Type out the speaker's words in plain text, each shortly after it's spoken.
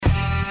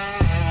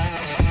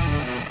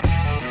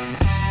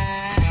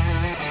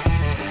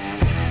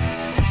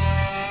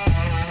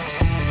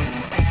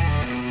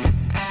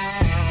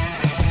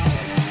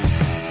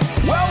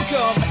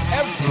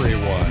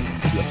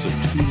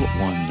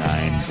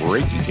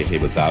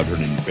Kayfabe with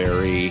Bowdern and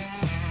Barry.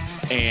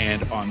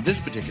 And on this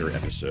particular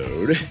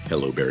episode,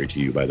 hello, Barry, to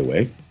you, by the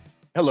way.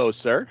 Hello,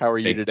 sir. How are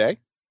you today?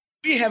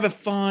 We have a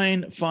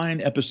fine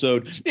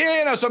episode.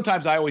 Yeah,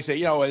 sometimes I always say,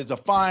 it's a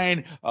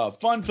fine,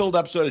 fun-filled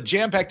episode, a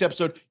jam-packed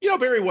episode.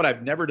 Barry, what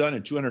I've never done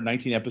in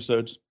 219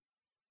 episodes?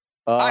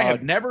 I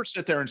have never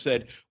sat there and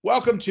said,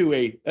 welcome to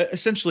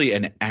essentially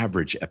an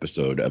average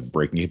episode of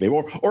Breaking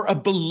Kayfabe, or a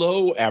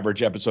below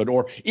average episode,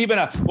 or even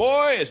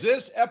boy, is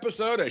this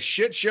episode a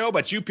shit show,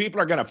 but you people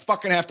are going to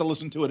fucking have to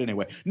listen to it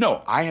anyway.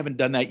 No, I haven't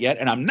done that yet,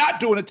 and I'm not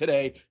doing it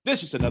today.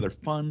 This is another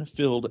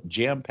fun-filled,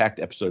 jam-packed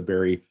episode.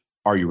 Barry,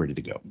 are you ready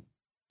to go?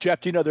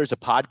 Jeff, do you know there's a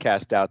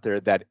podcast out there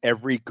that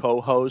every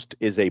co-host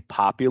is a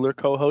popular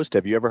co-host?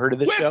 Have you ever heard of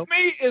this show? With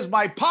me is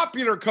my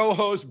popular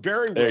co-host,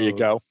 Barry There Rose. you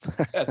go.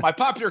 My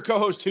popular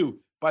co-host who,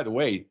 by the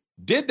way,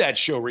 did that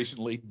show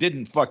recently,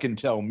 didn't fucking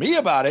tell me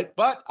about it,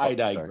 but I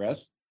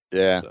digress.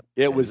 Yeah, so,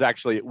 it was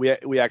actually,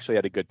 we actually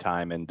had a good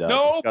time. And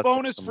no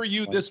bonus for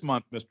you this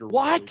month, Mr.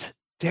 What? Rose.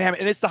 Damn it.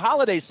 And it's the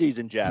holiday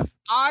season, Jeff.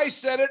 I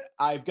said it.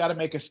 I've got to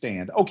make a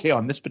stand. Okay,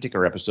 on this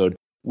particular episode,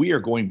 we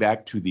are going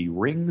back to the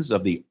rings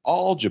of the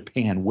All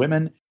Japan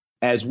Women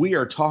as we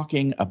are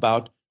talking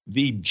about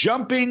the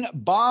jumping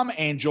bomb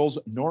angels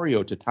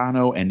Norio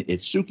Tatano and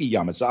Itsuki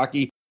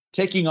Yamazaki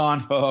taking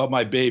on,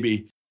 my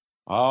baby,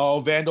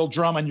 Vandal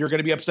Drummond. You're going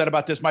to be upset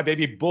about this, my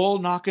baby, Bull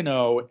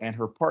Nakano and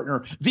her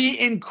partner, the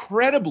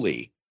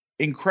incredibly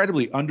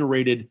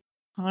underrated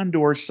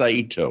Condor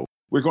Saito.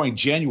 We're going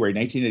January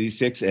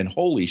 1986, and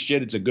holy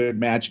shit, it's a good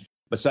match.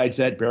 Besides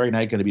that, Barry and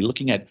I are going to be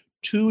looking at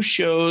two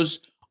shows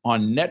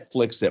on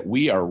Netflix that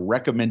we are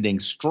recommending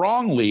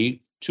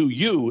strongly to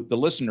you, the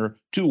listener,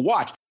 to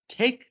watch.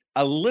 Take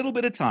a little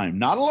bit of time,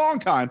 not a long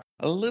time,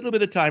 a little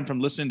bit of time from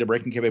listening to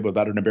Breaking Kayfabe with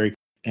Bowdern and Barry,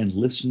 and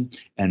listen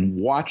and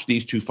watch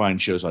these two fine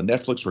shows on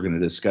Netflix. We're going to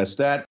discuss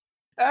that.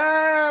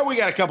 We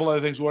got a couple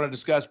other things we want to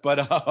discuss,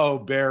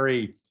 but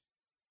Barry,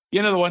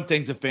 the one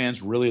thing that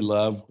fans really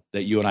love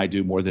that you and I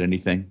do more than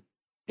anything?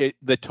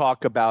 The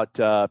talk about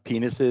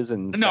penises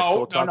and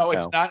no,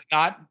 it's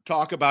not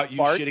talk about you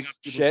farts, shitting up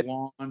people's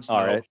lawns.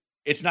 All right.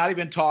 It's not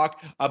even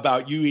talk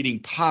about you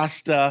eating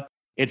pasta.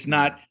 It's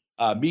not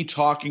me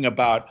talking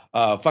about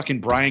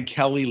fucking Brian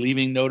Kelly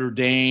leaving Notre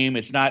Dame.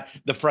 It's not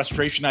the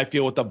frustration I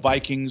feel with the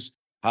Vikings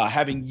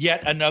having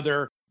yet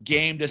another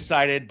game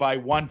decided by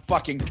one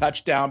fucking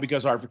touchdown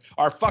because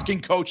our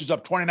fucking coach is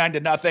up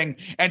 29-0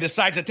 and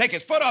decides to take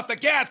his foot off the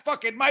gas.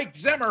 Fucking Mike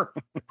Zimmer.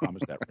 I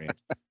promise that rant.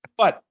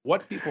 But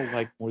what people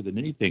like more than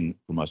anything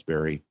from us,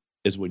 Barry,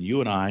 is when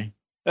you and I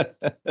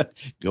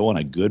go on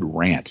a good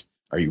rant.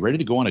 Are you ready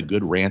to go on a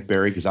good rant,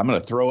 Barry? Because I'm going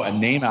to throw a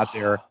name out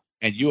there,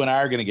 and you and I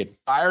are going to get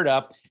fired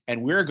up,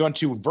 and we're going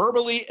to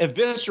verbally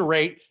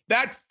eviscerate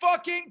that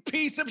fucking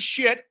piece of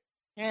shit,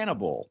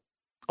 Hannibal.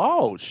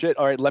 Oh, shit.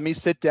 All right, let me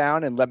sit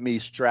down and let me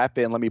strap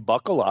in. Let me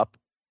buckle up.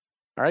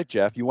 All right,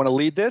 Jeff, you want to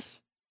lead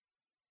this?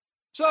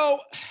 So,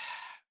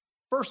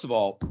 first of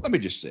all, let me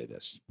just say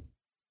this.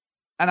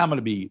 And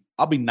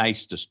I'll be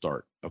nice to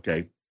start,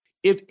 okay?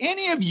 If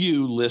any of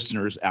you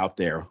listeners out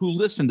there who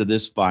listen to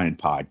this fine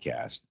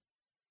podcast,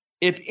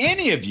 if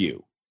any of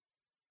you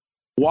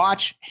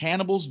watch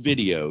Hannibal's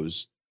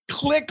videos,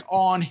 click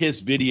on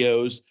his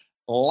videos,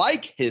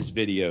 like his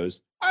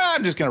videos,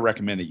 I'm just going to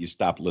recommend that you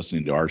stop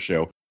listening to our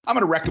show. I'm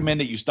going to recommend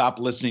that you stop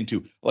listening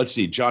to,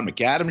 John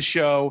McAdams'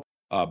 show,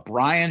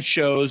 Brian's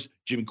shows,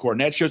 Jimmy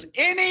Cornette shows,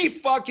 any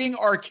fucking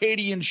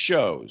Arcadian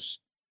shows.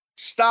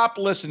 Stop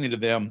listening to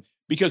them.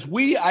 Because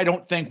I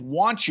don't think,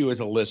 want you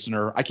as a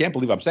listener. I can't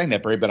believe I'm saying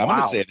that, Barry, but I'm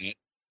going to say that.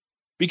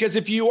 Because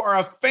if you are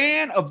a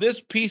fan of this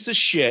piece of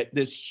shit,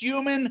 this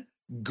human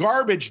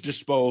garbage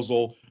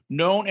disposal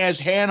known as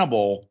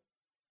Hannibal,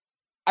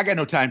 I got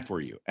no time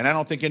for you. And I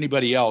don't think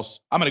anybody else,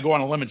 I'm going to go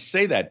on a limb and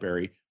say that,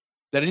 Barry,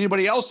 that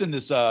anybody else in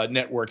this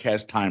network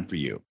has time for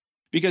you.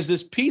 Because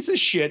this piece of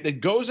shit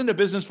that goes into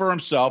business for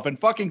himself and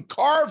fucking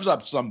carves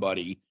up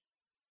somebody,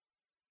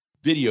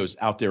 videos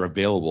out there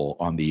available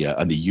on the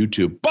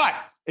YouTube. But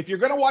if you're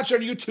going to watch on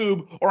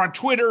YouTube or on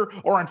Twitter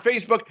or on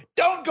Facebook,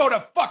 don't go to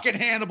fucking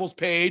Hannibal's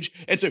page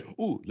and say,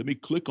 ooh, let me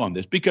click on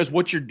this. Because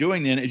what you're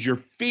doing then is you're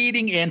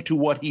feeding into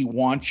what he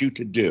wants you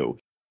to do.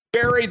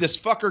 Barry, this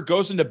fucker,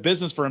 goes into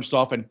business for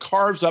himself and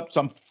carves up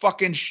some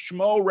fucking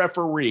schmo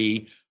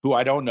referee who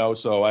I don't know,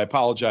 so I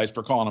apologize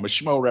for calling him a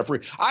schmo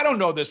referee. I don't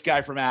know this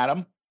guy from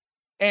Adam.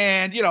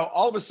 And,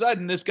 all of a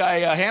sudden, this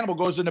guy, Hannibal,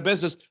 goes into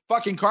business,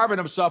 fucking carving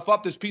himself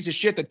up, this piece of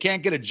shit that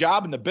can't get a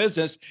job in the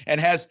business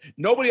and has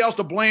nobody else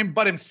to blame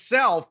but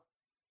himself.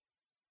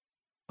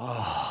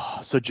 Oh,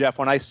 so, Jeff,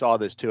 when I saw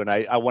this, too, and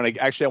I want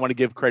to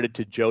give credit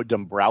to Joe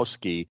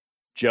Dombrowski,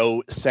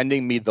 Joe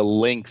sending me the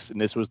links, and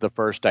this was the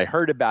first I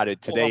heard about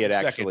it today.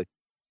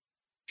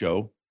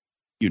 Joe,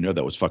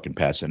 that was fucking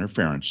pass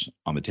interference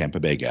on the Tampa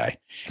Bay guy.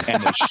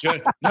 And they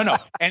should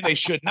and they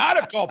should not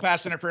have called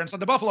pass interference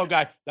on the Buffalo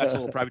guy. That's a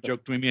little private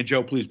joke between me and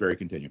Joe. Please, Barry,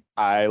 continue.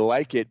 I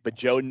like it, but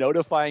Joe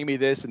notifying me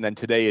this, and then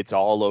today it's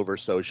all over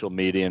social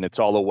media and it's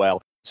all a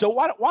well. So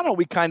why don't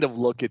we kind of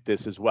look at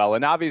this as well?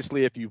 And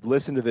obviously, if you've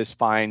listened to this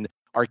fine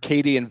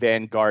Arcadian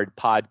Vanguard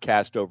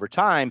podcast over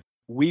time,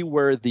 we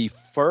were the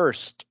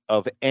first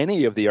of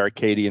any of the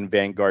Arcadian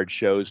Vanguard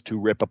shows to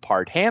rip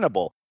apart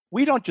Hannibal.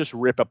 We don't just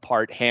rip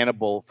apart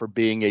Hannibal for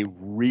being a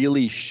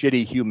really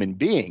shitty human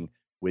being,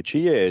 which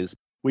he is.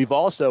 We've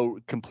also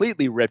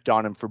completely ripped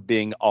on him for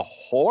being a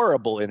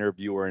horrible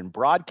interviewer and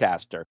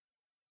broadcaster.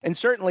 And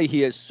certainly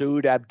he has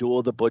sued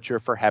Abdul the Butcher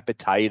for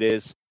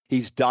hepatitis.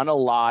 He's done a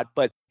lot,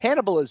 but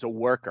Hannibal is a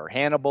worker.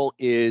 Hannibal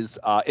is,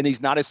 and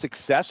he's not a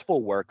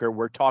successful worker.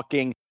 We're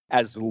talking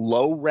as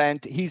low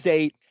rent.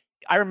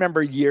 I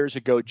remember years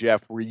ago,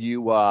 Jeff, where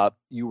you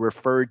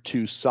referred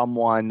to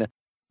someone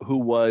who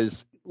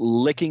was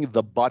licking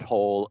the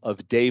butthole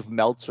of Dave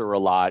Meltzer a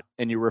lot,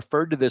 and you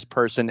referred to this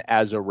person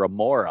as a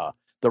remora.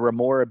 The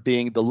remora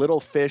being the little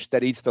fish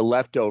that eats the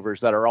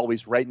leftovers that are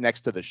always right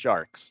next to the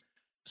sharks.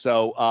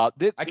 So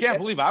I can't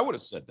believe I would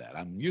have said that.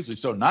 I'm usually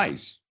so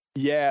nice.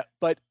 Yeah,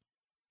 but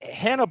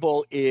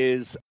Hannibal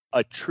is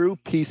a true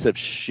piece of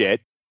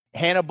shit.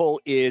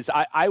 Hannibal is,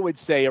 I would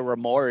say a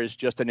remora is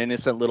just an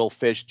innocent little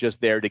fish just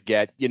there to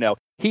get,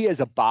 he is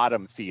a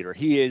bottom feeder.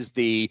 He is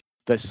the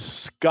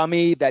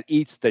scummy that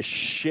eats the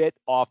shit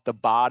off the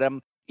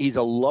bottom. He's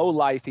a low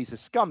life. He's a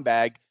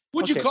scumbag.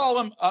 Would you call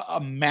him a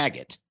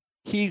maggot?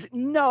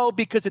 No,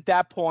 because at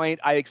that point,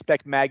 I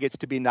expect maggots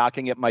to be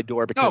knocking at my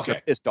door because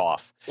they're pissed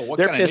off. Well, what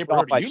they're kind of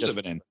neighborhood are you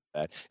living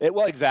in?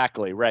 Well,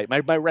 exactly, right.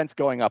 My rent's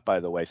going up,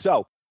 by the way.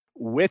 So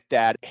with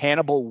that,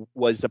 Hannibal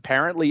was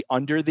apparently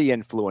under the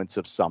influence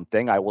of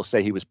something. I will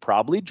say he was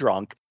probably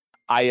drunk.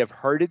 I have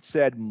heard it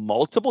said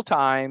multiple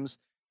times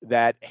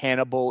that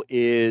Hannibal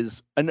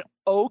is an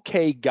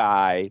okay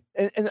guy.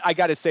 And I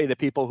got to say, the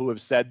people who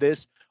have said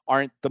this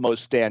aren't the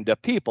most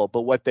stand-up people,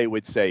 but what they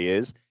would say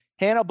is,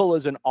 Hannibal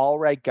is an all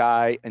right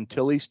guy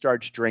until he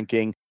starts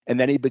drinking, and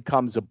then he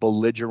becomes a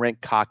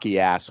belligerent, cocky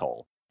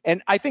asshole.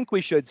 And I think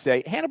we should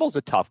say Hannibal's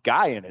a tough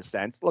guy in a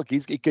sense. Look,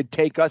 he could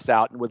take us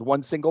out with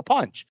one single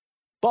punch.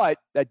 But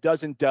that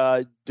doesn't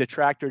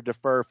detract or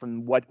defer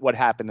from what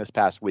happened this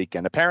past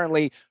weekend.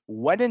 Apparently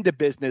went into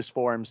business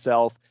for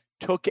himself,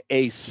 took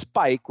a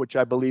spike, which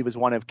I believe is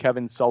one of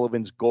Kevin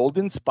Sullivan's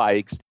golden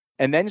spikes,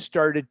 and then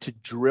started to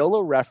drill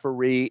a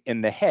referee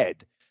in the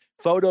head.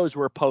 Photos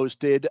were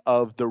posted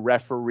of the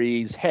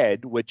referee's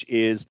head, which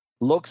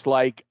looks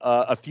like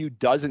a few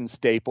dozen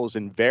staples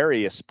in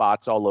various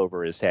spots all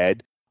over his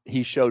head.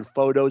 He showed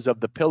photos of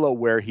the pillow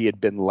where he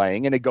had been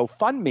laying, and a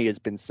GoFundMe has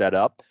been set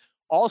up.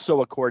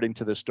 Also, according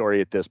to the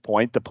story at this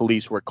point, the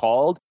police were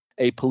called.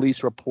 A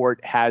police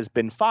report has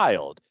been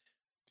filed.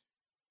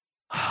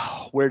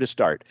 Where to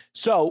start?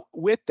 So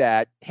with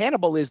that,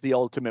 Hannibal is the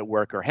ultimate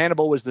worker.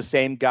 Hannibal was the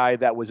same guy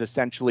that was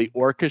essentially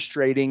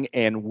orchestrating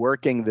and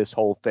working this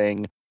whole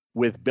thing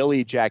with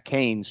Billy Jack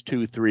Haynes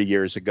 2-3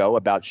 years ago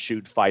about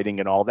shoot fighting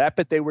and all that,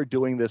 but they were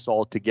doing this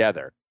all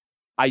together.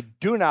 I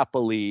do not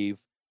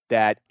believe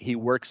that he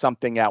worked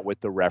something out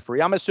with the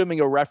referee. I'm assuming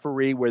a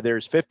referee where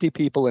there's 50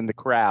 people in the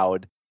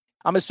crowd.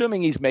 I'm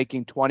assuming he's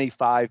making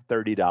 $25,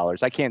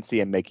 $30. I can't see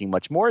him making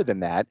much more than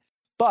that,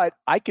 but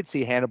I could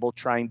see Hannibal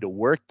trying to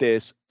work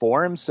this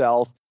for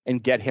himself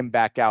and get him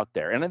back out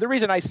there. And the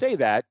reason I say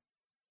that,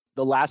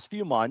 the last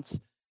few months,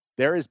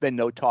 there has been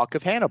no talk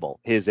of Hannibal.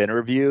 His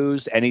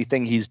interviews,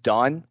 anything he's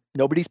done,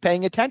 nobody's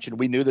paying attention.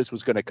 We knew this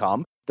was going to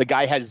come. The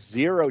guy has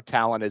zero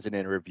talent as an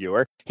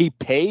interviewer. He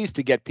pays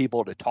to get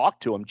people to talk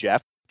to him,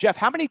 Jeff. Jeff,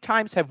 how many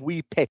times have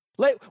we paid?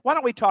 Why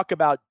don't we talk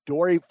about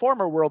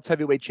former world's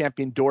heavyweight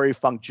champion Dory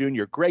Funk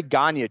Jr., Greg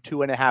Gagne,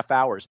 2.5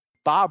 hours,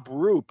 Bob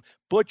Roop,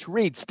 Butch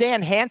Reed,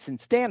 Stan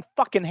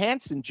fucking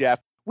Hansen, Jeff.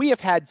 We have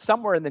had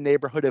somewhere in the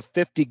neighborhood of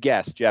 50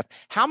 guests, Jeff.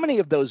 How many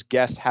of those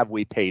guests have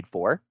we paid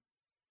for?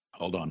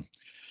 Hold on.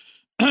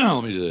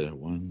 Let me do that.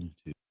 1,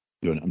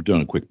 2. I'm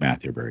doing a quick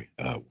math here, Barry.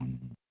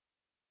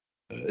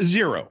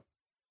 0.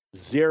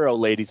 0,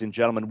 ladies and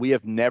gentlemen. We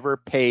have never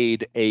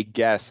paid a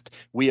guest.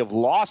 We have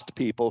lost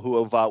people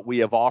who we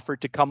have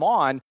offered to come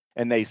on,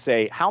 and they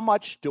say, "How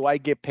much do I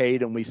get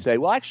paid?" And we say,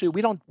 "Well, actually,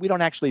 we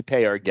don't actually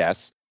pay our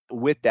guests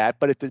with that,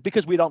 but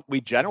because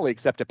we generally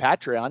accept a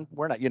Patreon.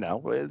 We're not,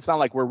 it's not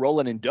like we're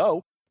rolling in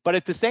dough. But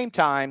at the same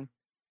time,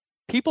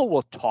 people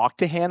will talk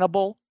to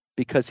Hannibal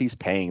because he's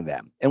paying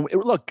them. And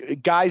look,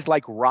 guys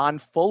like Ron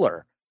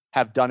Fuller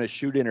have done a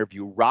shoot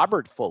interview,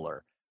 Robert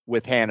Fuller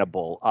with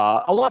Hannibal.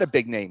 A lot of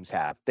big names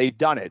have. They've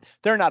done it.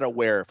 They're not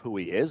aware of who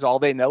he is. All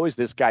they know is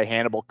this guy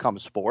Hannibal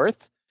comes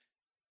forth,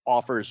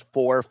 offers $400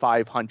 or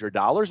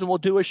 $500, and will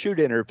do a shoot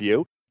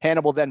interview.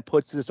 Hannibal then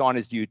puts this on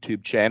his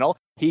YouTube channel.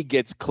 He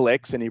gets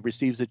clicks and he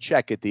receives a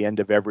check at the end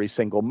of every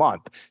single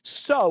month.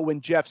 So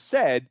when Jeff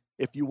said,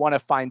 if you want to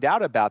find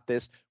out about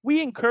this,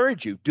 we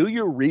encourage you, do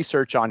your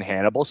research on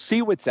Hannibal,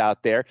 see what's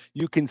out there.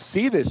 You can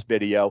see this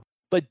video,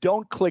 but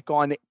don't click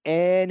on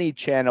any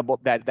channel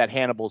that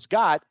Hannibal's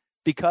got,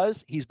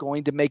 because he's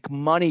going to make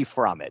money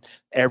from it.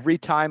 Every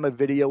time a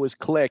video is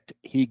clicked,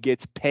 he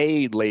gets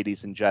paid,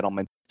 ladies and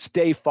gentlemen.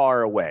 Stay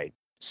far away.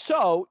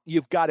 So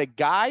you've got a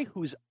guy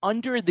who's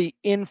under the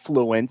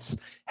influence,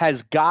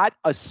 has got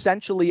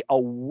essentially a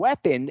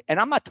weapon, and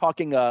I'm not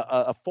talking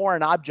a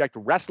foreign object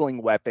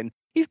wrestling weapon.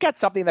 He's got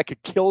something that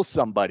could kill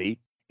somebody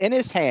in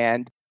his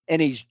hand,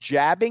 and he's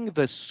jabbing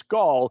the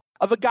skull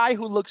of a guy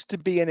who looks to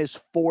be in his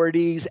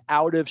 40s,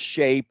 out of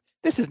shape.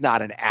 This is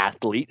not an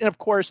athlete. And of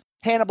course,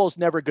 Hannibal's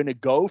never going to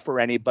go for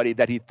anybody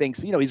that he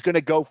thinks, he's going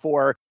to go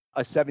for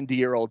a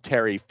 70-year-old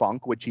Terry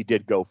Funk, which he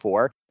did go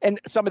for, and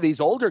some of these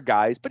older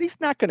guys, but he's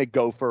not going to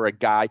go for a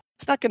guy.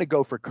 He's not going to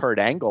go for Kurt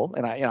Angle.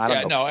 And I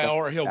don't know. No,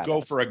 or he'll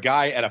go for a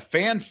guy at a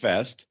fan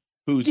fest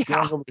who's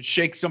going over to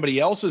shake somebody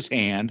else's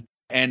hand,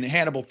 and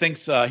Hannibal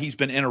thinks he's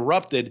been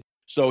interrupted,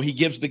 so he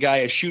gives the guy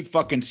a shoot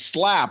fucking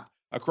slap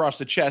across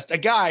the chest. A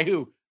guy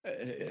who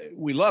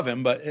we love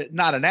him, but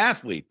not an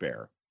athlete,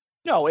 Bear.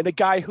 No, and a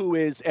guy who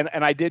is, and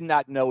I did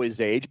not know his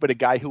age, but a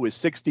guy who is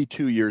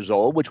 62 years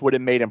old, which would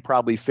have made him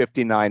probably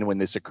 59 when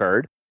this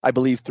occurred, I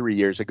believe 3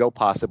 years ago,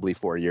 possibly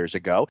 4 years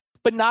ago,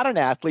 but not an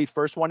athlete.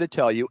 First one to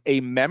tell you,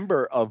 a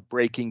member of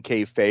Breaking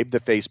Kayfabe, the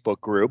Facebook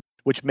group,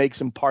 which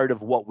makes him part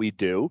of what we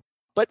do.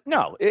 But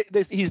no,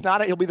 he's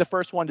not. He'll be the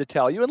first one to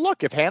tell you. And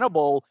look, if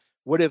Hannibal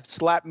would have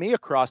slapped me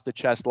across the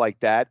chest like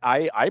that,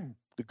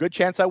 the good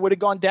chance I would have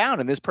gone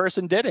down, and this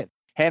person didn't.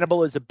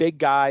 Hannibal is a big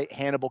guy.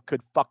 Hannibal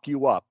could fuck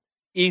you up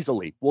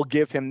easily. We'll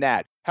give him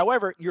that.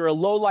 However, you're a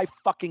low-life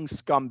fucking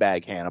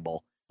scumbag,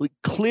 Hannibal. It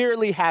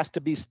clearly has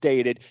to be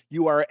stated.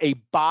 You are a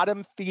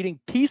bottom-feeding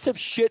piece of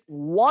shit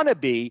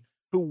wannabe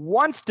who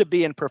wants to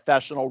be in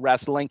professional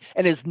wrestling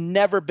and has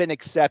never been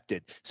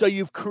accepted. So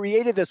you've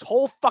created this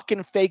whole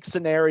fucking fake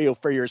scenario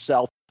for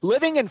yourself,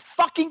 living in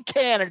fucking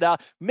Canada,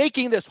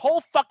 making this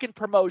whole fucking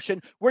promotion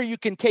where you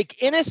can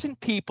take innocent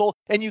people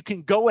and you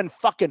can go and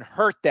fucking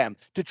hurt them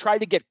to try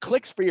to get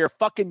clicks for your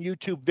fucking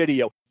YouTube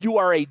video. You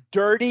are a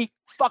dirty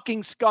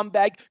fucking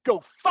scumbag.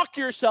 Go fuck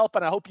yourself,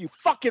 and I hope you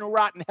fucking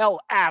rot in hell,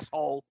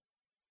 asshole.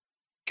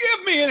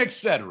 Give me an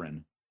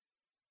Excedrin.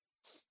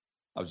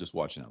 I was just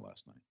watching that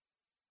last night.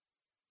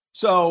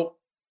 So,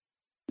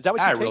 is that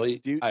what you I take?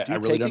 really, do you I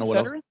really don't know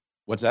what else.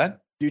 What's that?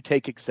 Do you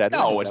take Excedrin?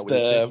 No, it's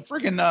the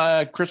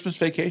friggin' Christmas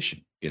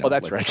vacation. Oh,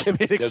 that's right. Give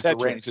me an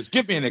Excedrin. Says,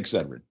 give me an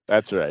Excedrin.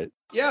 That's right.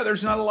 Yeah,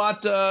 there's not a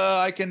lot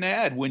I can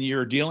add when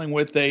you're dealing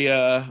with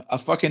a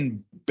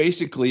fucking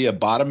basically a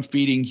bottom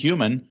feeding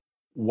human.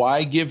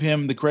 Why give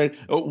him the credit?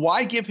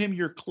 Why give him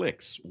your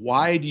clicks?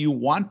 Why do you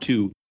want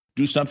to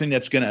do something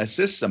that's going to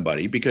assist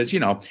somebody? Because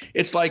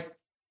it's like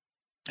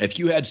if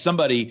you had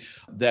somebody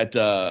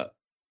that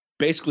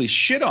basically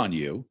shit on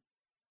you,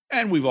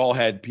 and we've all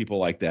had people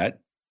like that.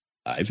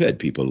 I've had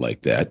people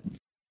like that.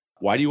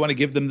 Why do you want to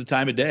give them the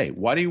time of day?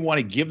 Why do you want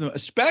to give them,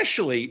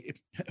 especially,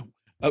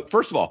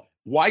 first of all,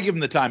 why give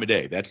them the time of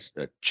day? That's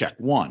check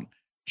one.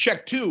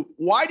 Check two,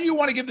 why do you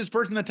want to give this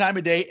person the time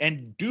of day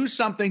and do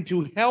something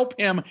to help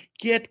him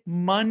get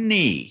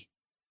money?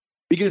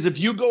 Because if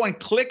you go and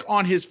click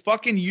on his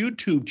fucking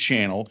YouTube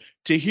channel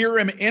to hear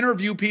him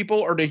interview people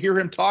or to hear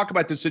him talk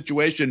about the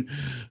situation,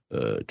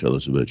 tell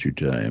us about your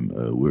time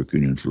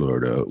working in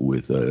Florida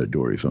with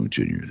Dory Funk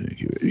Jr.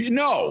 Thank you.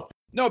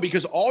 No,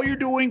 because all you're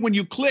doing when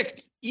you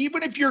click,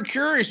 even if you're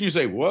curious and you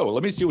say, whoa,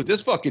 let me see what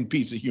this fucking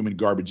piece of human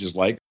garbage is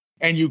like,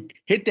 and you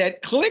hit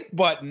that click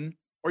button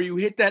or you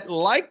hit that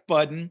like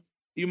button,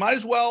 you might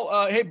as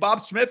well, hey,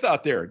 Bob Smith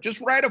out there,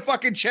 just write a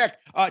fucking check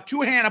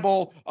to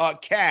Hannibal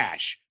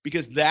cash,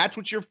 because that's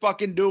what you're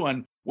fucking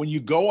doing when you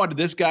go onto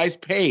this guy's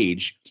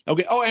page.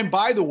 Okay. Oh, and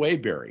by the way,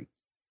 Barry,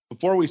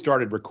 before we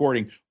started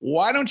recording,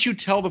 why don't you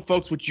tell the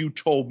folks what you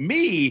told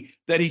me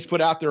that he's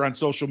put out there on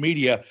social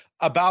media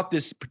about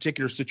this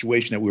particular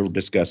situation that we were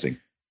discussing?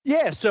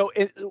 Yeah. So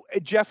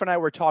Jeff and I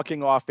were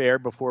talking off air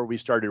before we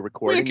started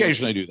recording. We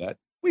occasionally do that.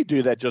 We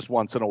do that just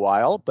once in a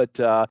while, but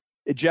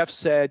Jeff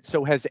said,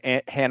 so has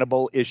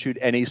Hannibal issued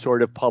any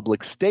sort of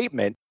public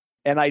statement?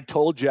 And I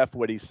told Jeff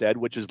what he said,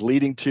 which is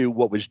leading to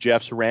what was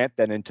Jeff's rant,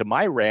 then into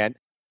my rant.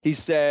 He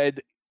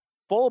said,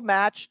 full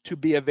match to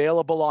be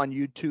available on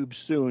YouTube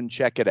soon.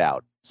 Check it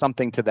out.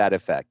 Something to that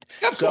effect.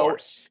 Of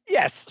course.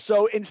 Yes.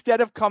 So instead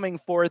of coming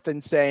forth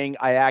and saying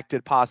I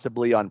acted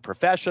possibly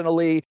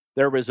unprofessionally,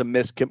 there was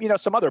a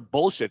some other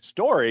bullshit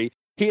story,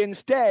 he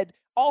instead,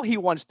 all he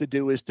wants to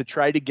do is to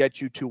try to get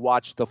you to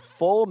watch the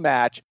full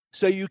match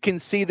so you can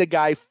see the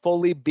guy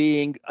fully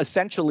being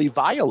essentially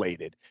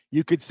violated.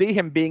 You could see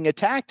him being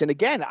attacked. And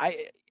again,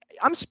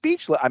 I'm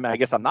speechless. I mean, I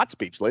guess I'm not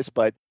speechless,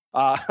 but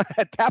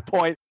at that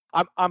point,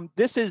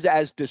 this is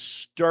as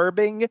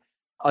disturbing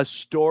a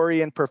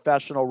story in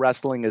professional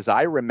wrestling as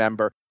I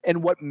remember.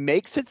 And what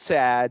makes it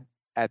sad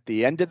at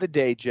the end of the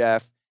day,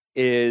 Jeff,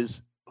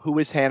 is who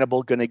is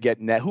Hannibal going to get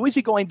next? Who is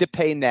he going to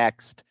pay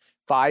next?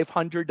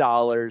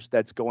 $500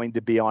 that's going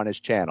to be on his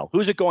channel.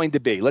 Who's it going to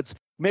be?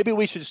 Maybe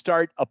we should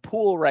start a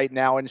pool right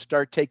now and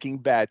start taking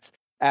bets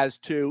as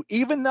to,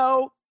 even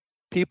though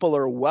people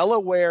are well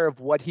aware of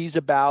what he's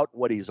about,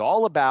 what he's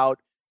all about,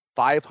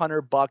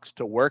 $500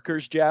 to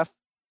workers, Jeff,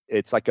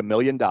 it's like $1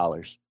 million.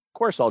 Of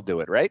course I'll do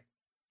it, right?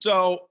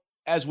 So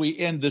as we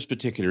end this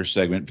particular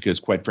segment, because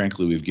quite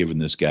frankly, we've given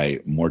this guy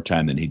more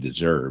time than he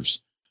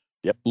deserves.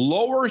 Yep.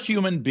 Lower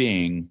human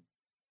being,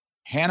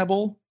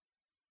 Hannibal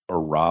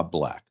or Rob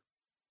Black?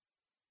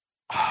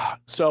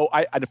 So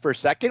for a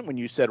second, when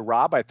you said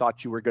Rob, I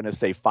thought you were going to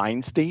say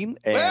Feinstein.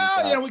 And,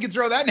 well, we can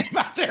throw that name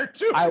out there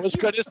too. I was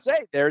going to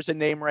say there's a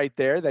name right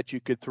there that you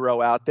could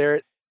throw out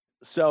there.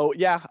 So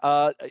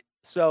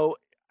so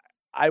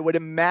I would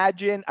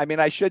imagine. I mean,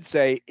 I should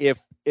say if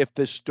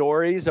the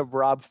stories of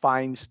Rob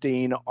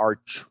Feinstein are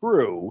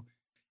true,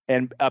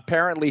 and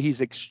apparently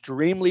he's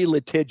extremely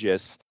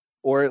litigious,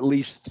 or at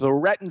least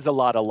threatens a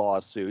lot of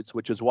lawsuits,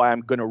 which is why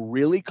I'm going to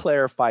really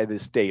clarify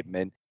this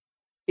statement.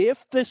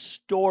 If the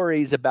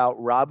stories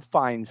about Rob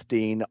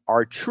Feinstein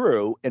are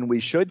true, and we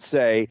should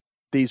say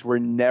these were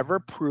never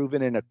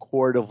proven in a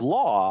court of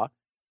law,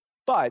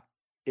 but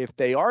if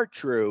they are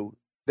true,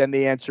 then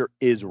the answer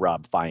is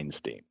Rob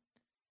Feinstein.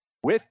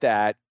 With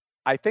that,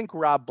 I think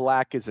Rob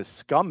Black is a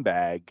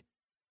scumbag,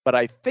 but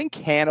I think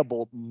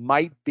Hannibal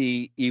might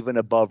be even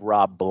above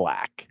Rob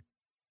Black.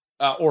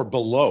 Or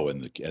below,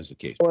 as the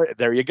case. Or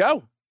there you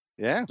go.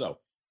 Yeah. So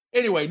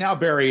anyway, now,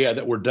 Barry,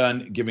 that we're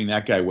done giving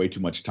that guy way too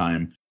much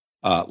time,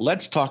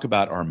 let's talk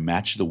about our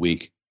match of the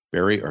week.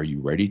 Barry, are you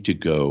ready to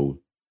go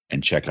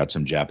and check out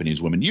some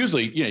Japanese women?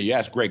 Usually, you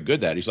ask Greg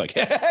Good that. He's like,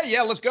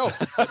 yeah, let's go.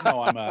 But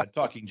no, I'm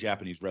talking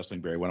Japanese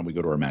wrestling, Barry. Why don't we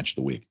go to our match of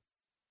the week?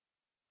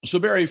 So,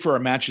 Barry, for our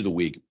match of the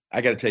week,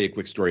 I got to tell you a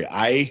quick story.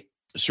 I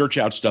search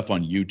out stuff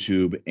on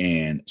YouTube,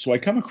 and so I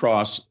come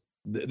across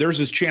there's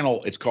this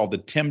channel. It's called the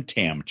Tim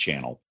Tam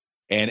channel,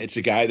 and it's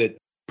a guy that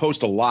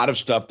posts a lot of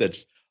stuff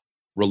that's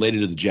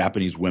related to the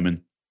Japanese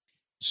women.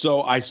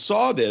 So I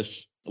saw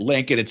this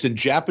link, and it's in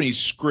Japanese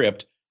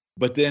script,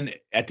 but then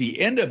at the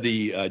end of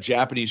the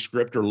Japanese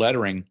script or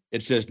lettering,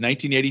 it says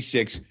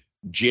 1986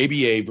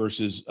 JBA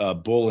versus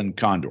Bull and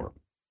Condor.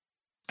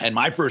 And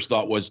my first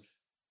thought was,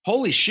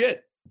 holy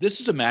shit, this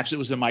is a match that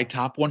was in my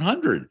top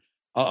 100.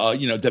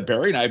 That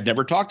Barry and I have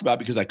never talked about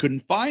because I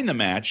couldn't find the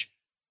match.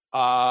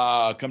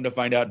 Come to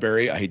find out,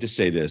 Barry, I hate to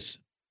say this,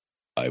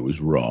 I was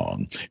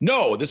wrong.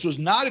 No, this was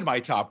not in my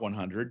top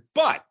 100,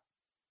 but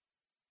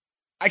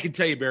I can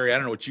tell you, Barry, I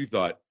don't know what you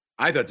thought.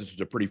 I thought this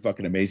was a pretty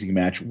fucking amazing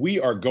match. We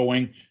are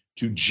going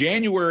to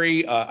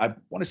January, I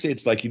want to say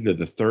it's like either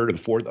the 3rd or the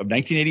 4th of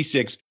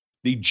 1986,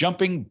 the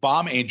Jumping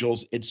Bomb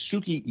Angels,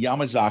 Itsuki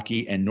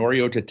Yamazaki and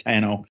Noriyota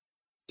Tano,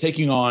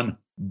 taking on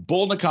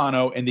Bull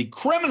Nakano and the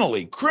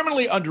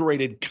criminally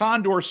underrated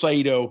Condor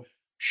Saito.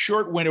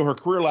 Short window. Her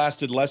career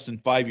lasted less than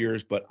 5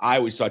 years, but I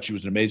always thought she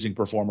was an amazing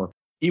performer,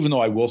 even though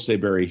I will say,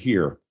 Barry,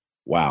 here,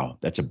 wow,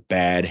 that's a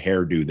bad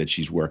hairdo that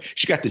she's wearing.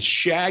 She's got this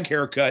shag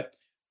haircut.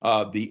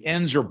 The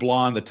ends are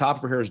blonde. The top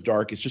of her hair is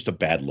dark. It's just a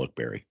bad look,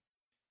 Barry.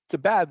 It's a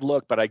bad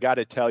look, but I got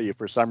to tell you,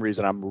 for some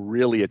reason, I'm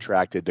really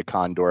attracted to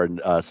Condor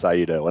and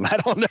Saito, and I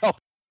don't know.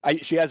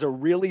 She has a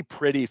really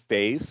pretty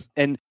face.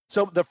 And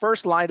so the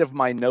first line of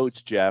my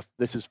notes, Jeff,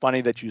 this is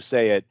funny that you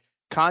say it,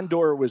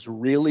 Condor was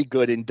really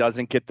good and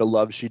doesn't get the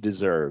love she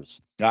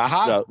deserves.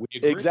 So,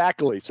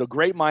 exactly. So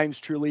great minds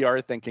truly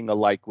are thinking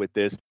alike with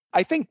this.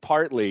 I think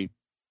partly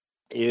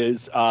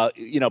is,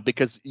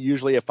 because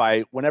usually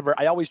whenever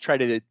I always try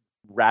to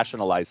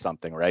rationalize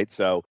something, right?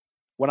 So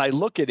when I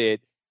look at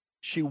it,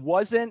 she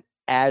wasn't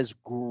as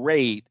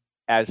great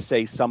as,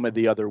 say, some of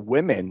the other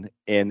women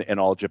in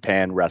All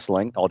Japan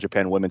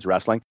Women's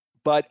Wrestling.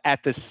 But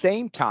at the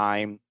same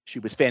time, she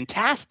was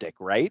fantastic,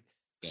 right?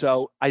 Yes.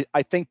 So I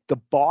think the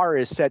bar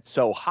is set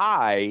so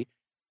high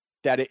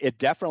that it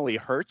definitely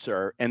hurts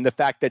her. And the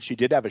fact that she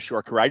did have a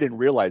short career, I didn't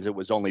realize it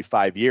was only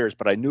 5 years,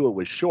 but I knew it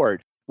was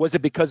short. Was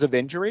it because of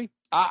injury?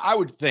 I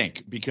would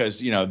think because,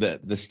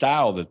 the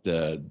style that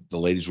the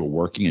ladies were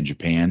working in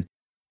Japan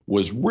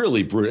was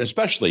really brutal,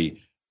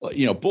 especially,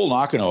 Bull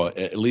Nakano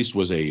at least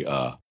was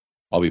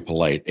I'll be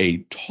polite, a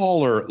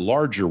taller,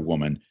 larger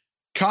woman.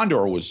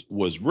 Condor was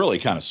really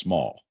kind of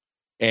small.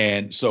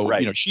 And so,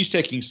 right. She's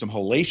taking some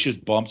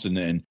hellacious bumps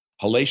and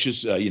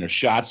hellacious,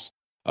 shots,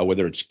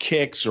 whether it's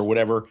kicks or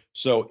whatever.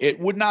 So it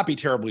would not be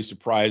terribly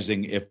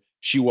surprising if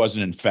she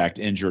wasn't, in fact,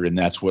 injured, and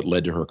that's what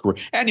led to her career.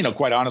 And,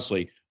 quite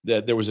honestly,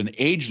 there was an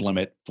age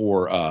limit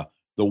for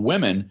the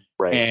women.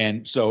 Right.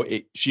 And so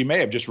she may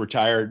have just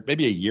retired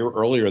maybe a year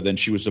earlier than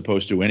she was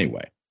supposed to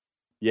anyway.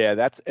 Yeah,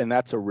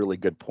 that's a really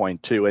good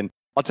point, too. And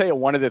I'll tell you,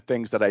 one of the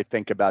things that I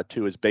think about,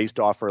 too, is based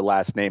off her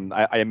last name.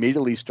 I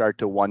immediately start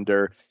to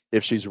wonder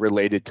if she's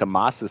related to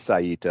Masa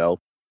Saito,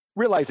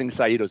 realizing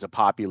Saito is a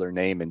popular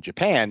name in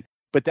Japan.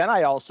 But then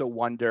I also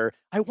wonder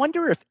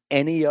if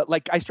any,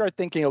 I start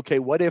thinking, okay,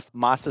 what if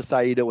Masa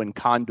Saito and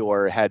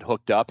Condor had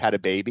hooked up, had a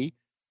baby,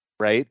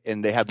 right?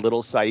 And they had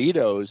little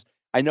Saitos.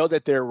 I know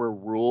that there were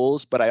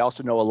rules, but I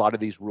also know a lot of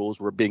these rules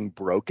were being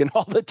broken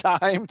all the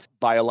time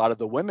by a lot of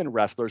the women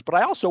wrestlers. But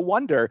I also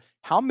wonder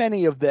how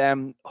many of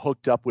them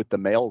hooked up with the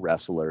male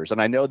wrestlers.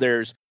 And I know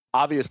there's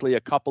obviously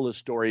a couple of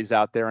stories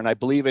out there, and I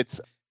believe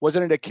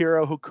wasn't it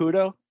Akira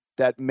Hokuto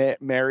that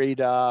married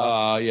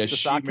Sasaki?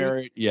 She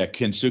married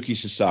Kensuke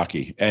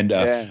Sasaki. And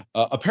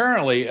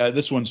apparently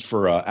this one's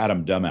for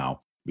Adam Dumow,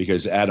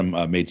 because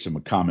Adam made some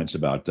comments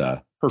about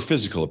her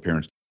physical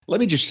appearance. Let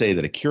me just say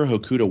that Akira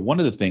Hokuto, one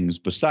of the things,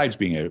 besides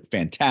being a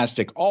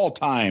fantastic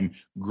all-time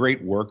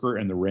great worker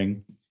in the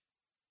ring,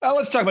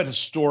 Let's talk about the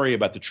story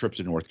about the trip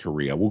to North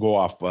Korea. We'll go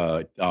off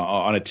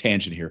on a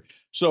tangent here.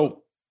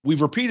 So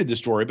we've repeated the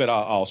story, but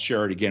I'll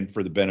share it again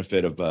for the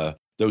benefit of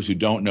those who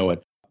don't know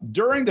it.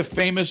 During the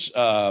famous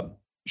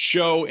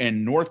show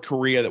in North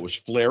Korea that was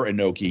Flair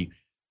Inoki,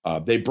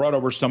 they brought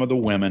over some of the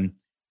women,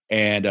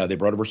 and they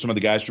brought over some of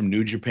the guys from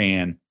New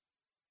Japan.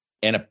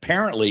 And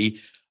apparently,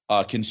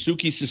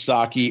 Kensuke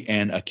Sasaki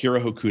and Akira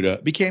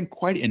Hokuda became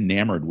quite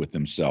enamored with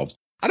themselves.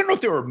 I don't know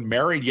if they were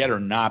married yet or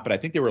not, but I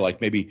think they were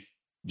like maybe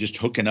just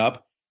hooking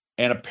up.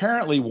 And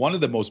apparently one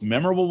of the most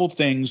memorable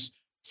things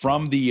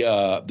from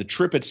the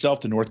trip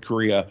itself to North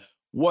Korea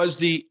was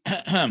the,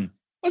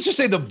 let's just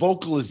say the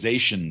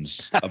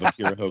vocalizations of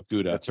Akira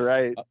Hokuda. That's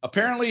right.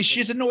 Apparently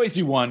she's a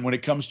noisy one when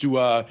it comes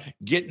to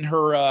getting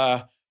her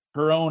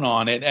own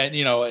on it. And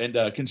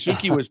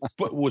Kensuke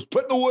was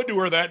putting the wood to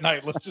her that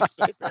night. Let's just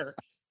say there.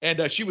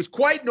 And she was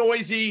quite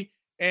noisy.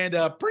 And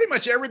pretty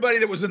much everybody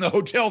that was in the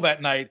hotel that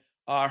night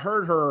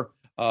heard her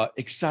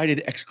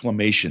excited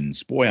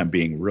exclamations. Boy, I'm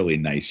being really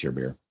nice here,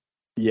 Bear.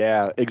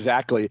 Yeah,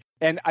 exactly.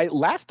 And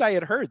last I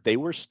had heard they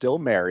were still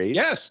married.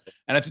 Yes.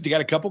 And I think they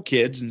got a couple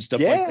kids and stuff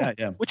like that.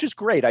 Yeah. Which is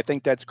great. I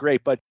think that's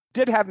great. But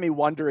did have me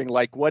wondering,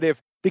 like, what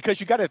if, because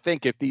you got to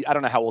think I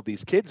don't know how old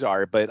these kids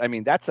are, but I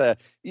mean,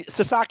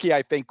 Sasaki,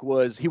 I think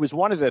he was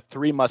one of the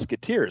Three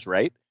Musketeers,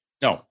 right?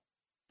 No,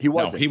 he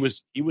wasn't. No, he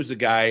was the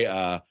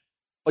guy.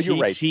 You're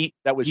right.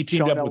 That was he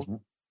teamed Chono. up with,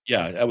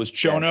 that was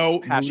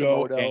Chono,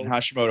 Muto, and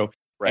Hashimoto.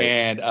 Right.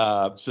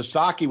 And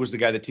Sasaki was the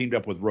guy that teamed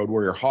up with Road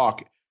Warrior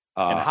Hawk.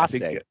 And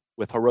Hase,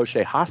 with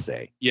Hiroshi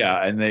Hase.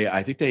 Yeah, and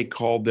I think they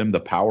called them the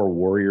Power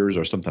Warriors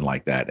or something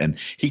like that. And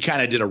he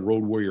kind of did a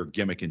Road Warrior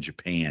gimmick in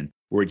Japan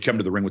where he'd come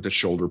to the ring with the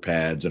shoulder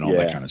pads and all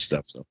that kind of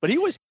stuff. So, but he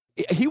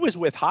was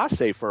with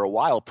Hase for a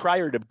while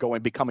prior to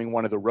becoming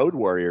one of the Road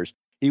Warriors.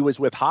 He was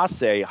with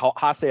Hase.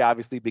 Hase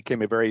obviously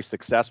became a very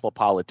successful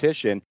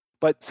politician,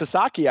 but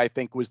Sasaki, I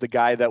think, was the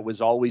guy that was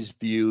always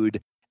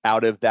viewed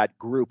out of that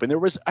group. And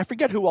I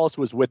forget who else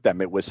was with them.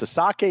 It was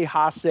Sasaki,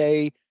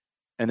 Hase,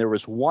 and there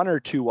was one or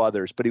two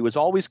others, but he was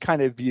always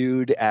kind of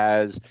viewed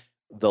as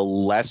the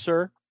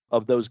lesser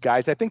of those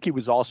guys. I think he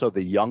was also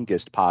the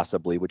youngest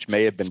possibly, which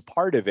may have been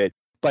part of it.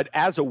 But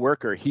as a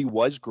worker, he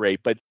was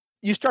great. But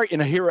you start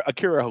in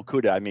Akira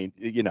Hokuda, I mean,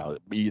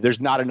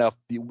 there's not enough.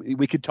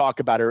 We could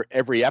talk about her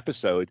every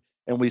episode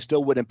and we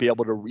still wouldn't be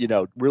able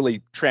to,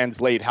 really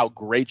translate how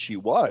great she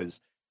was,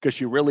 because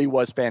she really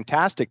was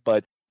fantastic.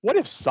 But what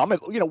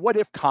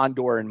if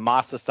Condor and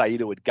Masa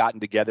Saito had gotten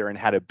together and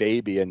had a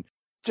baby and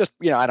just,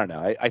 I don't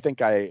know. I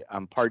think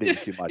I'm partying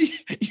too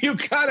much. You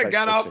kind of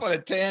got off on a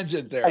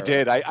tangent there. I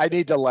did. I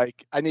need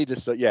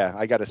to.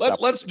 I got to stop.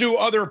 Let's do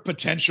other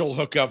potential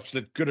hookups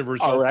that could have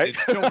resulted in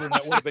children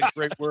that would have been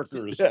great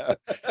workers. Yeah,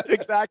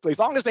 exactly. As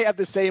long as they have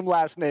the same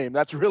last name,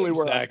 that's really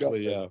where I'm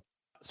going. Yeah.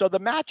 So the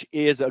match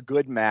is a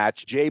good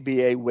match.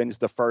 JBA wins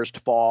the first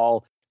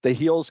fall. The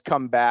heels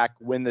come back,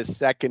 win the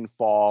second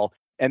fall.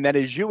 And then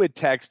as you had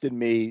texted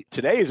me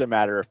today, as a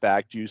matter of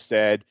fact, you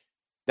said,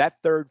 that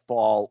third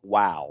fall,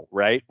 wow,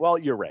 right? Well,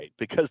 you're right,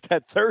 because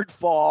that third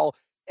fall,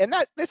 and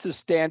this is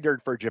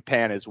standard for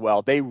Japan as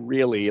well. They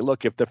really,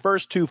 look, if the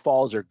first two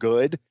falls are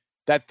good,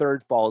 that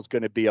third fall is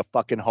going to be a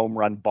fucking home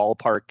run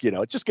ballpark.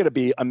 It's just going to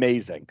be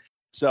amazing.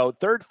 So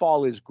third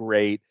fall is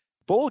great.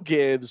 Bull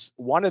gives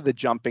one of the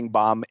jumping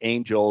bomb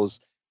angels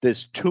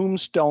this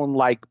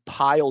tombstone-like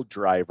pile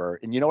driver.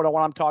 And you know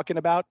what I'm talking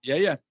about?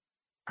 Yeah.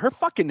 Her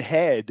fucking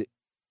head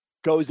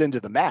goes into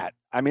the mat.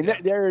 I mean,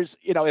 there's,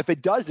 if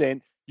it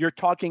doesn't, you're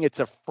talking it's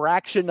a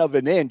fraction of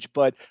an inch,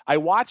 but I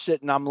watched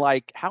it and I'm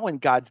like, how in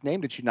God's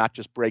name did she not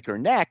just break her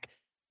neck?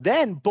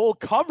 Then Bull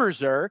covers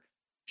her.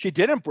 She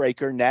didn't break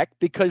her neck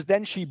because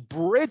then she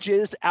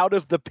bridges out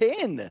of the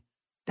pin.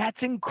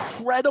 That's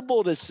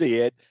incredible to see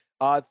it.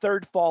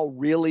 Third fall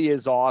really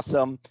is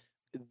awesome.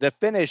 The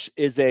finish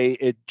is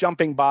a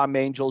jumping bomb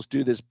angels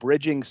do this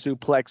bridging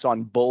suplex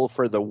on Bull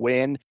for the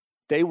win.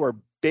 They were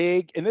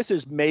big, and this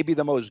is maybe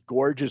the most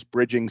gorgeous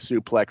bridging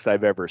suplex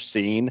I've ever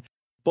seen.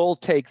 Bull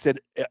takes it,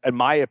 in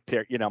my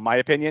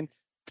opinion,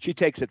 she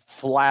takes it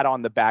flat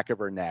on the back of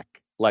her neck.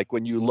 Like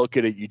when you look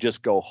at it, you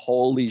just go,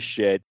 holy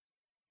shit.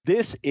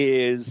 This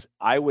is,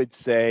 I would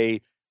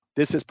say,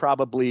 this is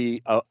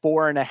probably a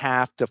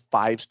 4.5 to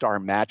 5-star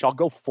match. I'll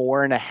go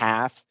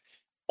 4.5,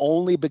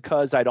 only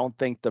because I don't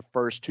think the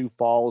first two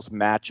falls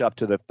match up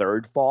to the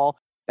third fall.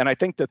 And I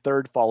think the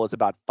third fall is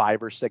about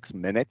 5 or 6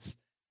 minutes.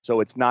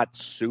 So it's not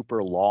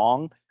super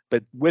long.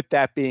 But with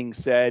that being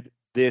said,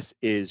 this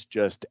is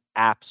just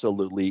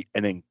absolutely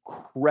an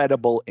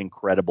incredible,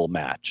 incredible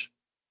match.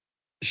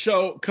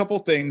 So a couple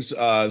things.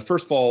 The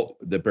first fall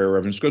that bear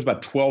reference goes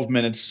about 12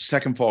 minutes.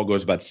 Second fall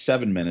goes about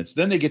 7 minutes.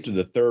 Then they get to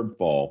the third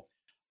fall.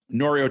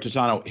 Norio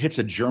Tatano hits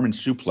a German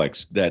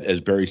suplex that,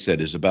 as Barry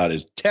said, is about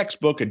as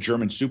textbook a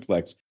German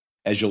suplex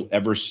as you'll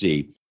ever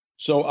see.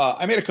 So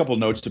I made a couple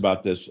notes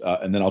about this,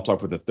 and then I'll talk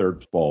about the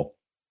third fall.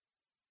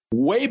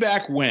 Way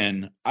back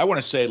when, I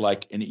want to say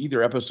like in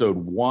either episode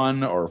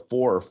 1 or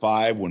 4 or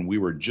 5, when we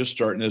were just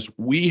starting this,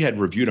 we had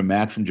reviewed a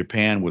match from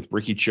Japan with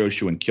Riki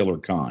Choshu and Killer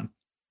Khan.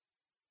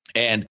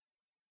 And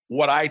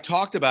what I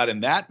talked about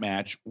in that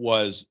match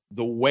was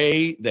the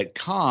way that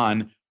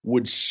Khan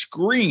would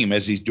scream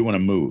as he's doing a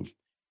move.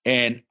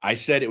 And I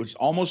said it was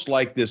almost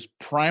like this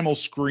primal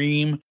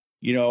scream,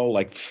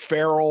 like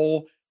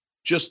feral,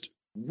 just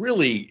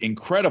really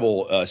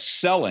incredible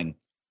selling.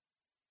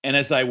 And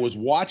as I was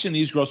watching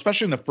these girls,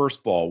 especially in the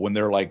first fall, when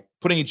they're like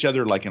putting each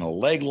other like in a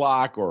leg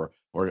lock or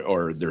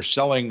they're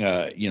selling,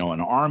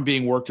 an arm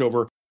being worked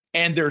over,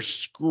 and they're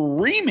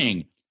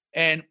screaming.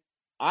 And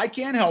I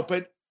can't help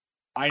it.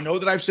 I know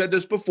that I've said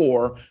this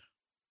before,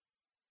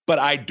 but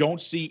I don't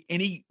see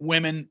any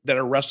women that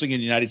are wrestling in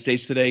the United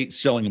States today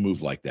selling a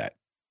move like that.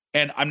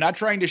 And I'm not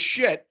trying to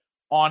shit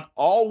on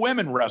all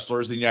women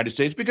wrestlers in the United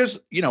States because,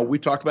 we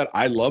talked about,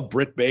 I love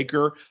Britt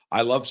Baker.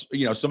 I love,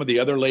 some of the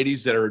other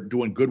ladies that are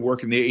doing good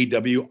work in the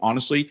AEW.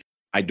 Honestly,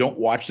 I don't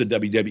watch the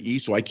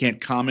WWE, so I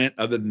can't comment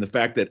other than the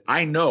fact that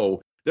I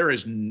know there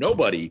is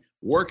nobody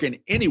working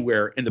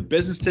anywhere in the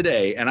business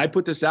today. And I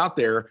put this out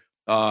there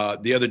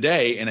the other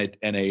day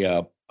in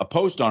a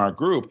post on our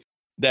group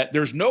that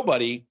there's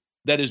nobody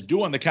that is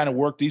doing the kind of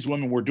work these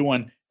women were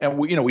doing. And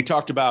we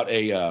talked about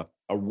a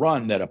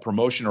run that a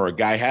promotion or a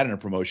guy had in a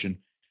promotion.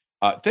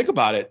 Think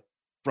about it.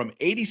 From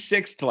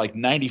 86 to like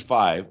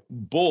 95,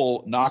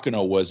 Bull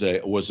Nakano was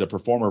a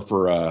performer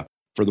for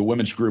the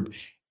women's group.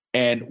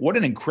 And what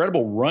an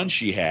incredible run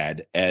she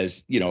had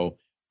as,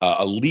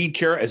 a lead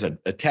character, as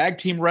a tag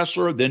team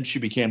wrestler. Then she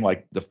became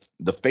like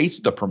the face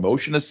of the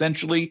promotion,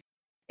 essentially.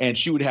 And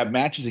she would have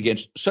matches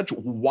against such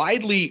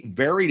widely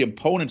varied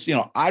opponents,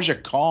 Aja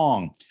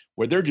Kong,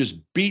 where they're just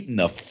beating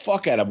the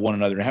fuck out of one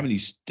another and having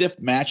these stiff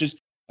matches.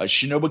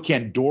 Shinobu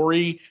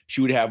Kandori,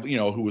 she would have,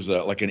 who was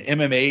like an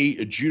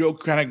MMA judo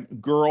kind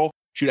of girl.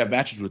 She would have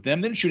matches with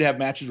them. Then she would have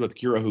matches with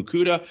Kira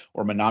Hokuda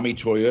or Manami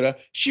Toyota.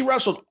 She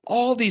wrestled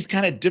all these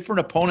kind of different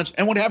opponents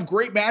and would have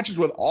great matches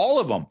with all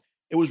of them.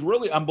 It was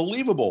really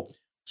unbelievable.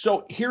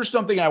 So here's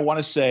something I want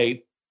to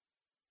say.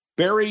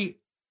 Barry,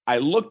 I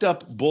looked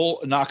up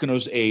Bull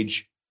Nakano's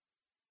age.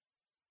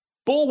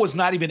 Bull was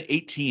not even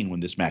 18 when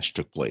this match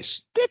took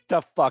place. Get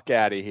the fuck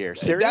out of here.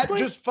 Seriously? That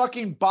just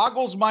fucking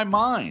boggles my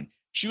mind.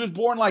 She was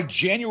born like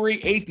January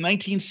 8th,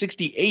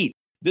 1968.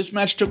 This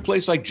match took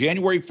place like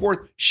January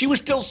 4th. She was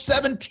still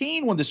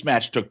 17 when this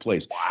match took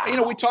place.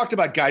 Wow. We talked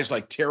about guys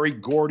like Terry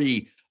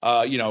Gordy,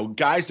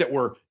 guys that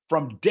were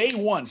from day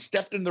one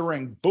stepped in the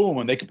ring, boom,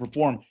 and they could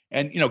perform.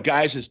 And,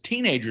 guys as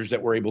teenagers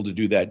that were able to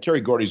do that.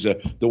 Terry Gordy's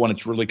the one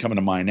that's really coming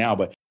to mind now.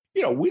 But,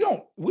 we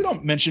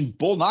don't mention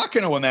Bull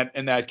Nakano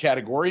in that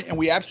category, and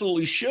we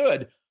absolutely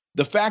should.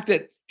 The fact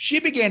that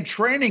she began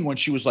training when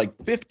she was like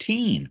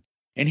 15.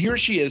 And here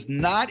she is,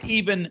 not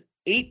even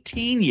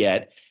 18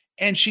 yet,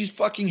 and she's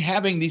fucking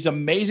having these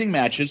amazing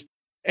matches.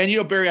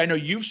 And, Barry, I know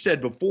you've said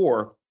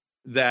before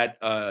that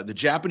the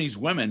Japanese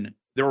women,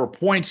 there were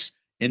points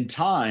in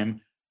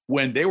time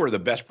when they were the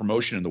best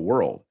promotion in the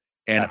world.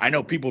 And I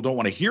know people don't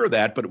want to hear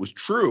that, but it was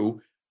true,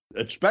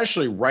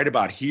 especially right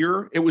about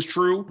here. It was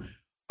true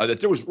that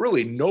there was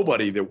really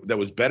nobody that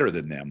was better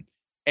than them.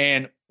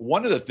 And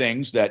one of the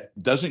things that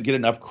doesn't get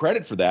enough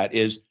credit for that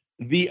is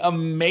the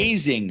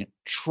amazing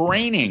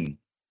training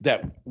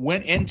that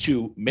went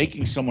into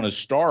making someone a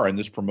star in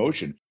this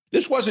promotion.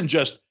 This wasn't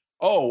just,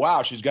 oh,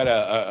 wow, she's got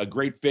a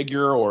great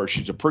figure or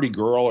she's a pretty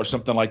girl or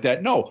something like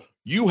that. No,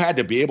 you had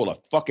to be able to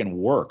fucking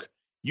work.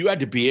 You had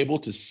to be able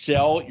to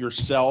sell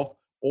yourself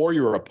or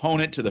your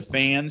opponent to the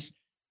fans.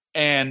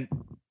 And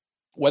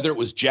whether it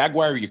was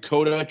Jaguar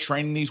Yokota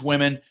training these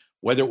women,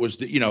 whether it was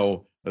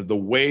the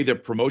way the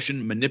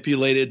promotion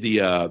manipulated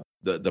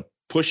the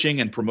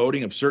pushing and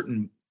promoting of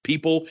certain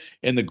people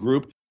in the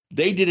group,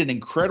 they did an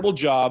incredible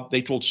job.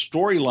 They told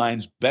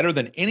storylines better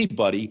than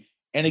anybody.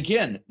 And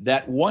again,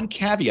 that one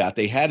caveat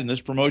they had in this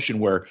promotion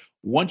where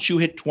once you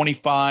hit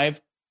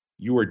 25,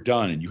 you were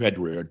done and you had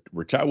to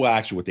retire. Well,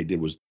 actually, what they did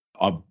was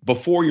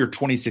before your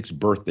 26th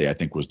birthday, I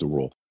think was the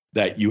rule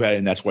that you had.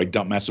 And that's why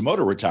Dump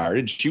Matsumoto retired.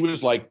 And she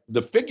was like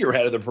the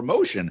figurehead of the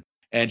promotion.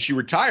 And she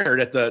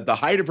retired at the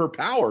height of her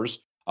powers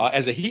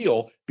as a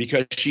heel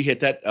because she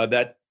hit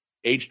that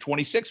age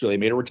 26, so they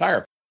made her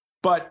retire.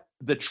 But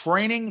the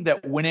training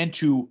that went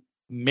into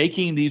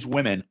making these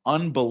women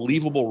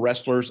unbelievable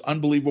wrestlers,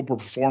 unbelievable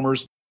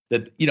performers,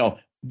 that,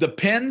 the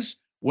pins,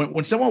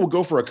 when someone would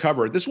go for a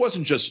cover, this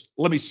wasn't just,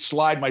 let me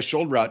slide my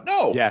shoulder out.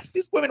 No, yes.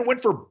 These women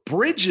went for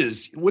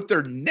bridges with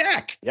their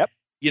neck, Yep.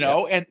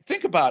 And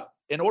think about,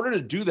 in order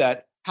to do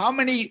that, how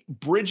many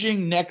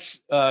bridging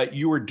necks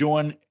you were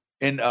doing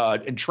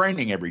in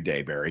training every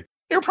day, Barry?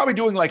 They were probably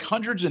doing like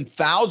hundreds and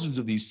thousands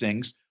of these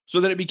things so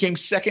that it became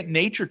second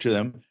nature to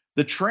them.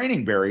 The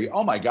training, Barry,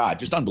 oh my God,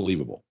 just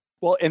unbelievable.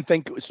 Well, and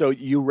so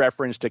you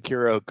referenced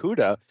Akira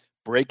Okuda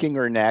breaking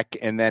her neck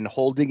and then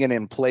holding it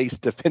in place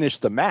to finish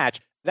the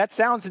match. That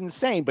sounds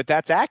insane, but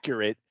that's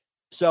accurate.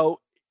 So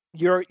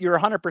you're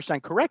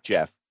 100% correct,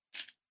 Jeff.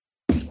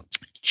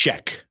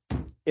 Check.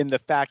 In the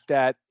fact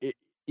that,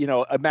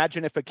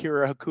 imagine if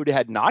Akira Okuda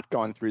had not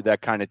gone through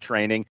that kind of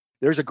training,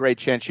 there's a great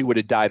chance she would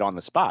have died on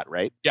the spot,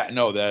 right? Yeah,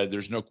 no,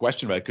 there's no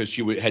question about it because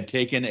she had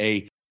taken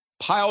a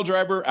pile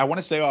driver, I want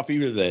to say off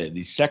either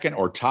the second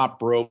or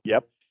top rope.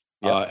 Yep.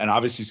 Yep. And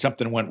obviously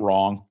something went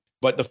wrong.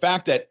 But the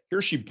fact that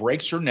here she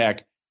breaks her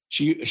neck,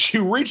 she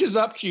reaches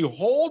up, she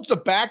holds the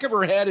back of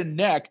her head and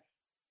neck,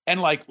 and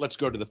like, let's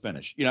go to the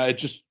finish.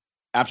 It's just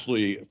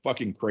absolutely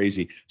fucking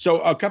crazy. So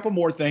a couple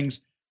more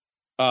things.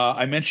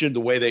 I mentioned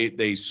the way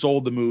they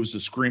sold the moves, the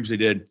screams they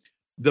did.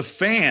 The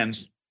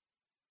fans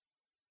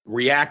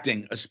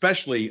reacting,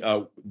 especially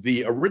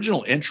the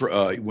original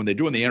intro when they're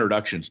doing the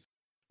introductions,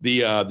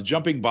 the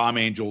jumping bomb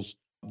angels.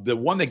 The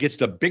one that gets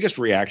the biggest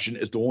reaction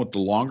is the one with the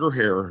longer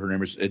hair. Her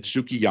name is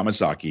Itsuki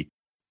Yamazaki.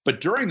 But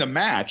during the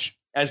match,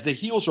 as the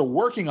heels are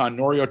working on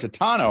Norio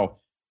Tatano,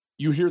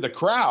 you hear the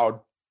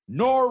crowd,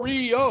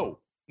 Norio,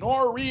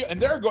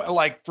 and they're going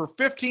like for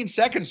 15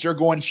 seconds, they're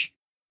going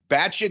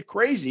batshit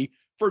crazy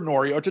for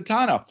Norio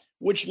Tatano,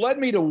 which led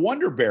me to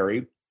wonder,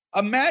 Barry,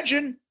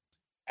 imagine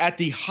at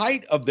the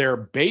height of their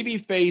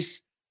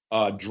babyface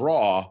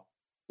draw,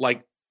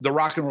 like the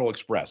Rock and Roll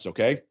Express,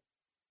 okay?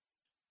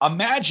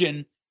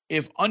 Imagine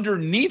if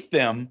underneath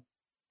them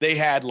they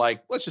had,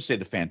 like, let's just say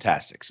the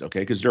Fantastics, okay,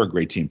 because they're a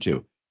great team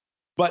too.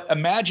 But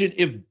imagine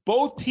if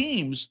both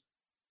teams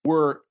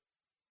were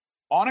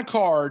on a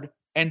card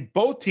and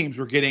both teams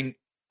were getting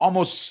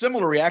almost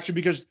similar reaction,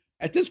 because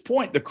at this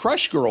point the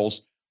Crush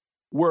Girls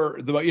were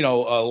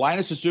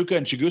Linus Asuka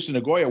and Chigusa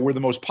Nagoya were the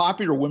most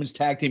popular women's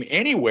tag team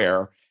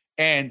anywhere,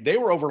 and they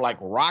were over like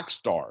rock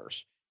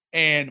stars.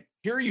 And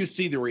here you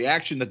see the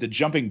reaction that the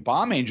Jumping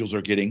Bomb Angels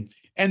are getting,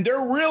 and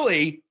they're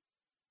really,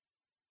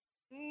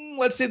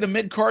 let's say, the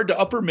mid-card to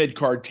upper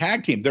mid-card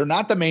tag team. They're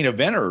not the main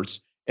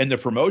eventers in the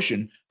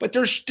promotion, but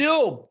they're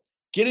still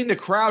getting the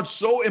crowd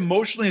so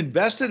emotionally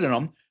invested in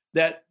them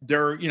that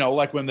they're,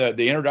 like when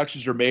the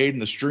introductions are made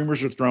and the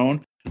streamers are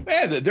thrown,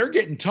 man, they're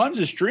getting tons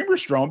of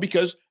streamers thrown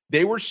because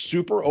they were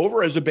super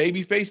over as a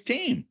babyface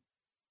team.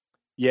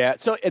 Yeah.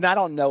 So, and I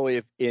don't know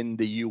if in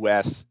the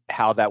U.S.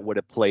 how that would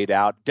have played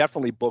out.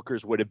 Definitely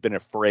bookers would have been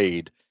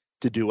afraid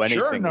to do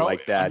anything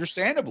like that.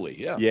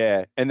 Understandably, yeah.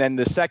 Yeah. And then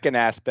the second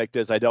aspect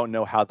is I don't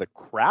know how the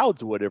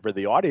crowds would have or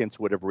the audience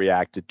would have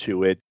reacted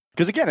to it.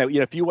 Because again,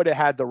 if you would have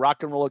had the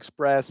Rock and Roll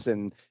Express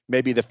and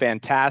maybe the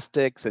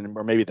Fantastics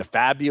or maybe the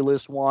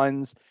Fabulous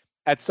Ones,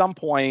 at some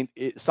point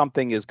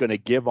something is going to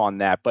give on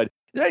that. But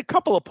a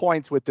couple of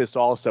points with this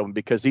also,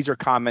 because these are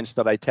comments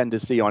that I tend to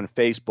see on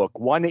Facebook.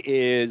 One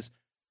is,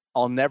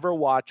 I'll never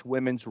watch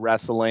women's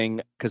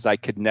wrestling because I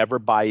could never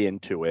buy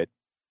into it.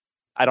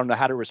 I don't know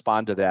how to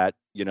respond to that,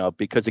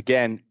 because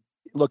again,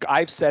 look,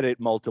 I've said it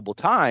multiple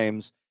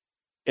times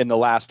in the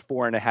last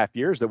 4.5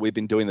 years that we've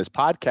been doing this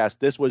podcast.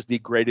 This was the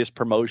greatest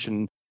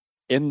promotion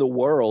in the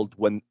world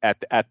when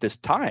at this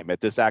time, at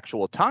this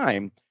actual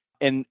time.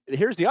 And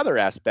here's the other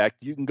aspect.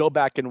 You can go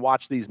back and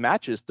watch these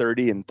matches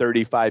 30 and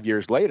 35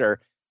 years later,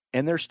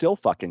 and they're still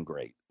fucking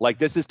great. Like,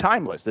 this is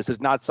timeless. This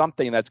is not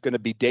something that's going to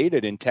be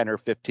dated in 10 or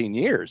 15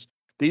 years.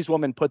 These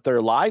women put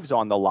their lives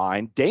on the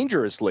line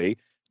dangerously.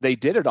 They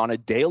did it on a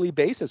daily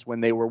basis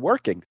when they were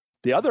working.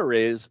 The other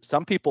is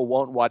some people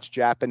won't watch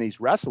Japanese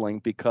wrestling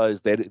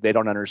because they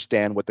don't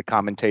understand what the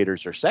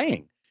commentators are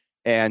saying.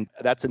 And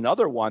that's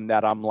another one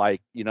that I'm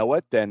like, you know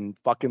what, then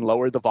fucking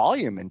lower the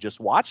volume and just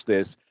watch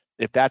this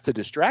if that's a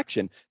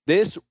distraction.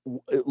 This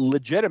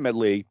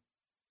legitimately,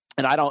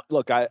 and I don't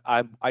look,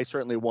 I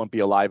certainly won't be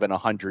alive in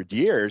 100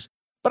 years,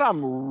 but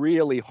I'm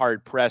really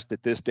hard pressed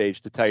at this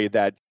stage to tell you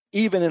that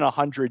even in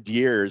 100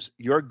 years,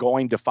 you're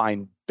going to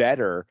find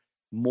better,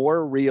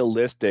 more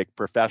realistic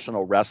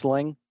professional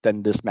wrestling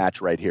than this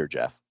match right here,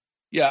 Jeff.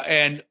 Yeah.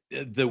 And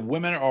the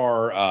women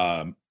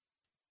are,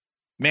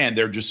 man,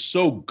 they're just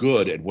so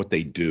good at what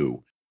they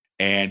do.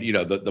 And,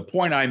 the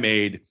point I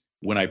made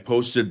when I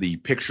posted the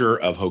picture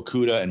of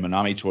Hokuda and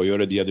Manami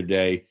Toyota the other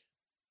day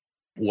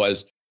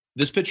was,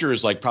 this picture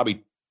is like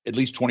probably at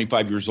least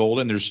 25 years old,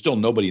 and there's still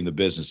nobody in the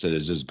business that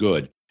is as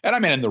good. And I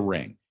mean, in the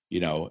ring,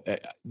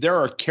 there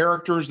are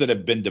characters that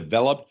have been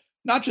developed,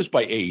 not just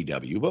by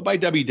AEW, but by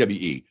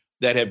WWE,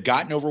 that have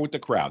gotten over with the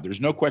crowd.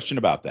 There's no question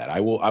about that. I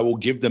will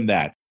give them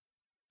that.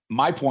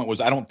 My point was,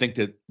 I don't think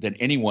that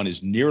anyone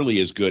is nearly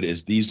as good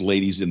as these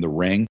ladies in the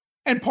ring.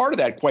 And part of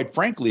that, quite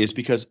frankly, is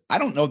because I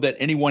don't know that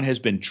anyone has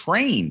been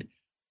trained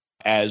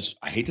as,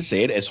 I hate to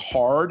say it, as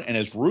hard and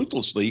as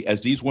ruthlessly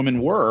as these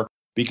women were.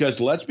 Because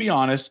let's be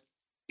honest,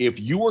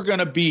 if you were going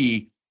to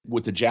be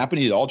with the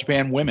Japanese, All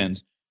Japan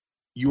women's,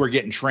 you were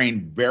getting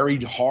trained very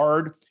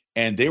hard,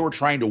 and they were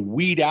trying to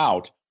weed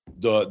out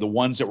the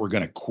ones that were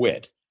going to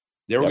quit.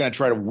 They were going to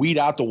try to weed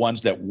out the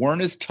ones that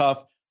weren't as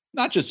tough,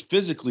 not just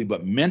physically,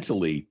 but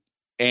mentally.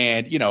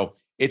 And,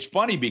 it's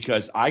funny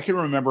because I can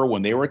remember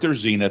when they were at their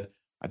zenith,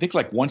 I think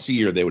like once a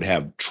year they would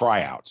have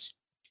tryouts.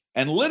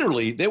 And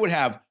literally they would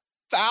have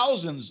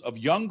thousands of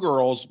young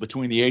girls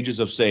between the ages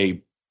of,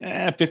 say,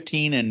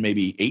 15 and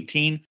maybe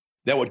 18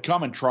 that would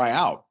come and try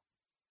out.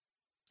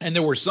 And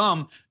there were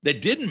some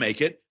that didn't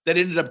make it that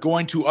ended up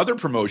going to other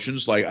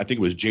promotions, like I think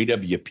it was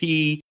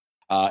JWP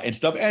and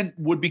stuff, and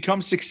would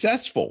become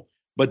successful.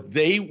 But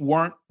they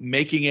weren't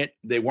making it.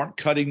 They weren't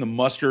cutting the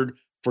mustard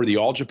for the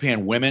All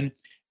Japan women.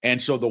 And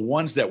so the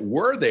ones that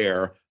were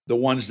there, the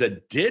ones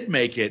that did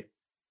make it,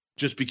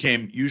 just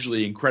became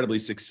usually incredibly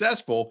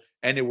successful.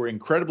 and they were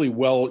incredibly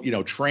well,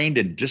 trained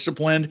and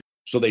disciplined.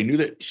 So they knew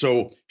that.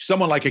 So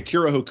someone like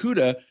Akira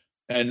Hokuda,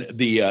 and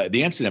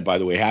the incident, by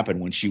the way, happened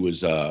when she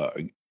was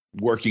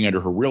working under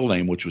her real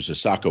name, which was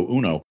Hisako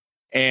Uno.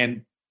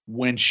 And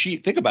when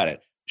think about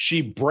it,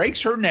 she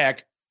breaks her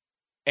neck,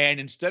 and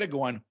instead of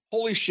going,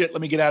 holy shit,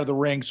 let me get out of the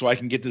ring so I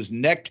can get this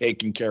neck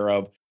taken care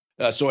of,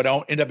 so I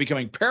don't end up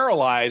becoming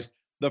paralyzed,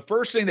 the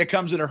first thing that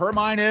comes into her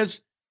mind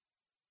is,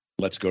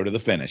 let's go to the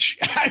finish.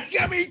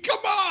 I mean, come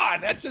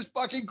on. That's just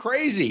fucking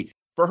crazy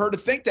for her to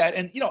think that.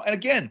 And, and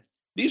again,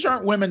 these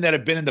aren't women that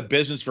have been in the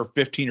business for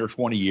 15 or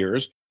 20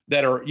 years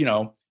that are,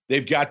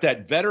 they've got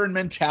that veteran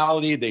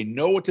mentality. They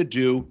know what to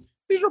do.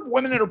 These are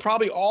women that are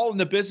probably all in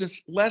the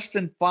business less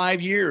than 5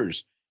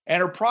 years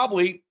and are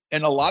probably,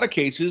 in a lot of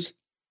cases,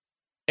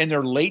 in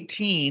their late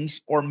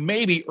teens or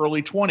maybe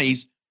early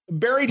 20s.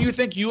 Barry, do you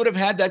think you would have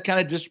had that kind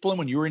of discipline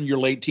when you were in your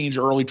late teens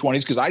or early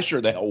 20s? Because I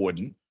sure the hell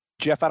wouldn't.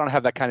 Jeff, I don't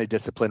have that kind of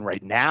discipline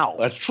right now.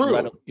 That's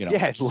true.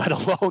 Yeah, let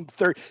alone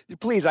 30.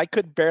 Please, I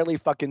could barely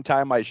fucking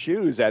tie my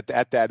shoes at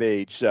that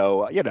age.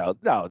 So,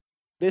 no,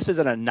 this is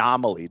an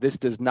anomaly. This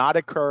does not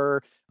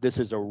occur. This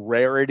is a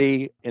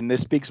rarity, and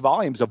this speaks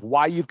volumes of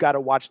why you've got to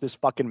watch this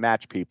fucking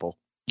match, people.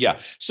 Yeah.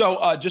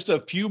 So just a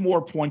few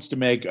more points to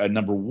make.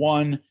 Number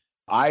one,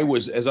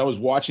 as I was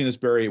watching this,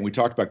 Barry, and we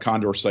talked about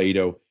Condor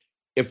Saito,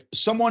 if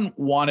someone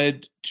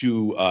wanted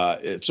to,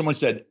 if someone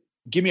said,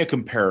 give me a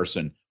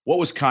comparison, what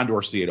was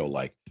Condor Saito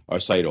like?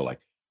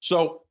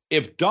 So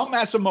if Dom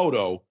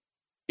Matsumoto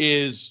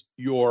is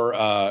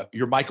your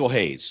Michael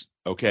Hayes,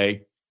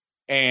 okay,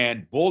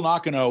 and Bull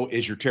Nakano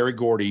is your Terry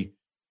Gordy,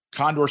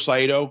 Condor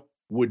Saito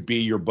would be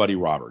your Buddy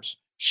Roberts.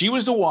 She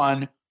was the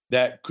one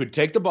that could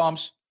take the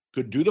bumps,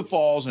 could do the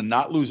falls, and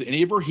not lose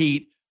any of her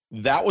heat.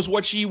 That was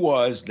what she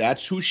was.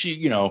 That's who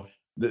she,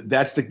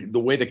 that's the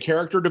way the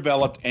character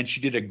developed, and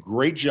she did a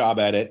great job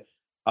at it.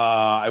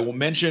 I will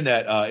mention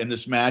that in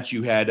this match,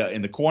 you had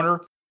in the corner,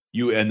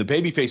 in the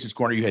babyface's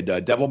corner, you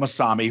had Devil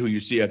Masami, who you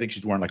see, I think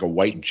she's wearing like a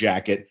white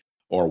jacket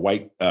or a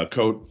white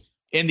coat.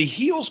 In the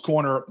heels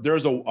corner,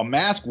 there's a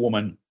masked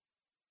woman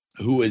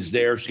who is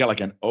there. She's got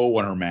like an O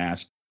on her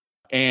mask.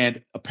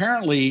 And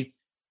apparently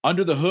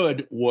under the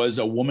hood was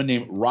a woman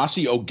named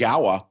Rossi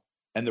Ogawa.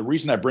 And the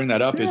reason I bring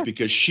that up is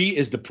because she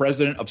is the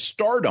president of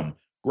Stardom,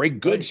 Greg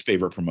Good's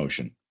favorite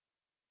promotion.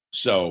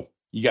 So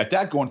you got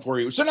that going for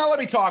you. So now let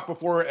me talk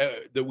before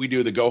that we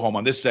do the go home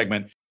on this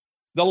segment.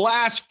 The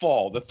last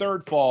fall, the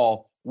third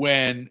fall,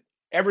 when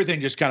everything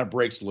just kind of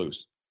breaks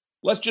loose.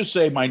 Let's just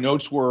say my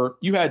notes were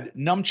you had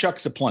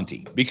nunchucks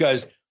aplenty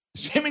because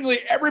seemingly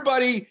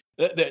everybody,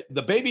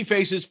 the baby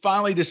faces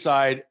finally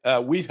decide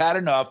we've had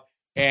enough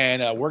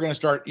and we're going to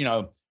start,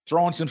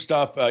 throwing some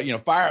stuff,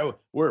 fire.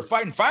 We're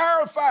fighting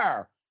fire with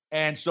fire.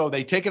 And so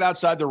they take it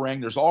outside the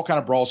ring. There's all kind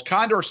of brawls.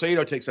 Condor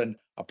Saito takes a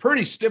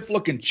pretty stiff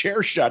looking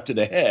chair shot to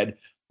the head.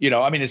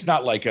 It's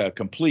not like a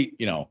complete,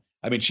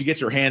 she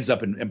gets her hands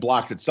up and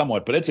blocks it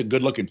somewhat, but it's a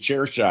good looking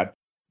chair shot.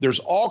 There's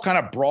all kind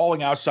of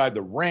brawling outside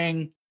the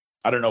ring.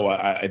 I don't know.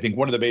 I think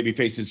one of the baby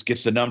faces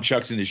gets the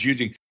nunchucks and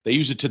they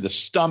use it to the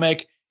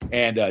stomach.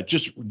 And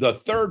just the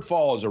third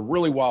fall is a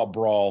really wild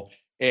brawl.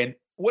 And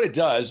what it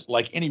does,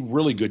 like any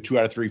really good 2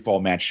 out of 3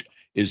 fall match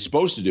is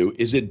supposed to do,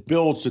 is it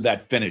builds to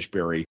that finish,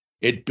 Barry.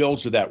 It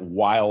builds to that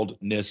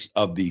wildness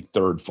of the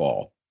third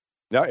fall.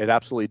 No, it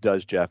absolutely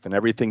does, Jeff. And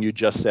everything you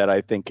just said,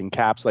 I think,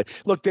 encapsulates.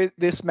 Look,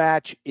 this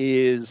match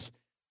it's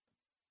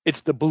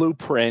the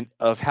blueprint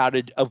of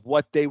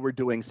what they were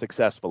doing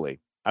successfully.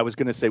 I was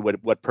going to say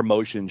what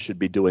promotion should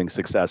be doing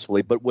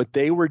successfully, but what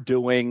they were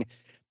doing,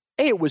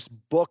 it was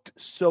booked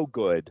so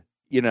good.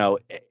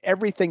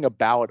 Everything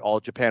about All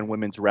Japan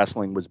Women's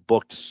Wrestling was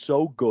booked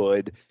so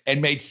good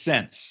and made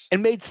sense.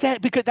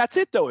 Because that's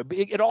it, though.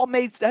 It all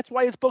made. That's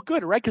why it's booked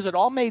good, right? Because it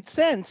all made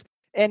sense.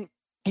 And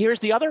here's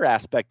the other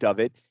aspect of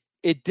it.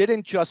 It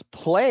didn't just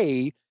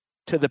play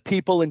to the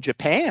people in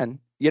Japan,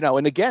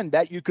 and again,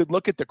 that you could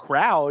look at the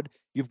crowd.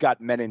 You've got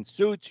men in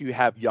suits, you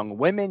have young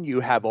women,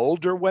 you have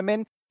older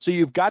women. So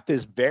you've got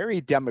this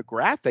very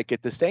demographic.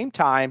 At the same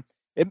time,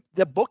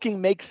 the booking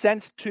makes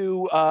sense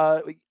to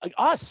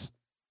us,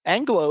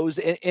 Anglos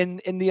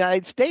in the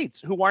United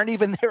States who aren't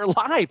even there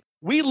live.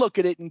 We look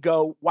at it and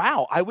go,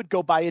 wow, I would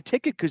go buy a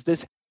ticket because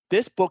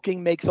this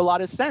booking makes a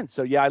lot of sense.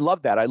 So, yeah, I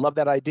love that. I love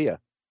that idea.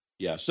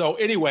 Yeah. So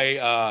anyway,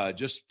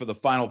 just for the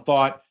final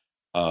thought,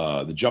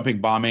 the Jumping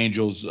Bomb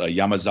Angels,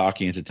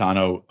 Yamazaki and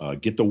Titano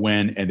get the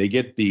win, and they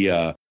get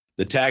the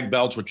tag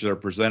belts, which are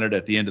presented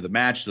at the end of the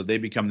match. So they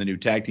become the new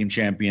tag team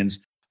champions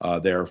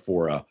there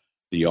for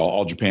the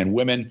All Japan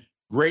Women.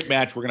 Great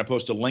match. We're going to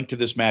post a link to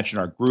this match in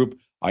our group.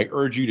 I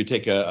urge you to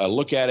take a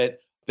look at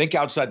it. Think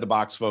outside the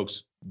box,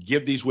 folks.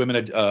 Give these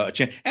women a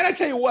chance. And I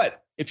tell you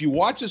what, if you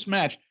watch this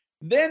match,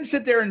 then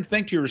sit there and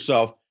think to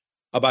yourself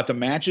about the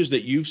matches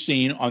that you've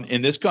seen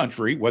in this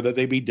country, whether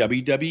they be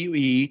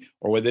WWE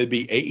or whether they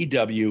be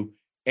AEW,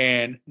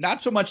 and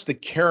not so much the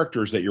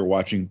characters that you're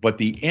watching, but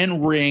the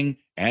in-ring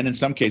and in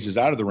some cases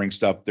out of the ring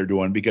stuff they're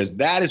doing, because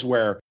that is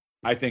where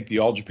I think the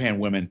All Japan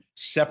Women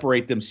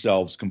separate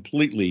themselves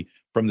completely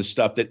from the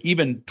stuff that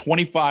even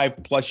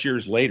 25 plus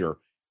years later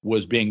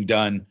was being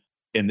done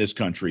in this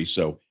country.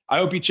 So I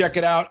hope you check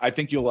it out. I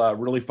think you'll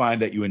really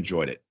find that you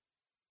enjoyed it.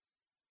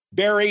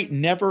 Barry,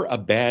 never a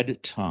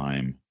bad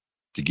time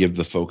to give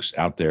the folks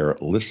out there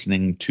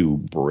listening to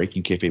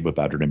Breaking Kayfabe with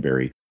Bowdern and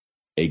Barry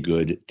a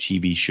good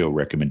TV show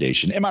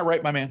recommendation. Am I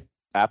right, my man?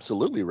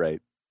 Absolutely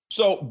right.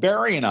 So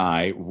Barry and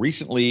I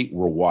recently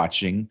were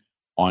watching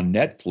on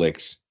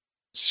Netflix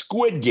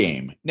Squid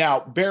Game. Now,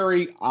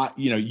 Barry,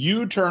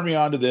 you turned me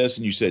on to this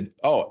and you said,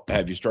 "Oh,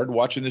 have you started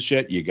watching this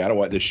yet? You got to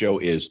watch. This show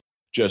is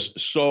just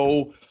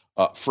so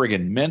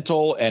friggin'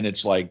 mental, and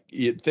it's like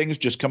things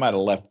just come out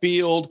of left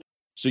field."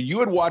 So you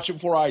had watched it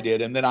before I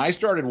did, and then I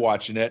started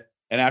watching it.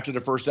 And after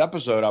the first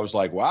episode, I was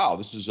like, "Wow,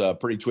 this is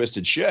pretty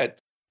twisted shit."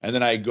 And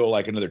then I go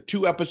like another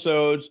 2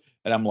 episodes,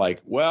 and I'm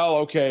like, "Well,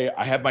 okay,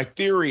 I have my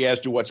theory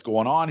as to what's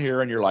going on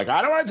here." And you're like,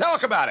 "I don't want to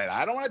talk about it.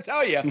 I don't want to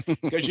tell you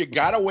because you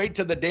got to wait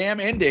to the damn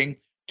ending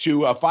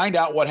to find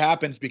out what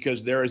happens,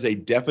 because there is a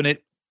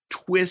definite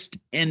twist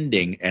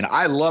ending." And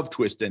I love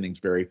twist endings,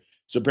 Barry.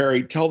 So,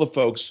 Barry, tell the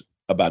folks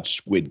about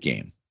Squid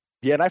Game.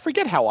 Yeah, and I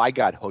forget how I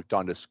got hooked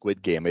onto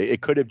Squid Game.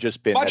 It could have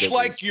just been much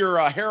like your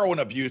heroin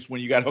abuse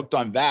when you got hooked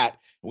on that.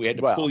 We had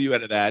to pull you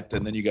out of that,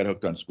 and then you got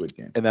hooked on Squid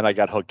Game. And then I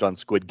got hooked on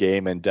Squid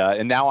Game, and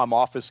now I'm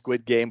off of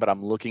Squid Game, but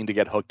I'm looking to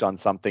get hooked on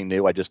something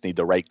new. I just need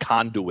the right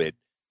conduit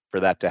for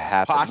that to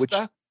happen.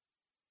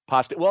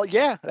 Pasta? Well,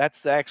 yeah,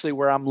 that's actually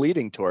where I'm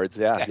leading towards.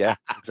 Yeah,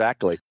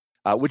 exactly.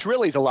 Which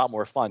really is a lot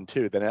more fun,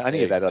 too, than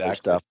any of that other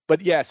stuff.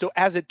 But, yeah, so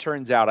as it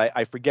turns out,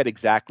 I forget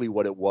exactly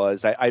what it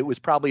was. It was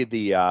probably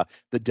the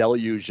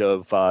deluge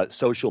of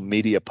social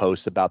media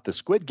posts about the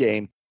Squid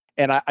Game,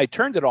 and I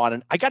turned it on,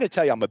 and I got to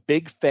tell you, I'm a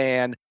big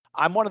fan.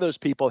 I'm one of those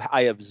people.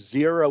 I have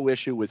zero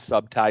issue with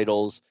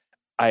subtitles.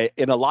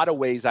 In a lot of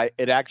ways,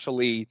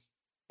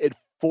 it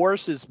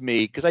forces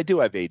me, because I do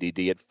have ADD.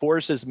 It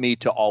forces me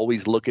to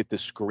always look at the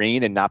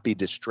screen and not be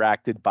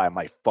distracted by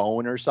my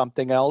phone or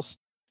something else.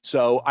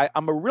 So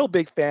I'm a real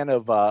big fan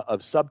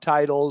of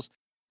subtitles.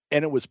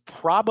 And it was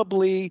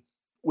probably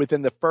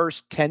within the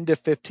first 10 to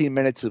 15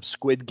 minutes of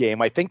Squid Game.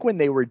 I think when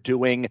they were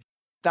doing,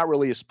 not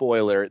really a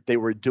spoiler, they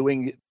were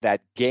doing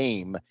that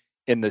game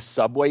in the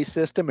subway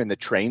system, in the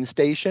train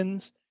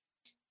stations.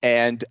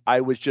 And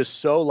I was just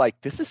so like,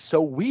 this is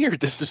so weird.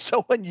 This is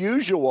so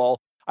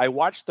unusual. I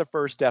watched the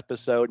first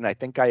episode, and I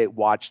think I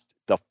watched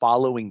the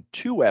following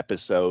 2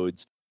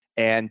 episodes.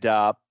 And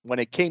when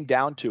it came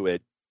down to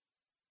it,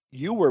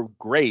 you were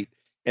great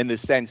in the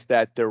sense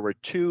that there were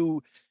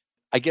 2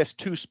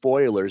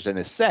 spoilers in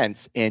a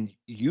sense, and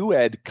you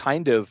had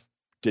kind of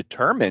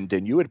determined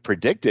and you had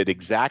predicted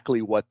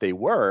exactly what they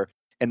were.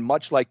 And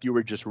much like you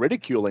were just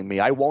ridiculing me,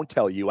 I won't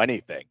tell you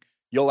anything.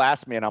 You'll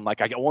ask me, and I'm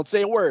like, I won't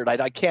say a word.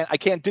 I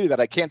can't do that.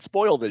 I can't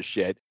spoil this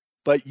shit.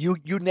 But you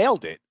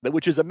nailed it,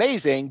 which is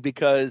amazing,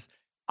 because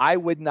I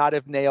would not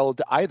have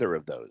nailed either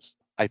of those.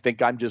 I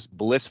think I'm just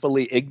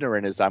blissfully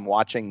ignorant as I'm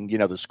watching,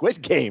 the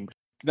Squid Game,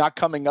 not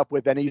coming up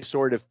with any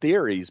sort of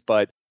theories.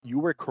 But you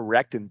were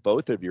correct in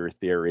both of your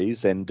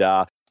theories, and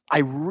I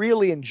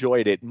really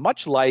enjoyed it.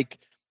 Much like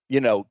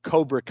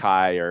Cobra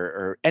Kai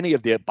or any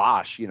of the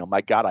Bosch,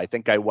 my God, I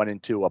think I went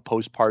into a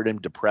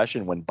postpartum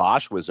depression when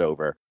Bosch was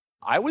over.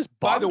 I was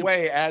bummed. By the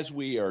way, as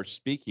we are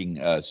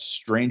speaking,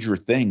 Stranger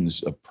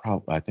Things,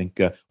 I think,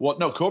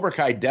 Cobra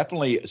Kai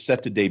definitely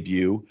set to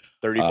debut.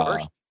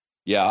 31st.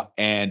 Yeah.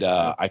 And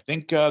I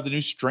think the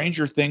new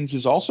Stranger Things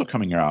is also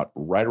coming out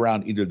right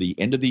around either the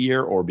end of the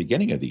year or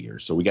beginning of the year.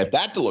 So we got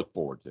that to look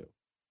forward to.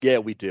 Yeah,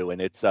 we do.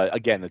 And it's,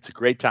 again, it's a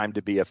great time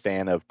to be a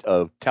fan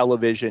of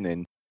television.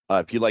 And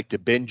if you like to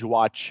binge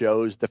watch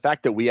shows, the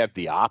fact that we have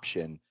the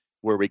option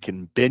where we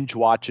can binge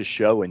watch a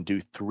show and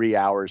do 3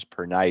 hours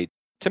per night,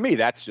 to me,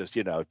 that's just,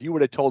 if you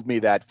would have told me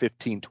that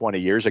 15, 20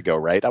 years ago,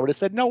 right, I would have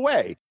said, no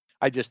way.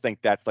 I just think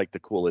that's like the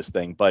coolest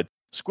thing. But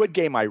Squid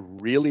Game, I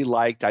really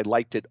liked. I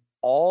liked it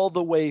all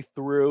the way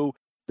through.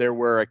 There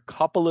were a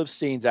couple of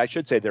scenes, I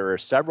should say there are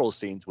several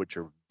scenes which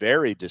are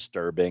very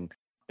disturbing.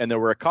 And there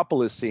were a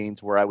couple of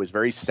scenes where I was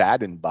very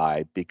saddened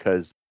by,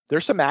 because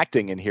there's some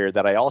acting in here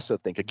that I also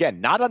think, again,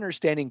 not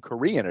understanding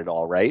Korean at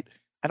all, right?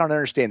 I don't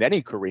understand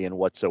any Korean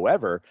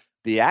whatsoever.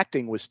 The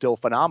acting was still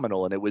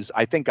phenomenal. And it was,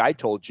 I think I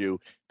told you,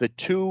 the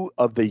 2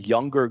 of the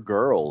younger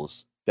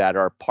girls that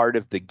are part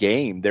of the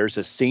game, there's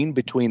a scene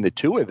between the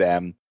 2 of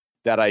them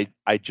that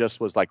I just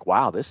was like,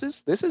 wow, this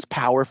is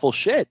powerful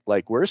shit.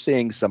 Like, we're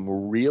seeing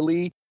some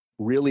really,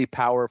 really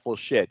powerful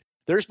shit.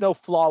 There's no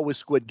flaw with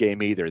Squid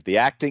Game either. The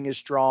acting is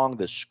strong.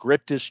 The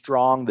script is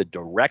strong. The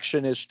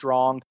direction is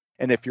strong.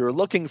 And if you're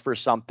looking for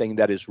something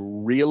that is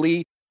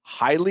really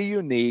highly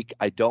unique,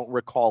 I don't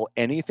recall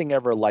anything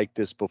ever like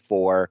this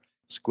before,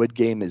 Squid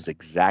Game is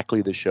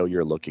exactly the show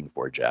you're looking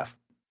for, Jeff.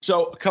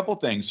 So a couple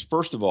things.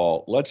 First of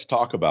all, let's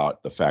talk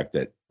about the fact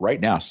that right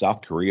now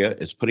South Korea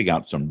is putting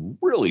out some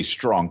really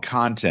strong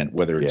content,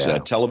 whether it's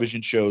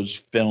television shows,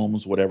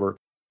 films, whatever.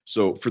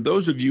 So for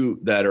those of you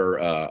that are,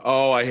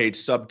 I hate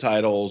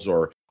subtitles,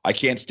 or I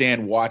can't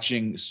stand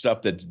watching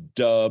stuff that's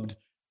dubbed,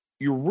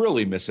 you're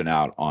really missing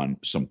out on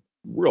some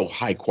real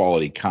high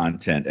quality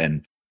content.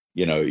 And,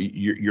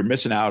 you're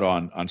missing out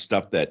on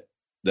stuff that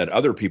that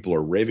other people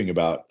are raving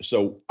about.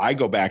 So I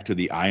go back to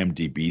the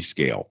IMDb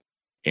scale,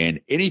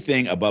 and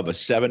anything above a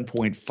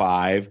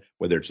 7.5,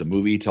 whether it's a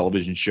movie,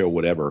 television show,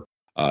 whatever,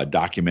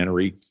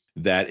 documentary,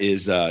 that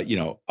is,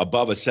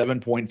 above a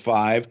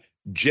 7.5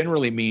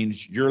 generally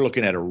means you're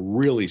looking at a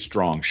really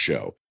strong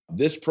show.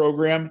 This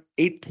program,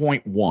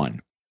 8.1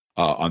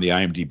 on the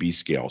IMDb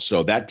scale.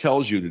 So that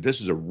tells you that this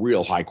is a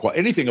real high quality.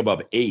 Anything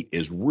above 8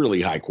 is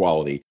really high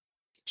quality.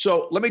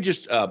 So let me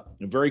just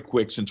very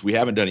quick, since we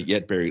haven't done it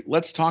yet, Barry,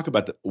 let's talk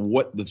about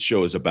what the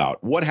show is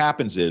about. What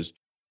happens is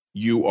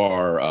you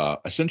are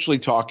essentially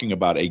talking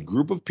about a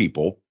group of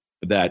people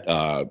that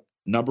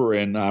number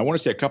in, I want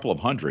to say a couple of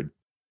hundred,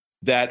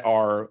 that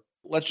are,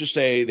 let's just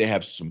say they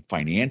have some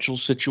financial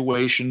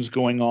situations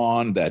going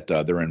on, that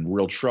they're in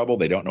real trouble.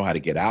 They don't know how to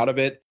get out of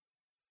it.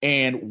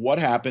 And what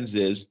happens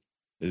is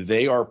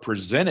they are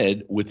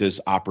presented with this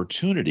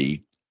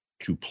opportunity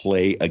to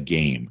play a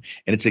game.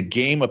 And it's a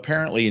game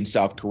apparently in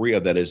South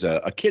Korea that is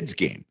a kid's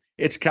game.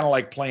 It's kind of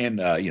like playing,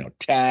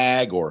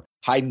 tag or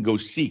hide and go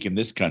seek in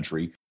this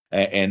country.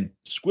 And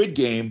Squid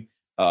Game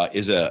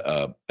is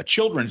a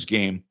children's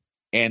game.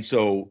 And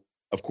so,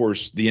 of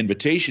course, the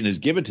invitation is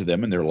given to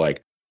them and they're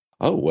like,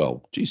 oh,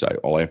 well, geez,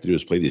 all I have to do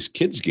is play this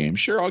kid's game.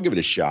 Sure, I'll give it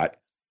a shot.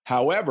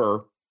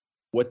 However,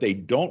 what they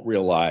don't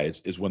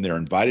realize is when they're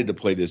invited to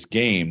play this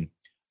game,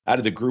 out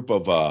of the group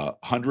of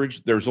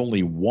hundreds, there's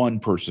only one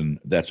person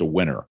that's a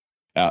winner.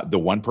 The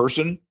one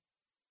person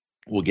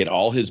will get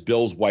all his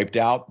bills wiped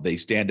out. They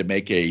stand to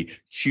make a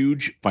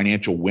huge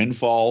financial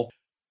windfall,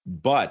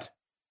 but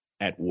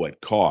at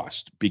what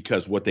cost?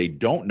 Because what they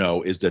don't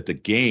know is that the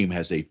game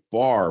has a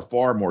far,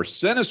 far more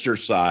sinister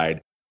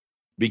side,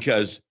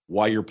 because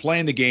while you're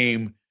playing the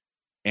game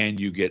and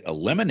you get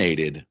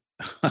eliminated,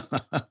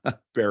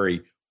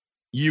 Barry,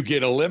 you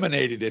get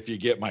eliminated if you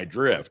get my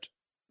drift.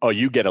 Oh,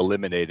 you get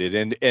eliminated.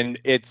 And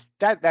it's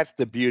that's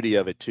the beauty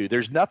of it too.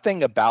 There's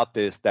nothing about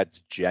this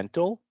that's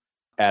gentle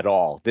at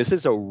all. This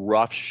is a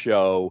rough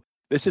show.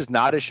 This is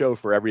not a show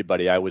for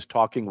everybody. I was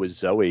talking with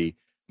Zoe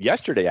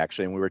yesterday,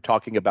 actually, and we were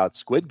talking about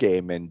Squid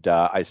Game. And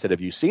I said,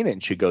 have you seen it?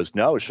 And she goes,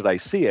 no, should I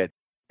see it?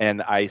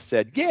 And I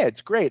said, yeah,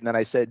 it's great. And then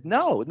I said,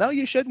 no,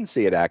 you shouldn't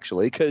see it,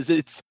 actually, because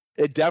it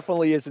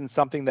definitely isn't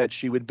something that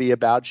she would be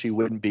about. She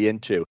wouldn't be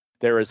into.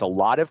 There is a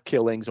lot of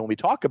killings. When we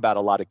talk about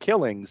a lot of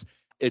killings,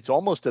 it's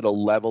almost at a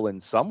level in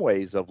some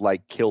ways of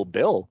like Kill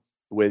Bill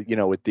with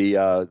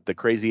the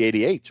Crazy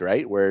 88s,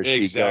 right? Where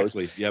she goes,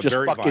 yeah,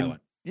 very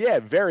violent. Yeah,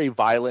 very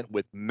violent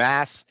with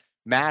mass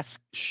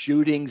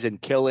shootings and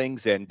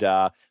killings, and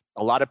a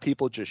lot of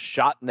people just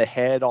shot in the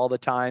head all the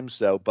time.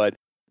 So, but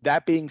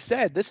that being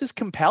said, this is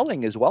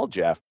compelling as well,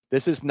 Jeff.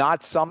 This is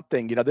not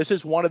something, this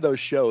is one of those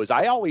shows.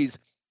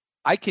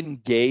 I can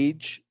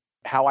gauge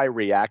how I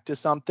react to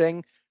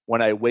something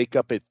when I wake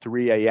up at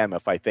 3 a.m.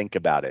 if I think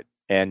about it.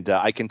 And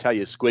I can tell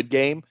you, Squid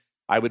Game,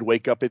 I would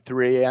wake up at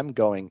 3 a.m.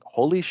 going,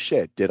 holy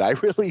shit, did I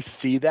really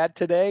see that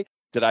today?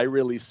 Did I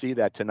really see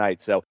that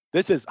tonight? So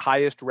this is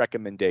highest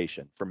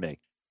recommendation for me.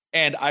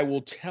 And I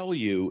will tell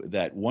you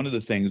that one of the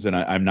things, and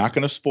I'm not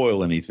going to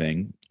spoil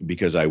anything,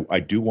 because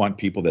I do want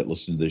people that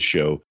listen to this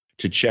show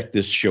to check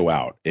this show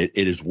out. It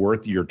is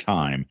worth your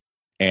time.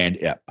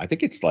 And I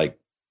think it's I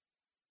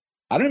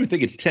don't even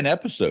think it's 10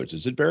 episodes.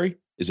 Is it, Barry?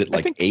 Is it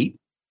 8?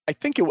 I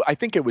think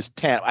it was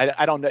 10.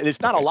 I don't know. It's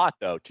not a lot,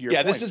 though, to your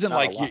point. This isn't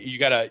like you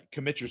got to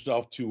commit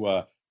yourself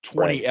to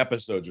 20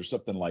 episodes or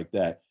something like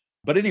that.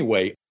 But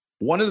anyway,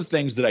 one of the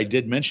things that I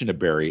did mention to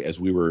Barry as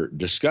we were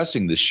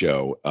discussing the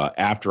show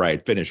after I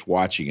had finished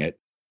watching it,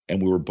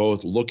 and we were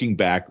both looking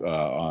back,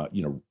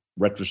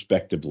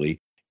 retrospectively,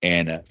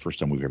 and first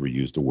time we've ever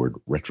used the word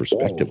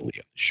retrospectively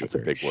on the show. That's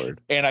a big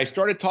word. And I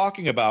started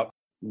talking about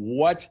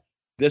what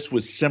this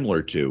was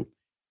similar to.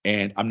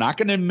 And I'm not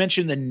going to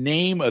mention the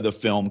name of the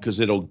film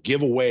because it'll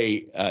give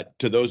away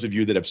to those of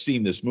you that have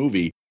seen this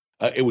movie.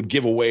 It would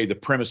give away the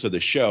premise of the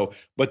show.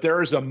 But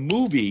there is a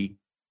movie.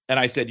 And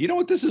I said, you know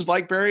what this is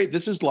like, Barry?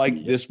 This is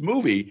like this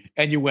movie.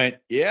 And you went,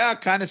 yeah,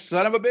 kind of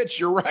son of a bitch.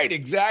 You're right.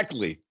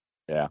 Exactly.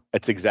 Yeah,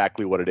 that's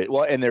exactly what it is.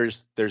 Well, and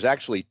there's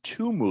actually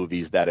 2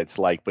 movies that it's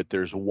like, but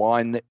there's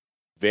one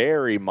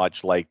very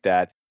much like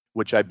that,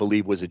 which I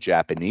believe was a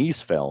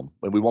Japanese film.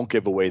 And we won't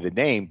give away the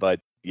name, but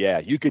yeah,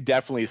 you could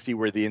definitely see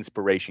where the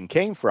inspiration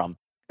came from.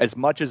 As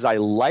much as I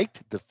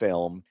liked the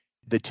film,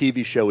 the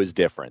TV show is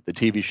different. The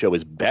TV show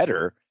is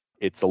better.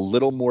 It's a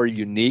little more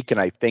unique, and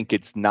I think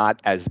it's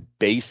not as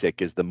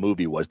basic as the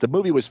movie was. The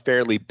movie was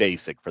fairly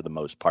basic for the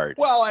most part.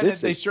 Well, and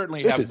they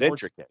certainly have more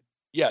intricate.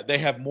 Yeah, they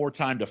have more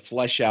time to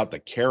flesh out the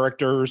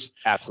characters.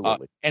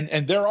 Absolutely.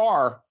 And there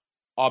are,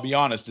 I'll be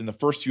honest, in the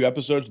first few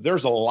episodes,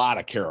 there's a lot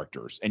of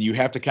characters, and you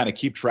have to kind of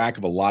keep track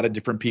of a lot of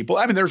different people.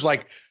 I mean, there's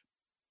like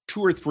 2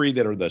 or 3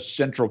 that are the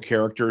central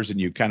characters and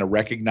you kind of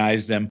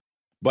recognize them,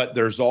 but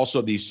there's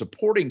also these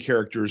supporting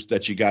characters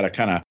that you got to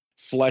kind of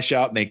flesh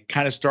out, and they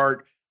kind of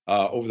start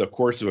over the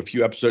course of a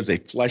few episodes. They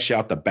flesh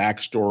out the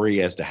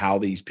backstory as to how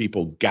these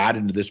people got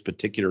into this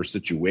particular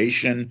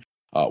situation,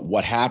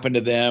 what happened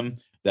to them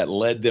that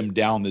led them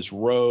down this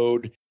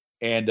road.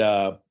 And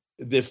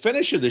the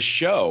finish of the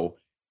show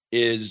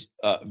is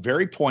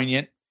very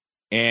poignant.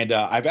 And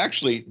I've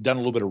actually done a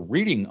little bit of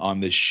reading on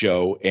this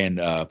show. And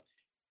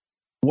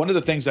one of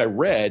the things I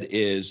read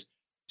is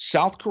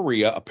South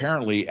Korea,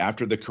 apparently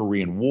after the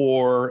Korean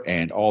War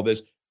and all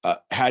this,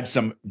 had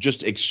some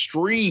just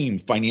extreme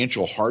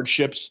financial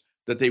hardships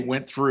that they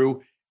went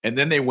through. And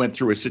then they went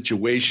through a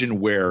situation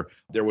where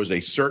there was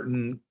a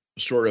certain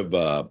sort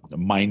of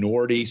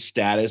minority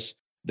status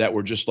that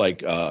were just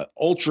like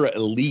ultra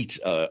elite,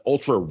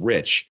 ultra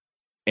rich.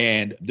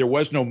 And there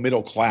was no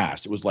middle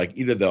class. It was like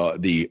either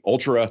the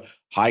ultra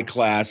high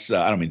class,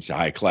 I don't mean to say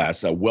high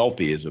class,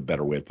 wealthy is a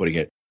better way of putting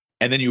it.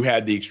 And then you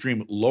had the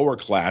extreme lower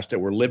class that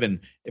were living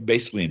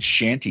basically in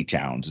shanty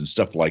towns and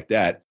stuff like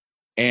that.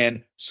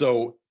 And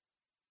so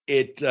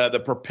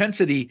the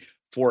propensity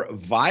for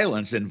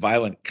violence and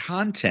violent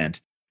content,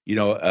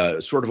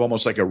 sort of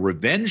almost like a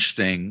revenge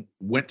thing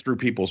went through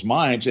people's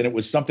minds. And it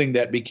was something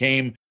that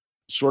became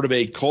sort of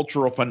a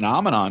cultural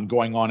phenomenon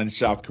going on in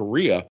South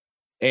Korea.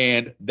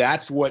 And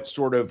that's what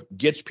sort of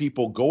gets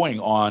people going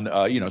on,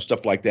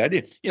 stuff like that.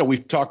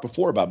 We've talked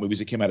before about movies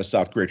that came out of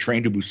South Korea,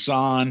 Train to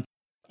Busan,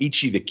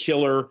 Ichi the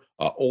Killer,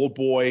 Old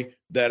Boy,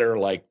 that are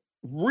like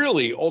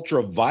really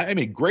ultra violent. I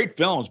mean, great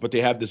films, but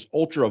they have this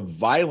ultra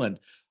violent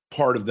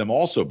part of them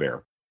also,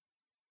 Bear.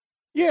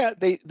 Yeah,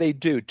 they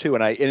do too.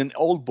 And in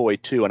Old Boy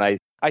too. And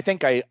I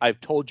think I've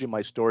told you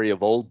my story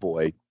of Old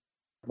Boy.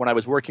 When I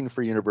was working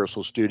for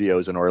Universal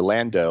Studios in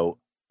Orlando,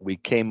 we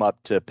came up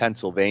to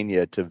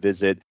Pennsylvania to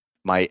visit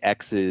my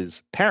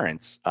ex's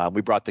parents.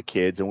 We brought the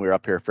kids and we were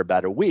up here for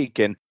about a week.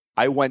 And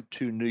I went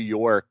to New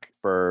York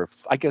for,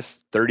 I guess,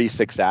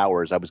 36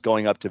 hours. I was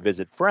going up to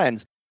visit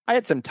friends. I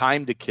had some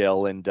time to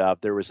kill. And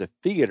there was a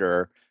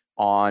theater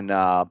on,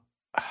 I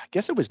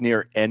guess it was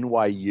near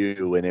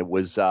NYU. And it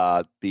was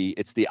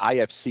it's the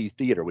IFC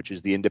Theater, which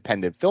is the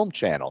Independent Film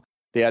Channel.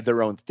 They had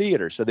their own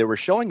theater. So they were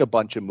showing a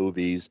bunch of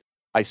movies.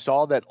 I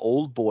saw that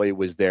Old Boy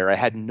was there. I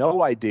had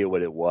no idea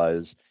what it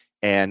was.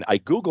 And I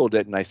Googled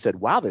it and I said,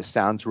 wow, this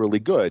sounds really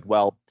good.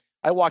 Well,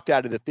 I walked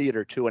out of the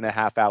theater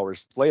 2.5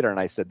 hours later and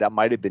I said, that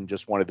might have been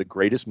just one of the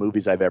greatest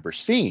movies I've ever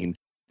seen.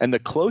 And the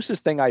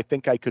closest thing I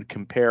think I could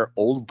compare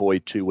Old Boy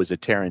to was a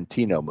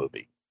Tarantino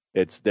movie.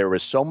 There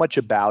was so much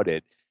about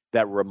it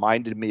that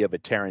reminded me of a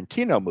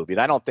Tarantino movie.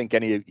 And I don't think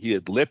he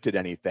had lifted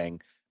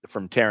anything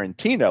from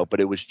Tarantino,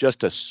 but it was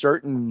just a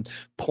certain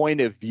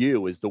point of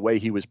view is the way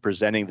he was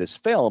presenting this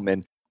film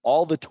and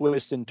all the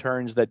twists and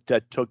turns that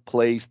took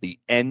place, the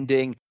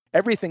ending.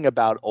 Everything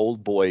about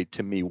Old Boy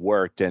to me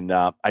worked, and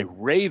I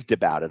raved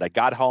about it. I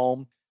got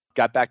home,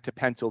 got back to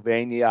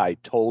Pennsylvania. I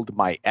told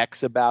my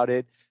ex about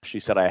it. She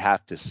said, I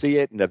have to see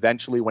it. And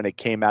eventually when it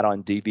came out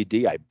on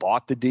DVD, I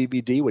bought the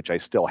DVD, which I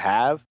still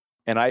have.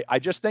 And I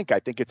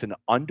think it's an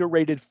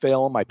underrated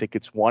film. I think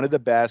it's one of the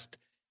best.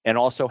 And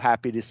also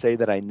happy to say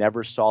that I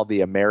never saw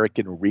the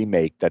American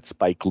remake that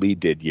Spike Lee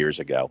did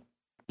years ago.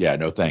 Yeah,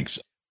 no thanks.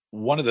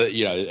 One of the,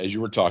 as you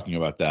were talking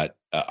about that,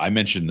 I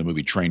mentioned the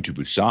movie Train to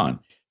Busan.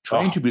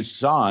 Train to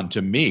Busan,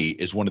 to me,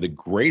 is one of the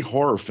great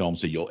horror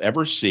films that you'll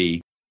ever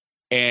see.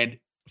 And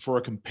for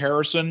a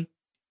comparison,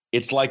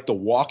 it's like The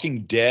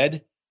Walking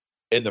Dead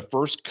in the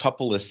first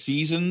couple of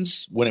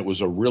seasons when it was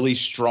a really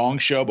strong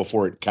show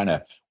before it kind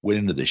of went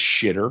into the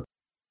shitter.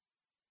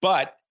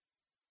 But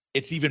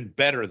it's even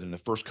better than the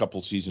first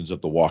couple of seasons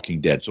of The Walking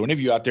Dead. So any of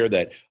you out there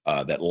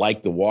that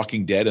like The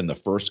Walking Dead in the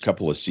first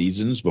couple of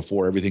seasons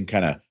before everything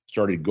kind of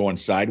started going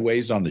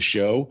sideways on the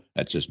show,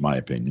 that's just my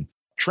opinion.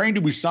 Train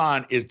to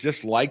Busan is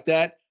just like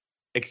that,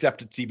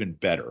 except it's even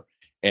better.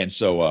 And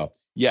so,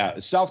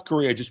 South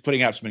Korea just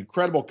putting out some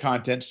incredible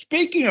content.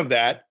 Speaking of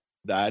that,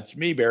 that's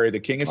me, Barry, the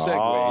king of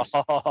segues.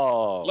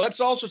 Oh. Let's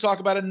also talk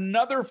about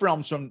another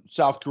film from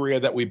South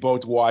Korea that we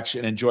both watched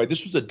and enjoyed.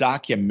 This was a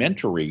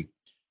documentary,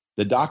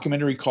 the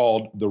documentary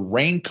called The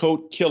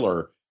Raincoat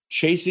Killer,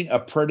 Chasing a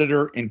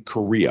Predator in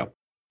Korea.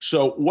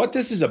 So what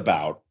this is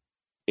about,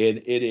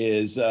 it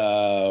is,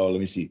 let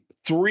me see,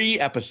 3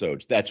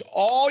 episodes. That's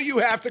all you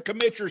have to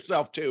commit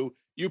yourself to,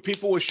 you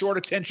people with short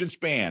attention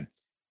span.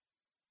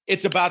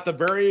 It's about the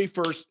very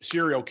first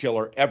serial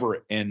killer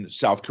ever in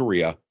South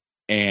Korea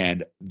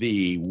and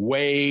the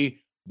way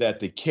that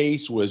the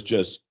case was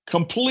just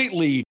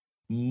completely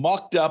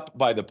mucked up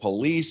by the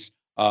police,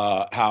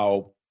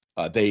 how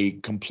they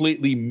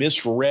completely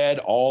misread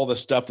all the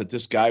stuff that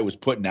this guy was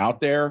putting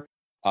out there.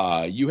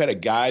 You had a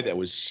guy that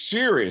was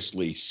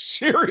seriously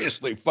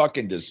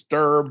fucking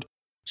disturbed.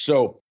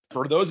 So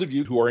for those of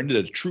you who are into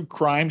the true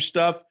crime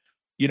stuff,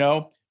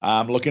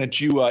 I'm looking at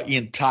you,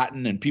 Ian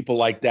Totten and people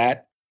like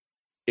that.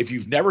 If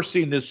you've never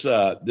seen this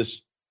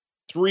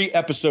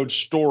 3-episode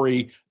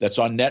story that's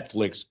on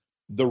Netflix,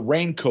 The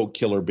Raincoat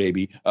Killer,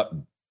 baby,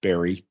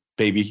 Barry,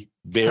 baby.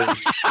 Barry,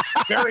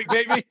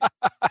 baby.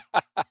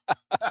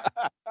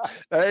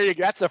 There you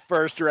go. That's a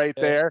first right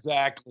there.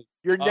 Exactly.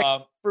 Your nick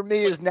for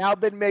me has now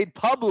been made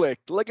public.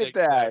 Look at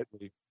that.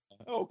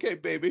 Okay,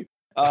 baby.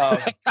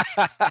 Over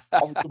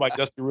to my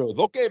dusty rose.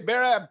 Okay,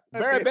 Barry,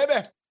 baby.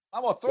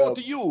 I'm gonna throw it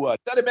to you.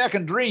 Daddy Mac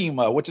and Dream.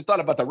 What you thought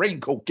about The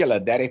Raincoat Killer,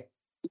 Daddy?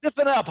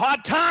 Listen up.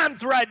 Hard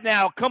times right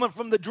now, coming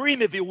from the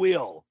dream, if you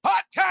will.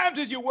 Hot times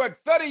as you work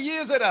 30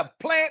 years at a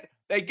plant.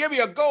 They give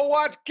you a go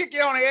watch, kick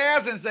you on the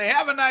ass, and say,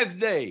 have a nice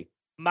day.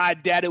 My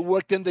daddy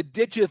worked in the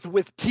ditches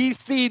with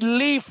T.C.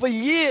 Lee for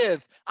years.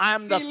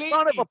 I'm the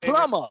son of a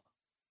plumber.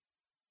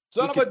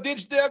 Son of a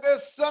ditch digger,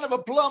 son of a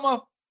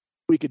plumber.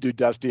 We could do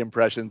Dusty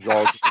impressions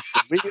all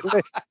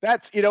day.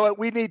 That's, you know what,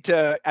 we need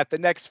to, at the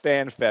next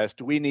Fan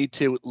Fest, we need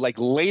to, like,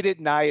 late at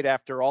night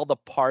after all the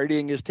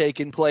partying is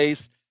taking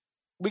place,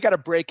 we got to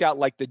break out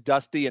like the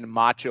Dusty and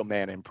Macho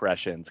Man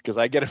impressions, because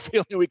I get a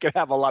feeling we could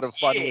have a lot of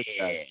fun with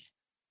that.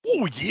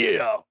 Oh,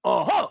 yeah.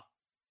 Uh-huh.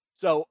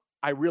 So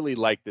I really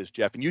like this,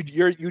 Jeff. And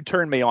you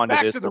turned me on to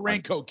this. Back to the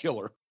Raincoat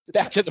Killer.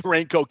 Back to the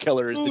Raincoat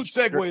Killer. Good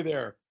segue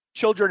there.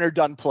 Children are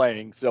done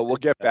playing, so we'll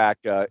get back.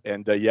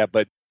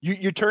 But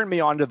you turned me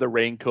on to the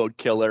Raincoat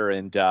Killer.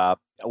 And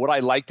what I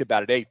liked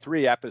about it,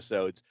 3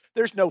 episodes,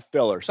 there's no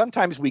filler.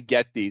 Sometimes we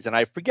get these, and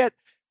I forget,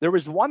 there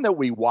was one that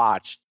we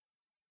watched.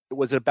 It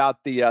was about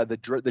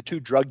the 2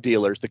 drug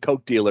dealers, the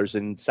coke dealers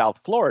in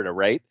South Florida,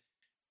 right?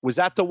 Was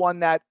that the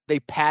one that they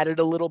padded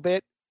a little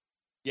bit?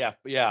 Yeah.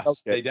 Okay.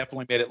 They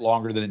definitely made it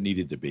longer than it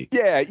needed to be.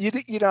 Yeah,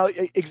 you know,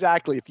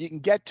 exactly. If you can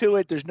get to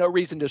it, there's no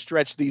reason to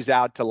stretch these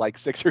out to like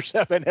 6 or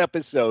 7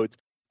 episodes.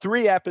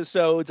 3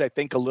 episodes, I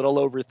think a little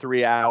over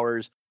 3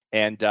 hours.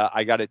 And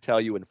I got to tell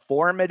you,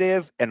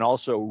 informative and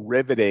also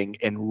riveting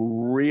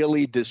and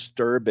really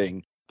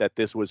disturbing that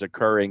this was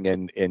occurring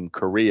in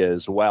Korea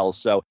as well.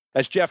 So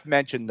as Jeff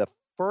mentioned, the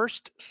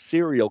first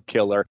serial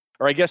killer,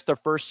 or I guess the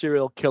first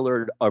serial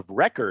killer of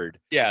record.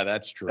 Yeah,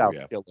 that's true.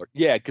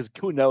 Yeah, because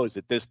who knows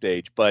at this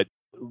stage, but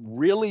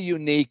really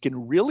unique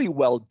and really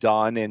well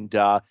done. And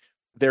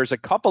there's a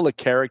couple of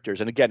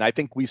characters. And again, I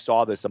think we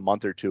saw this a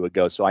month or 2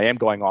 ago, so I am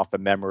going off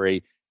of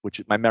memory,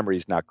 which my memory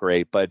is not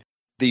great. But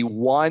the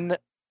one,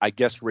 I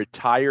guess,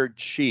 retired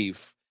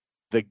chief,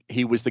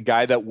 he was the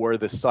guy that wore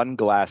the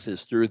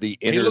sunglasses through the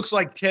inner. He looks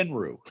like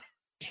Tenru.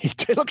 He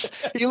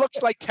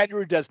looks like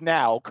Tenru does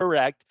now,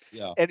 correct?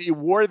 Yeah. And he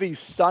wore these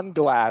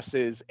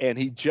sunglasses, and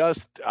he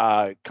just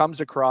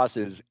comes across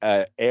as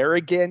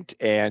arrogant,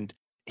 and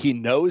he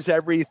knows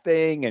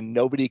everything, and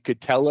nobody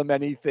could tell him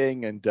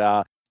anything. And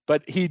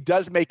but he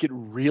does make it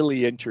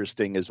really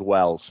interesting as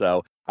well.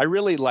 So I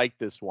really like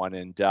this one.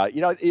 And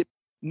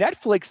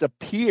Netflix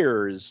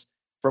appears,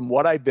 from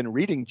what I've been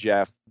reading,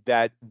 Jeff,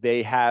 that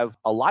they have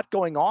a lot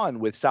going on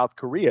with South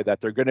Korea,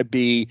 that they're going to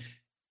be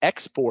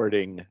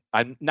exporting,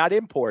 not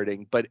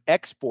importing, but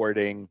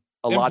exporting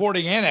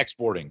importing and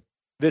exporting.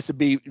 This would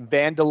be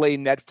Vandalay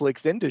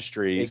Netflix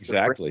Industries.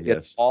 Exactly.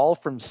 Yes. All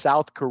from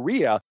South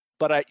Korea.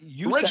 But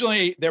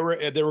originally they were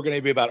going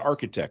to be about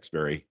architects,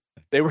 Barry.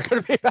 They were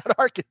going to be about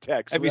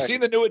architects. Have you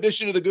seen the new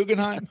edition of the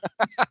Guggenheim?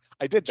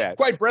 I did that. It's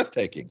quite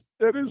breathtaking.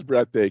 It is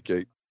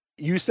breathtaking.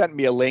 You sent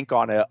me a link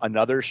on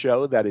another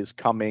show that is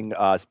coming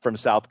from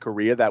South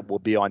Korea that will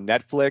be on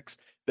Netflix.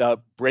 The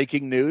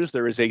breaking news,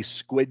 there is a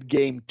Squid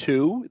Game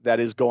 2 that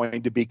is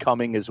going to be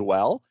coming as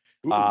well.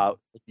 Ooh,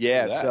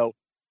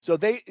 So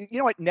they, you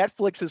know what,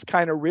 Netflix has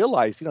kind of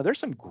realized, there's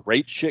some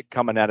great shit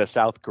coming out of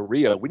South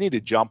Korea. We need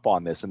to jump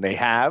on this, and they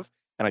have,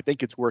 and I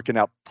think it's working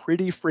out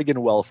pretty friggin'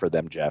 well for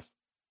them, Jeff.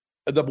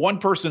 The one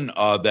person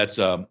that's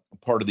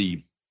part of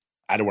the,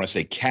 I don't want to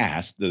say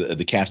cast,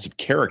 the cast of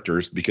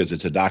characters, because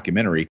it's a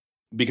documentary,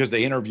 because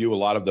they interview a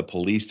lot of the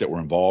police that were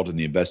involved in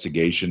the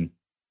investigation.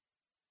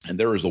 And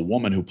there is a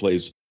woman who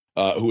plays,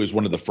 who is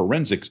one of the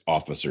forensics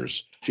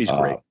officers. She's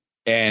great.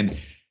 And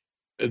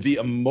the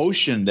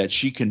emotion that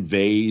she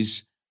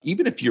conveys,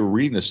 even if you're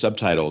reading the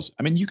subtitles,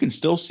 I mean, you can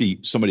still see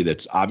somebody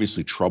that's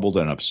obviously troubled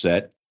and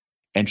upset.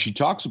 And she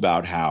talks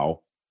about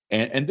how,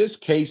 and this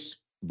case,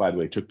 by the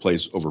way, took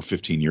place over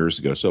 15 years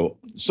ago. So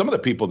some of the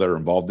people that are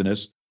involved in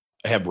this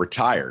have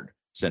retired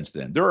since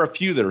then. There are a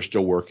few that are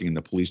still working in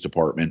the police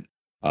department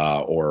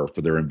or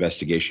for their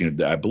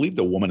investigation. I believe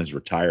the woman is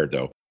retired,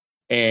 though.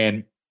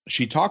 And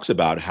she talks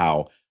about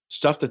how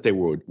stuff that they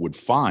would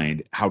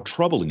find, how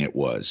troubling it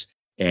was.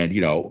 And,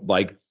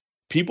 like,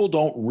 people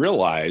don't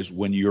realize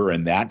when you're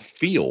in that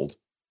field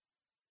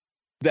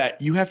that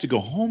you have to go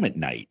home at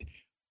night.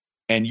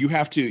 And you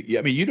have to,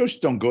 I mean, you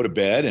just don't go to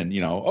bed and,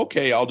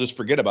 okay, I'll just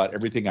forget about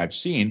everything I've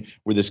seen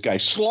where this guy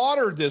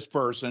slaughtered this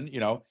person,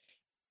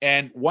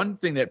 And one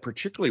thing that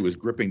particularly was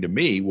gripping to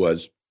me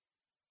was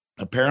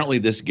apparently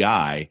this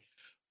guy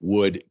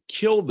would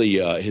kill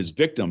his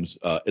victims,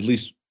 at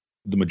least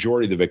the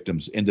majority of the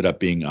victims ended up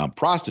being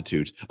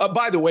prostitutes.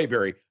 By the way,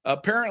 Barry,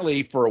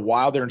 apparently for a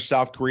while there in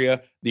South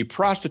Korea, the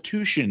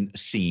prostitution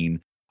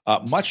scene,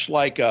 much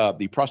like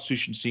the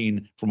prostitution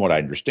scene, from what I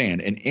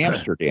understand, in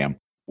Amsterdam,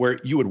 where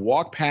you would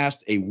walk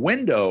past a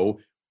window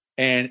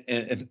and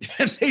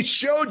they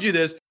showed you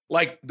this,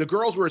 like the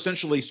girls were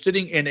essentially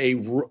sitting in a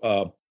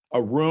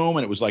room,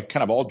 and it was like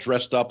kind of all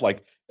dressed up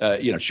like,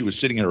 she was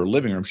sitting in her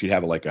living room. She'd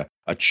have like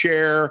a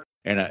chair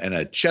and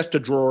a chest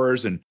of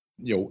drawers and,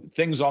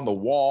 things on the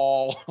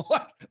wall,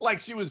 like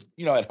she was,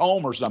 at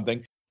home or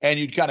something. And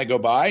you'd kind of go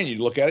by and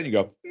you'd look at it and you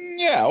go,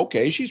 yeah,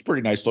 okay, she's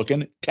pretty nice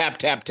looking. Tap,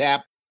 tap,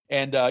 tap.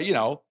 And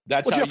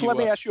that's Well, how Jeff, let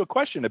me ask you a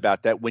question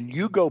about that. When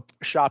you go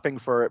shopping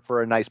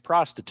for a nice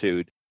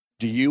prostitute,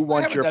 do you I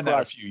want haven't your done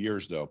that a few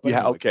years though. But yeah,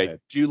 anyway, go okay. ahead.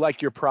 Do you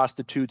like your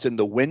prostitutes in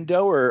the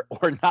window or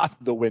not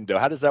the window?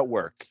 How does that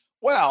work?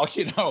 Well,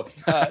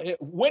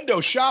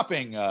 window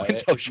shopping,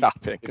 Window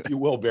shopping, if you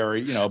will,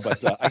 Barry.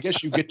 But I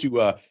guess you get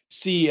to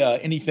see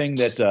anything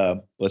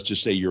that let's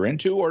just say you're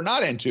into or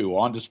not into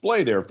on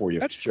display there for you.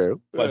 That's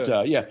true.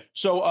 But yeah.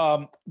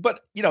 So,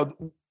 but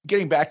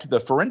getting back to the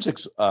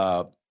forensics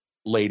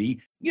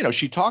lady,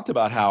 she talked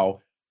about how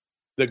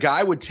the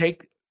guy would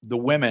take the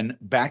women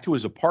back to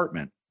his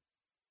apartment.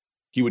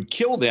 He would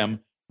kill them,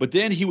 but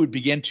then he would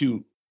begin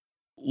to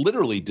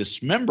literally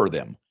dismember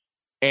them.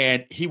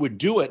 And he would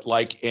do it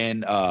like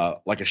in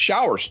like a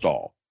shower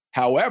stall.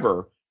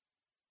 However,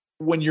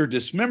 when you're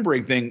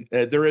dismembering thing,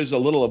 there is a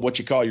little of what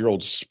you call your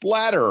old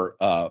splatter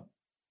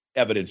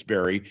evidence,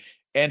 Barry.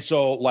 And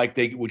so like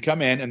they would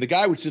come in and the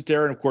guy would sit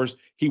there and of course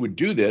he would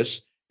do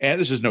this. And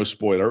this is no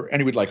spoiler.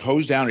 And he would like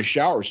hose down his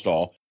shower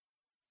stall.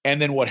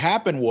 And then what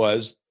happened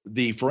was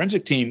the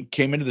forensic team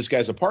came into this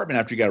guy's apartment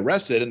after he got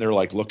arrested. And they're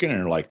like looking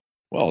and they're like,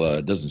 well,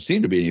 it doesn't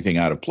seem to be anything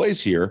out of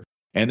place here.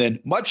 And then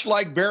much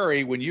like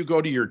Barry, when you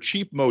go to your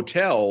cheap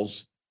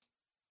motels,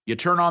 you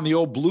turn on the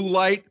old blue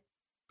light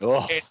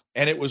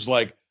and it was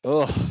like,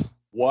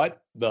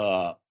 what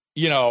the,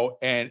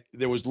 and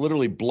there was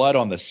literally blood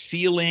on the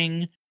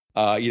ceiling,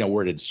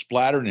 where it had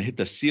splattered and hit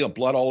the ceiling,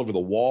 blood all over the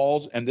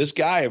walls. And this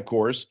guy, of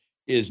course,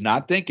 is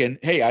not thinking,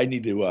 hey, I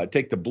need to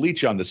take the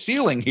bleach on the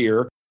ceiling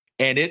here.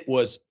 And it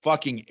was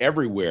fucking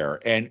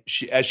everywhere. And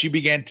as she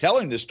began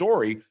telling the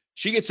story,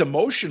 she gets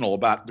emotional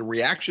about the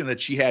reaction that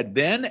she had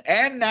then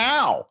and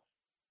now.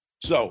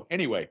 So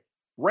anyway,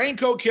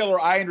 Raincoat Killer,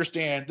 I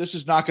understand this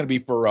is not going to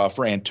be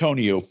for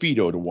Antonio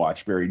Fido to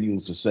watch, very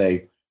needless to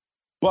say.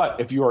 But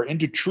if you are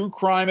into true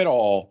crime at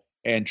all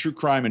and true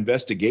crime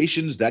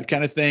investigations, that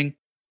kind of thing,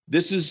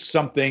 this is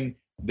something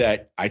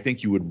that I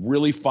think you would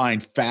really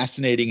find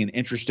fascinating and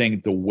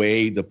interesting, the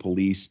way the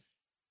police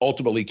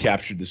ultimately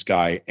captured this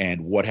guy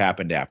and what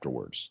happened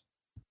afterwards.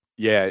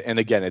 Yeah, and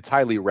again, it's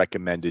highly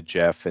recommended,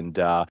 Jeff. And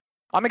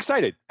I'm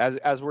excited.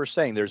 As we're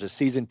saying, there's a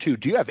season 2.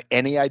 Do you have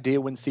any idea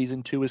when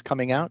season 2 is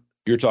coming out?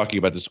 You're talking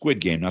about the Squid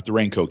Game, not the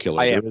Raincoat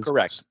Killer. I am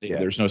correct.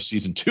 There's no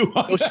season 2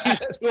 on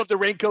season 2 of the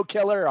Raincoat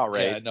Killer? All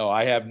right. Yeah, no,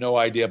 I have no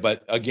idea.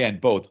 But again,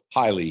 both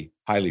highly,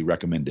 highly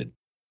recommended.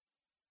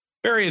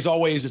 Barry, as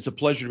always, it's a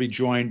pleasure to be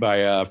joined by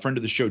a friend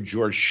of the show,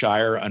 George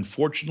Shire.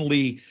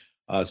 Unfortunately,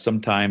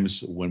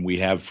 sometimes when we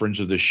have friends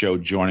of the show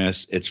join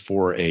us, it's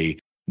for a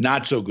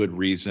not so good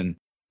reason.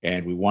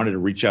 And we wanted to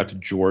reach out to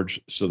George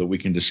so that we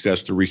can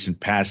discuss the recent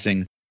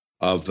passing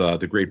of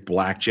the great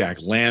Black Jack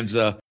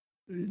Lanza.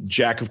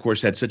 Jack, of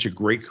course, had such a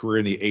great career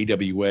in the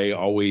AWA,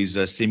 always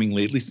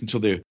seemingly, at least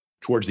until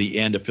towards the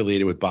end,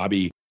 affiliated with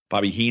Bobby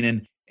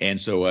Heenan.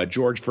 And so,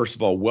 George, first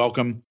of all,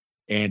 welcome.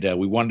 And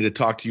we wanted to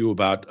talk to you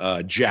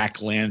about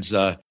Jack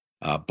Lanza,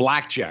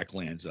 Black Jack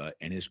Lanza,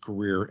 and his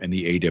career in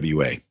the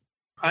AWA.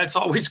 It's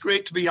always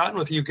great to be on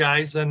with you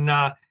guys. And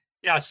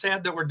yeah,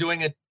 sad that we're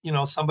doing it,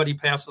 somebody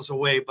passes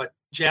away, but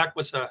Jack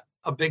was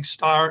a big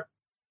star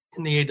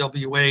in the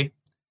AWA,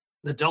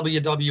 the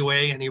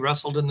WWA, and he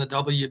wrestled in the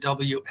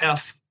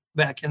WWF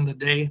back in the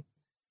day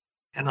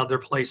and other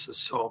places.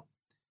 So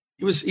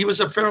he was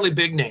a fairly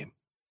big name.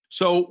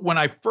 So when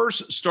I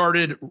first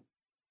started,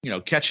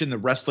 catching the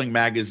wrestling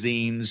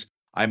magazines,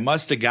 I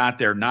must have got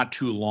there not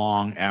too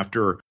long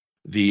after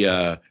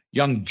the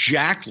young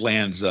Jack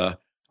Lanza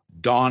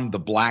donned the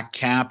black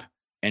cap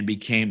and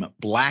became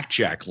Black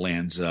Jack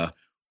Lanza.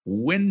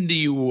 When do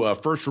you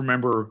first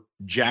remember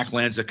Jack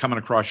Lanza coming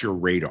across your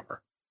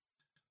radar?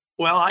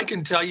 Well, I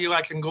can tell you,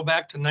 I can go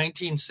back to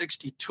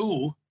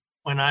 1962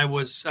 when I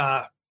was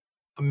a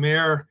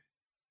mere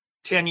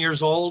 10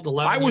 years old.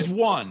 11 I was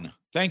one.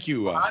 Thank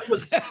you. I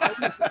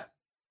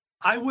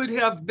would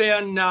have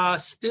been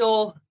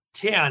still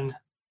 10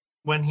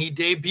 when he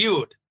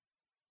debuted.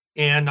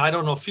 And I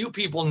don't know, few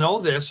people know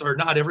this, or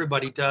not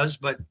everybody does,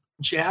 but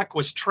Jack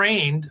was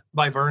trained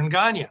by Vern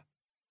Gagne.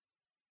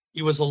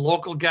 He was a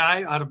local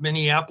guy out of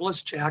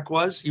Minneapolis. Jack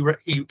was.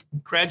 He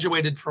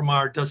graduated from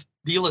our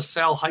De La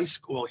Salle High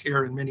School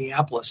here in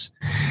Minneapolis.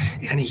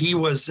 And he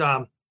was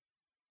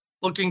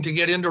looking to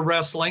get into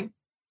wrestling.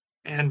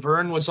 And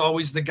Vern was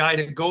always the guy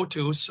to go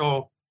to.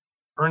 So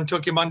Vern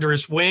took him under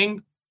his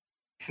wing.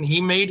 And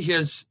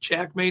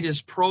Jack made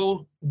his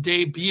pro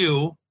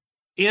debut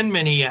in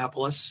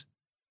Minneapolis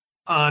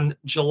on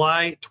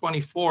July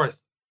 24th,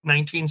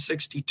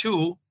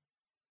 1962,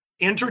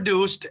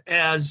 introduced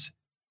as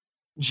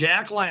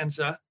Jack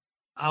Lanza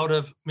out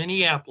of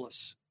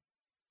Minneapolis.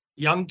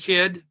 Young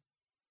kid,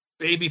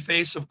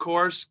 babyface, of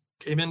course,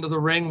 came into the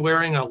ring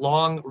wearing a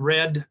long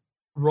red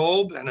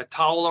robe and a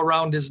towel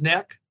around his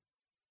neck.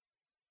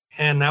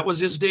 And that was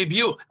his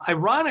debut.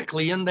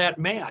 Ironically, in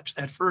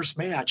that first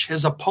match,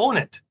 his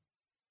opponent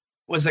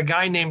was a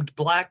guy named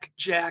Black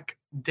Jack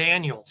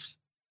Daniels.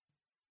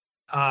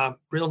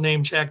 Real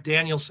name Jack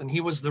Danielson.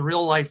 He was the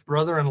real life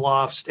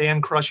brother-in-law of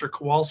Stan Crusher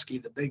Kowalski,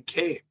 the Big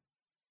K.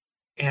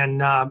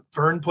 And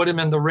Vern put him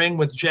in the ring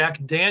with Jack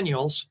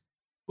Daniels,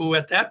 who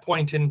at that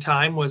point in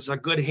time was a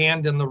good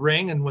hand in the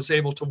ring and was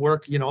able to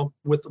work,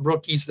 with the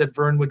rookies that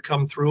Vern would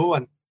come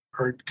through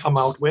or come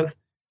out with.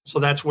 So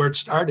that's where it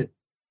started.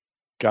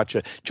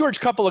 Gotcha.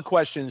 George, couple of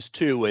questions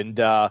too. And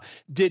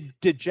did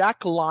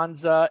Jack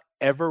Lanza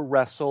ever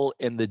wrestle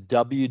in the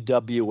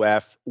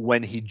WWF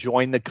when he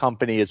joined the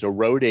company as a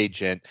road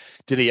agent?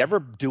 Did he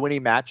ever do any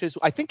matches?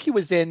 I think he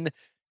was in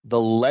the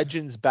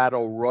Legends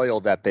Battle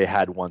Royal that they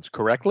had once,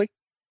 correctly?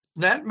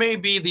 That may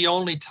be the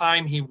only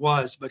time he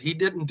was, but he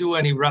didn't do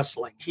any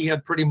wrestling. He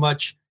had pretty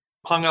much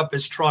hung up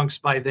his trunks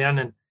by then.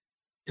 And,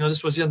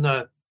 this was in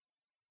the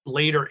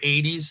later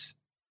 80s,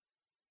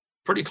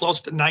 pretty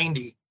close to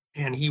 90.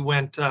 And he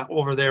went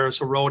over there as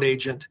a road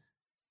agent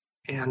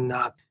and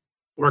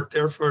worked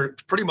there for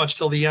pretty much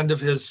till the end of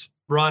his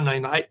run.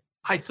 And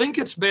I think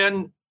it's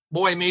been,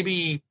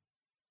 maybe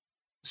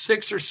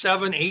 6 or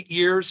 7, 8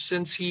 years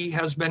since he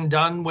has been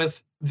done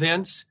with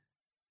Vince,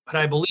 but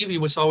I believe he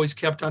was always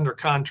kept under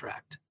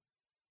contract.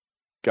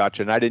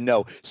 Gotcha. And I didn't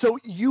know. So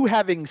you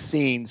having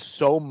seen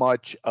so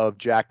much of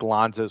Jack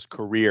Lanza's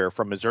career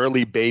from his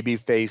early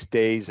babyface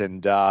days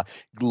and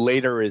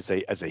later as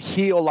a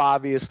heel,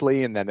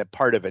 obviously, and then a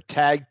part of a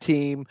tag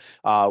team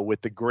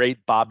with the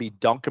great Bobby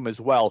Duncum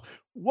as well.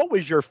 What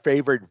was your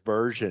favorite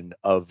version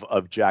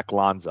of Jack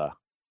Lanza?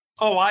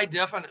 Oh, I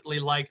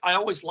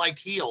always liked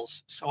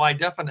heels. So I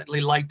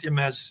definitely liked him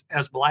as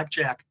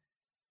Blackjack.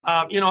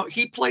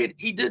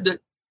 He did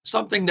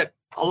something that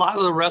a lot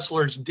of the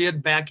wrestlers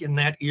did back in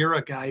that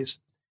era, guys.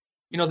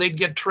 They'd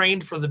get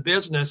trained for the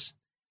business,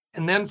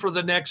 and then for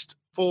the next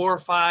 4 or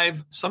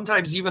 5,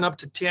 sometimes even up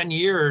to 10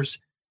 years,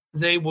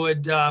 they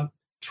would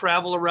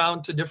travel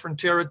around to different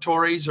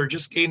territories or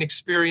just gain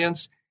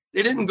experience.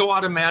 They didn't go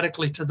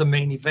automatically to the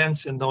main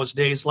events in those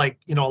days like,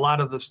 a lot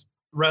of the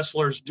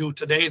wrestlers do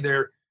today.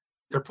 They're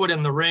put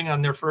in the ring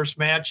on their first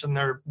match and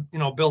they're,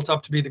 built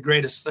up to be the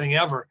greatest thing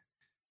ever.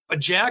 But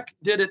Jack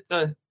did it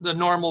the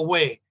normal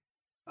way.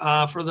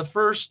 For the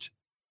first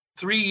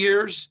 3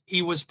 years,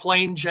 he was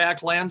plain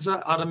Jack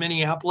Lanza out of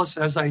Minneapolis,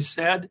 as I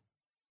said.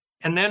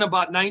 And then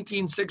about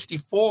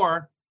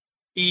 1964,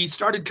 he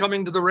started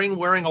coming to the ring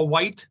wearing a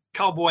white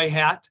cowboy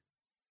hat,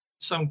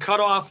 some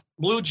cut-off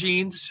blue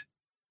jeans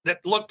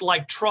that looked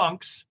like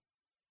trunks,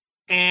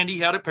 and he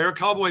had a pair of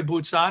cowboy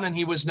boots on, and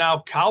he was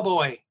now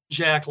Cowboy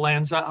Jack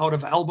Lanza out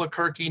of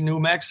Albuquerque, New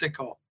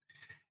Mexico.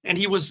 And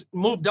he was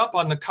moved up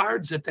on the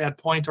cards at that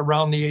point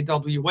around the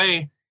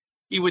AWA.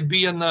 He would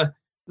be in the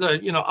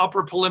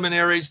upper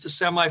preliminaries, the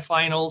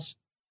semifinals,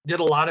 did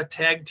a lot of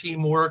tag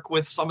team work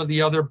with some of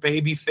the other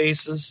baby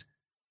faces,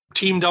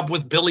 teamed up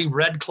with Billy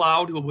Red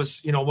Cloud, who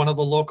was, one of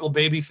the local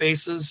baby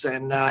faces,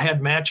 and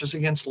had matches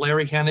against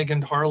Larry Hennig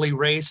and Harley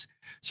Race.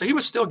 So he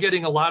was still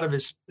getting a lot of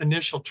his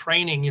initial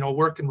training,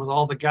 working with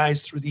all the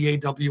guys through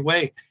the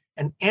AWA.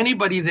 And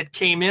anybody that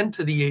came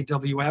into the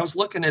AWA, I was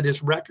looking at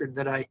his record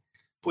that I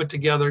put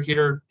together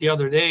here the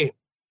other day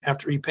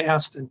after he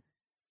passed, and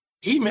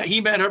he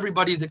met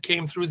everybody that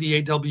came through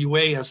the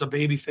AWA as a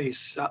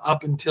babyface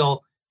up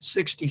until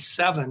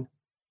 1967,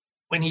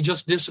 when he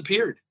just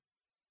disappeared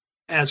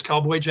as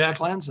Cowboy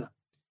Jack Lanza.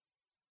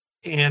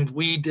 And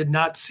we did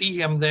not see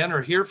him then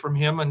or hear from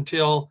him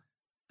until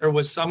there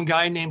was some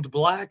guy named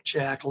Black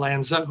Jack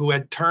Lanza who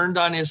had turned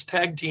on his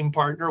tag team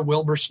partner,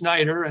 Wilbur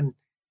Snyder, and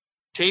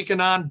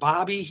taken on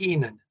Bobby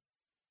Heenan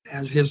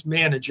as his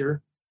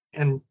manager.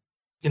 And,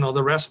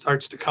 the rest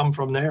starts to come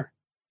from there.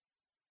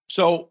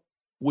 So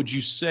would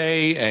you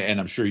say, and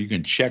I'm sure you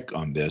can check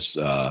on this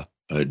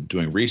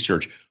doing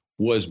research,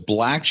 was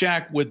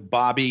Blackjack with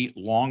Bobby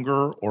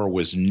longer or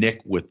was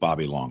Nick with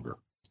Bobby longer?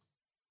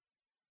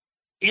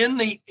 In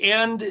the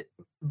end,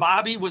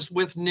 Bobby was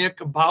with Nick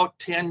about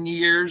 10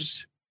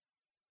 years,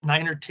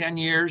 9 or 10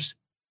 years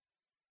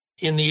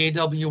in the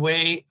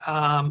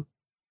AWA.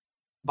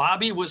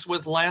 Bobby was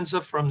with Lanza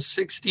from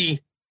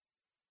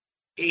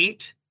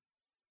 1968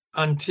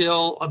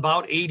 until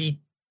about 82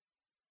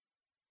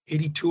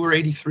 or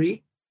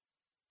 83.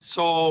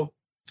 So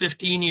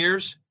 15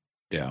 years.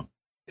 Yeah.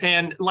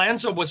 And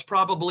Lanza was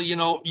probably,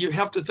 you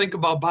have to think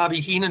about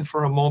Bobby Heenan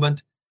for a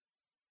moment.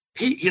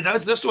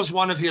 This was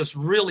one of his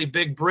really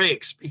big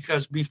breaks,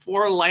 because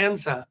before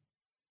Lanza,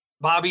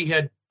 Bobby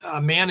had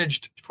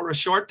managed for a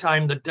short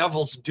time the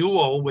Devil's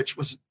Duo, which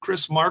was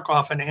Chris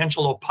Markoff and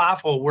Angelo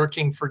Poffo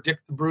working for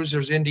Dick the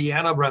Bruiser's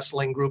Indiana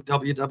wrestling group,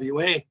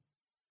 WWA.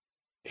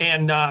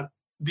 And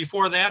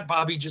before that,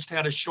 Bobby just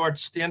had a short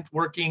stint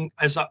working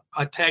as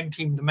a tag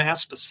team, the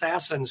Masked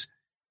Assassins,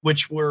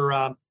 which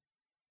were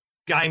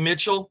Guy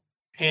Mitchell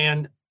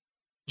and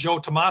Joe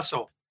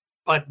Tommaso.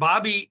 But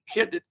Bobby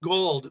hit it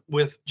gold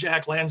with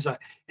Jack Lanza,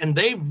 and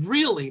they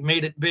really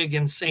made it big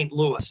in St.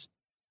 Louis.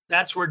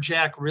 That's where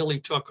Jack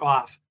really took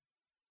off.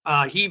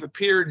 He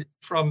appeared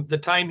from the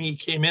time he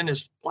came in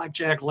as Black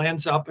Jack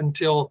Lanza up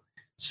until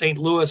St.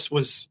 Louis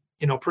was,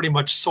 pretty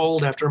much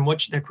sold after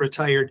Muchnick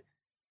retired.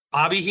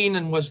 Bobby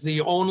Heenan was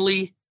the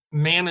only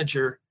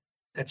manager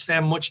that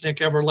Sam Muchnick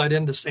ever let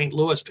into St.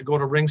 Louis to go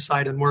to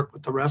ringside and work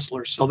with the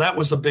wrestlers. So that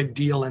was a big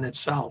deal in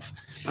itself.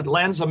 But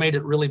Lanza made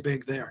it really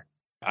big there.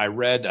 I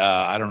read,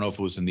 I don't know if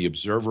it was in the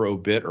Observer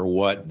obit or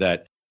what,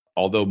 that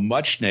although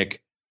Muchnick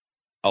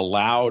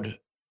allowed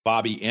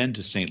Bobby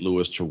into St.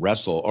 Louis to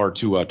wrestle or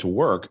to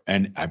work,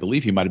 and I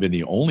believe he might have been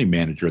the only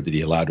manager that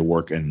he allowed to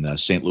work in the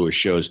St. Louis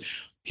shows,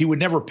 he would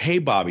never pay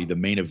Bobby the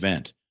main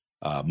event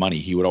money.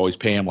 He would always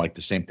pay him like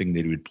the same thing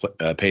that he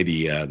would pay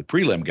the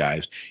prelim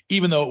guys,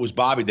 even though it was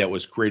Bobby that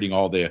was creating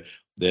all the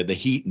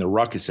heat and the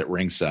ruckus at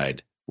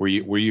ringside. Were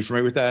you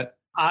familiar with that?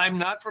 I'm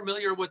not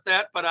familiar with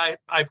that, but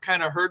I've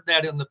kind of heard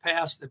that in the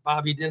past, that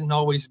Bobby didn't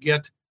always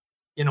get,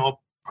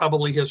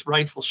 probably his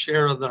rightful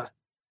share of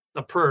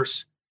the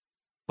purse.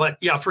 But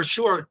yeah, for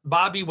sure,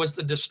 Bobby was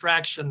the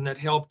distraction that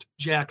helped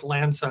Jack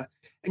Lanza.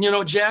 And,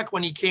 Jack,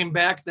 when he came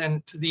back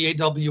then to the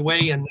AWA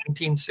in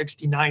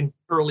 1969,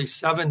 early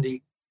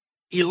 70,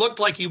 he looked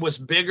like he was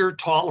bigger,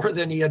 taller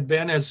than he had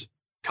been as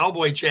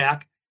Cowboy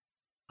Jack.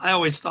 I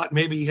always thought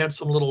maybe he had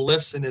some little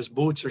lifts in his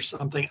boots or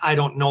something. I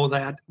don't know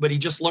that, but he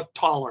just looked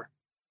taller.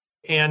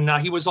 And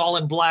he was all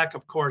in black,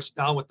 of course,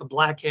 now with the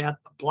black hat,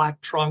 the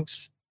black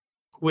trunks,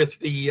 with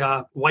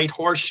the white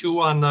horseshoe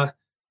on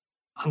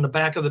the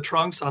back of the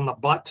trunks, on the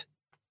butt,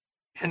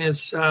 and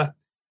his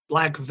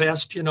black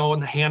vest, and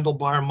the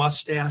handlebar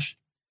mustache.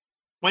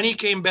 When he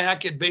came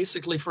back, it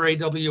basically for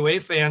AWA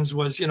fans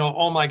was,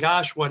 oh my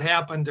gosh, what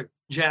happened to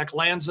Jack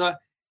Lanza?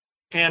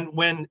 And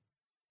when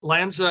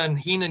Lanza and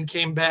Heenan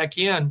came back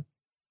in,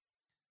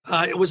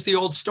 it was the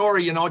old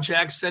story.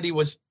 Jack said he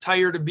was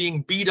tired of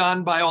being beat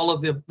on by all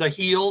of the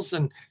heels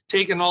and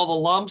taking all the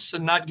lumps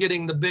and not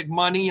getting the big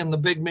money and the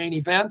big main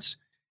events.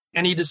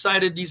 And he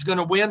decided he's going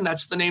to win.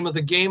 That's the name of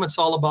the game. It's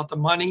all about the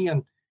money.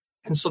 And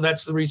so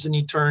that's the reason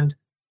he turned,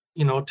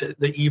 to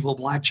the evil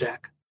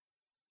Blackjack.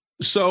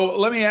 So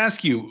let me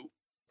ask you,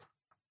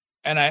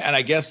 and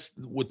I guess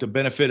with the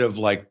benefit of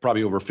like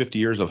probably over 50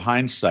 years of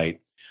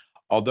hindsight,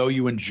 although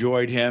you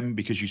enjoyed him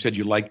because you said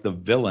you liked the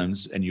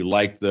villains and you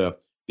liked the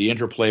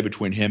interplay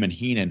between him and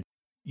Heenan,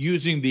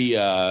 using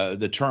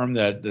the term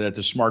that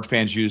the smart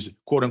fans use,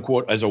 quote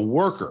unquote, as a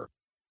worker,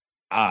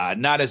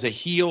 not as a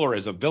heel or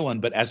as a villain,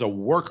 but as a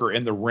worker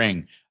in the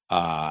ring,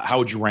 how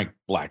would you rank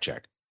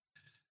Blackjack?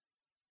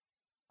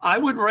 I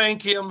would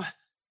rank him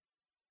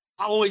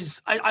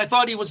always. I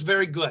thought he was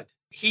very good.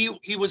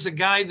 He was a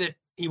guy that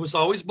he was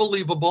always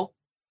believable.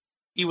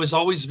 He was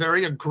always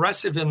very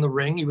aggressive in the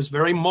ring. He was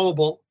very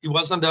mobile. He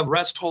wasn't a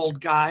rest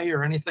hold guy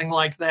or anything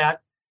like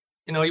that.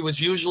 He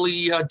was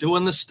usually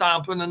doing the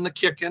stomping and the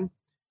kicking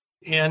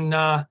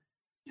and,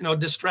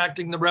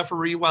 distracting the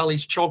referee while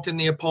he's choking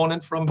the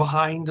opponent from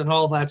behind and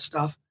all that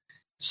stuff.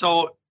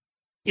 So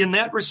in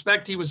that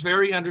respect, he was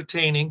very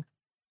entertaining,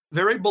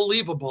 very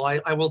believable.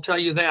 I will tell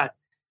you that.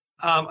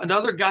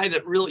 Another guy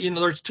that really,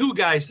 there's two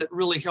guys that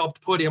really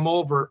helped put him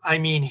over. I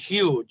mean,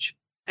 huge,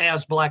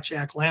 as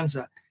Blackjack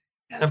Lanza.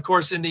 And of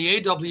course, in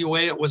the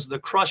AWA, it was the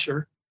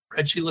Crusher,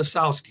 Reggie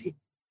Lasowski.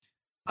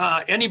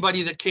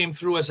 Anybody that came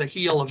through as a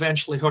heel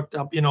eventually hooked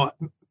up,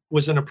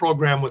 was in a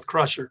program with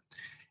Crusher.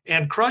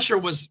 And Crusher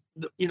was,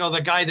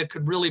 the guy that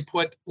could really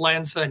put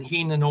Lanza and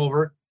Heenan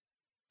over,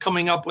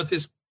 coming up with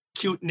his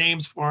cute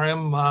names for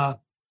him.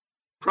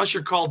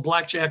 Crusher called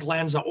Blackjack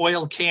Lanza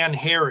Oil Can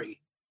Harry.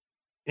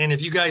 And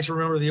if you guys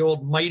remember the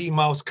old Mighty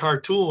Mouse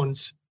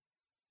cartoons,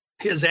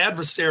 his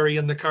adversary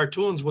in the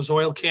cartoons was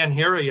Oil Can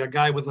Harry, a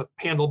guy with a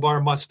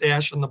handlebar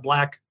mustache and the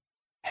black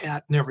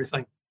hat and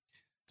everything.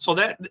 So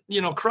that,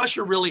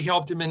 Crusher really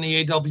helped him in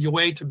the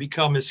AWA to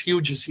become as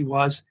huge as he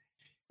was.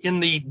 In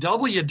the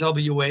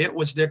WWA, it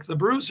was Dick the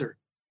Bruiser,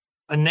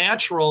 a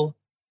natural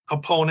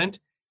opponent.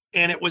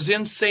 And it was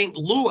in St.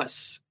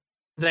 Louis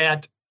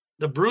that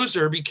the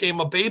Bruiser became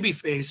a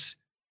babyface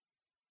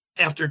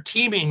after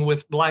teaming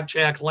with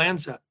Blackjack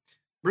Lanza.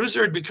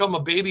 Bruiser had become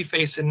a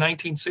babyface in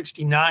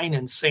 1969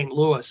 in St.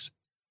 Louis.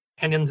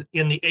 And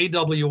in the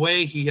AWA,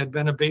 he had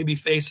been a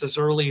babyface as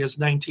early as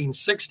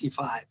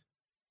 1965.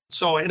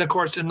 So, and of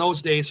course, in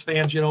those days,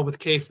 fans, with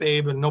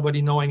kayfabe and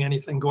nobody knowing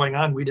anything going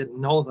on, we didn't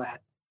know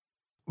that.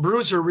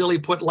 Bruiser really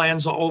put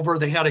Lanza over.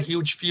 They had a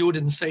huge feud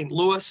in St.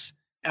 Louis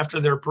after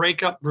their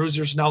breakup.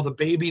 Bruiser's now the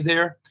baby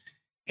there.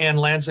 And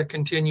Lanza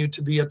continued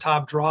to be a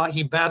top draw.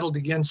 He battled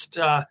against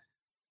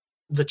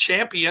the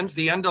champions,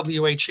 the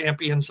NWA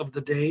champions of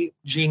the day,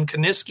 Gene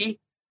Kiniski,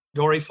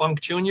 Dory Funk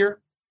Jr.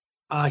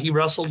 He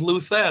wrestled Lou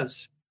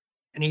Thez,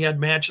 and he had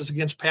matches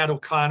against Pat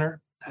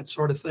O'Connor, that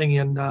sort of thing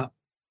in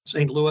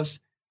St. Louis.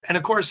 And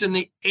of course, in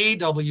the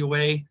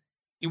AWA,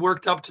 he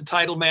worked up to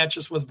title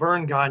matches with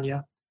Vern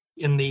Gagne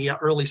in the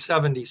early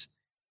 70s.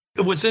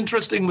 It was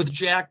interesting with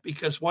Jack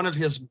because one of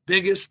his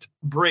biggest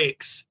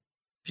breaks,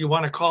 if you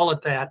want to call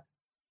it that,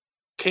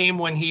 came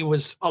when he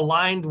was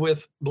aligned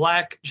with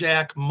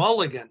Blackjack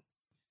Mulligan.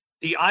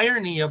 The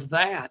irony of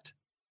that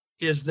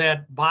is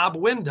that Bob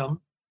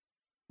Windham,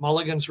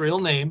 Mulligan's real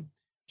name,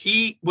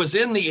 he was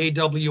in the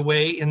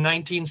AWA in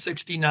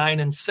 1969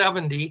 and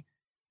 70,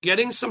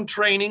 getting some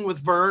training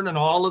with Vern and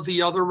all of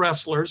the other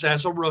wrestlers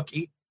as a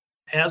rookie,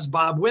 as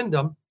Bob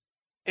Windham.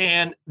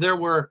 And there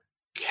were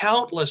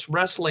countless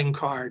wrestling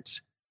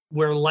cards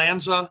where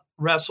Lanza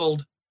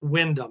wrestled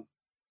Windham.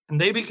 And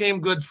they became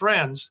good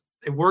friends.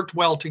 They worked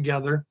well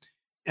together.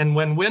 And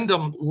when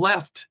Wyndham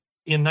left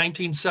in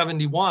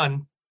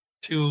 1971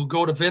 to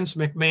go to Vince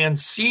McMahon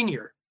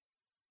Sr.,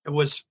 it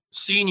was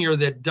Sr.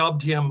 that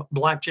dubbed him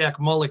Blackjack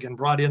Mulligan,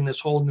 brought in this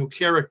whole new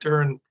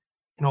character, and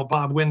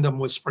Bob Wyndham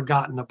was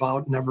forgotten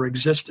about, never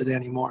existed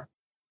anymore.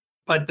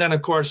 But then,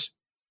 of course,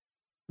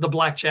 the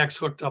Blackjacks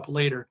hooked up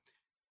later.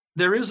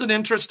 There is an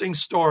interesting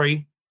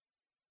story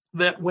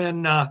that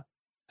when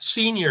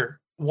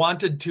Sr.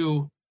 wanted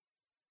to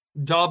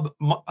dub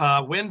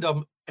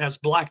Wyndham as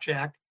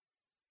Blackjack,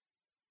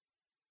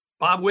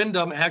 Bob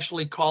Wyndham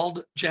actually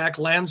called Jack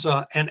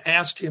Lanza and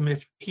asked him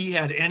if he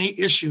had any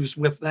issues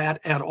with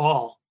that at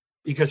all,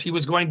 because he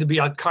was going to be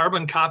a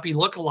carbon copy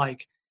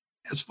lookalike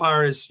as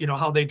far as,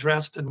 how they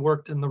dressed and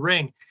worked in the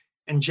ring.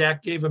 And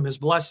Jack gave him his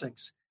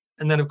blessings.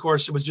 And then, of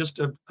course, it was just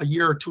a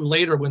year or two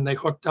later when they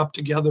hooked up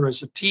together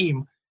as a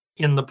team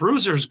in the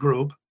Bruisers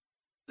group,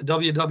 the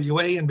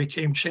WWA, and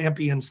became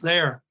champions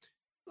there,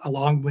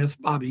 along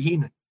with Bobby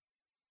Heenan.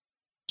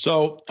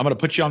 So I'm going to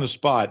put you on the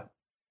spot.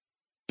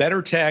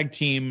 Better tag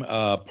team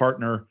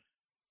partner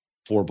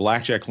for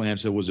Blackjack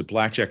Lanza, was it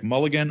Blackjack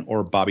Mulligan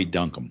or Bobby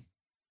Duncum?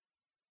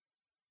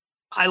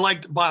 I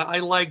liked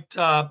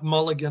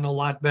Mulligan a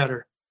lot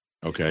better.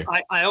 Okay.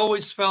 I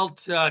always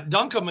felt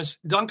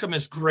Duncum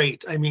is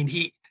great. I mean,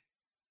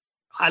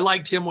 I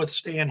liked him with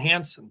Stan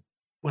Hansen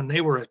when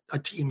they were a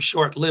team,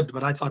 short-lived,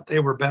 but I thought they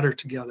were better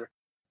together.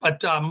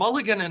 But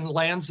Mulligan and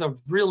Lanza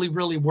really,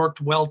 really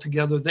worked well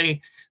together.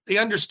 They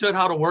understood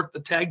how to work the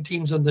tag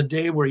teams in the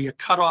day, where you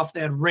cut off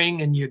that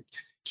ring and you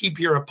keep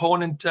your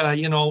opponent,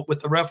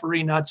 with the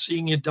referee not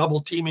seeing you, double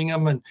teaming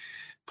him and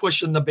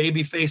pushing the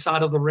babyface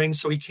out of the ring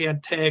so he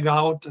can't tag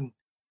out. And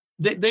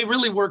they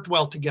really worked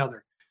well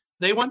together.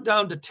 They went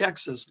down to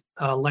Texas,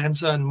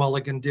 Lanza and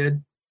Mulligan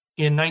did,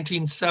 in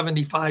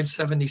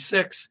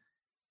 1975-76.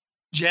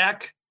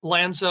 Jack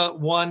Lanza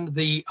won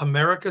the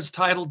America's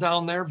title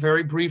down there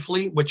very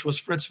briefly, which was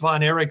Fritz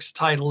von Erich's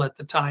title at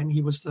the time.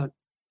 He was the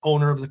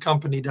owner of the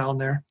company down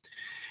there.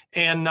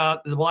 And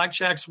the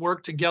Blackjacks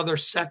worked together,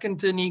 second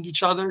to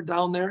each other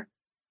down there.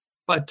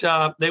 But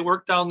they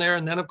worked down there.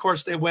 And then, of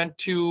course, they went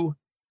to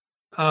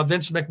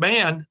Vince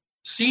McMahon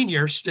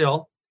Sr.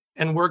 still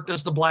and worked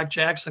as the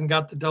Blackjacks and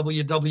got the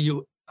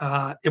WW.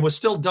 It was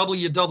still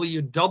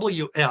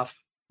WWF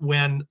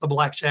when the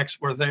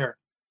Blackjacks were there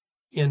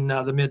in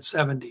the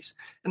mid-'70s.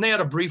 And they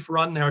had a brief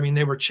run there. I mean,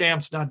 they were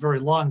champs, not very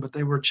long, but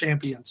they were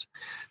champions.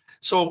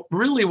 So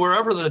really,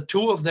 wherever the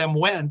two of them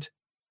went,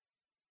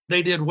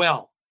 they did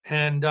well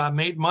and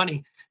made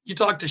money. You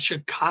talk to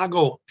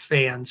Chicago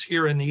fans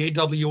here in the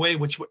AWA,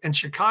 and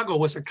Chicago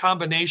was a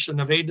combination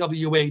of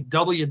AWA,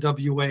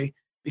 WWA,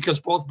 because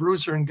both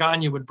Bruiser and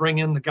Gagne would bring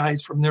in the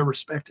guys from their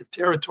respective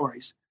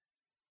territories.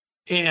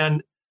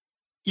 And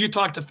you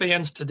talk to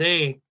fans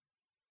today,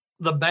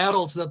 the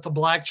battles that the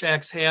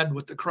Blackjacks had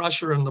with the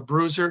Crusher and the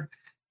Bruiser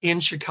in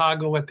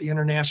Chicago at the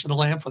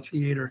International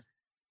Amphitheater,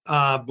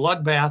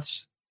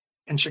 bloodbaths.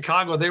 In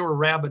Chicago, they were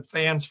rabid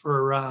fans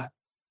for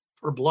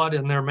blood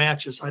in their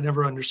matches. I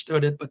never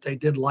understood it, but they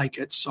did like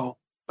it. So,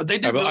 but they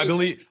did. I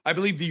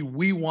believe the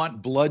 "We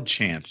Want Blood"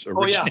 chants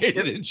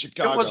originated in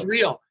Chicago. It was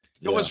real.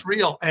 It was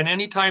real. And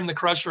anytime the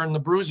Crusher and the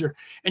Bruiser,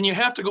 and you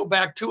have to go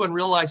back to and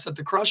realize that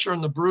the Crusher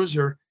and the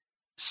Bruiser,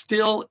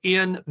 still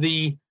in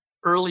the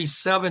early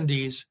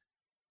 70s,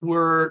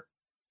 were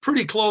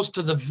pretty close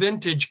to the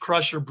vintage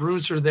Crusher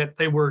Bruiser that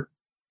they were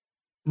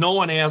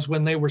known as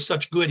when they were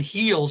such good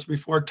heels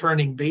before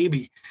turning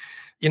baby.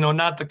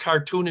 Not the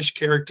cartoonish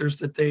characters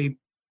that they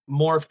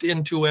morphed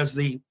into as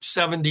the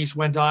 70s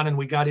went on and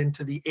we got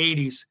into the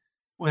 80s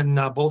when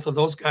both of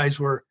those guys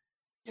were,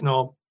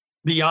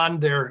 beyond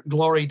their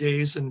glory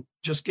days and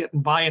just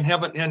getting by and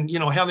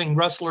having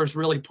wrestlers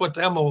really put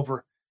them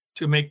over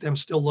to make them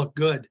still look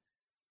good.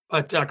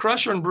 But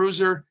Crusher and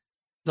Bruiser,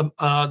 the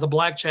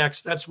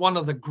Blackjacks, that's one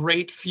of the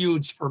great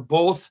feuds for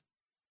both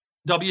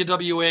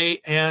WWA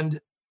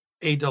and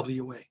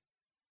AWA.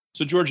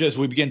 So, George, as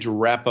we begin to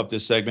wrap up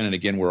this segment, and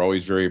again, we're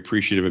always very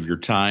appreciative of your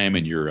time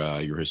and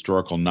your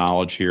historical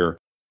knowledge here.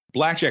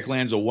 Blackjack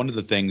Lanza, one of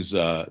the things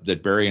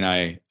that Barry and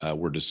I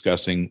were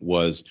discussing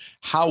was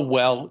how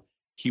well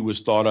he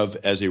was thought of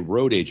as a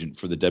road agent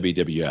for the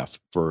WWF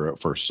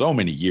for so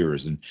many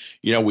years. And,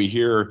 we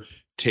hear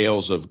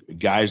tales of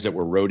guys that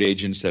were road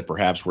agents that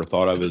perhaps were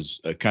thought of as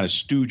kind of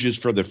stooges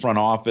for the front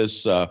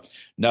office.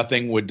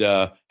 Nothing would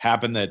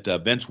happen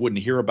that Vince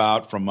wouldn't hear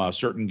about from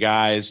certain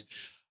guys.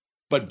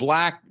 But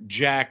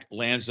Blackjack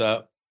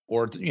Lanza,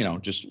 or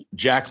just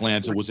Jack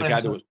Lanza, was a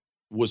guy that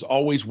was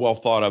always well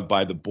thought of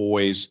by the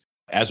boys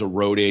as a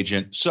road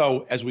agent.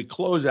 So as we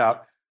close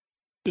out,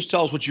 just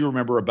tell us what you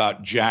remember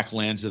about Jack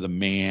Lanza, the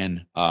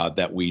man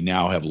that we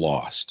now have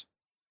lost.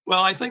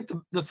 Well, I think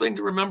the thing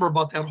to remember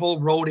about that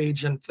whole road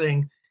agent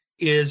thing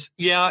is,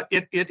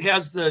 it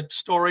has the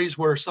stories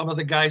where some of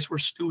the guys were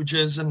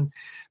stooges,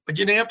 but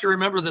you have to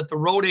remember that the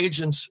road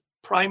agent's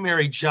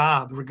primary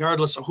job,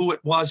 regardless of who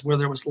it was,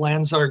 whether it was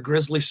Lanza or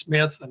Grizzly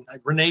Smith, and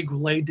Rene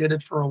Goulet did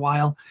it for a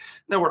while.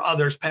 There were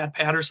others, Pat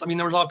Patterson. I mean,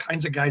 there was all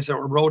kinds of guys that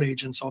were road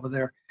agents over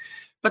there.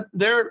 But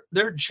their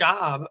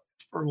job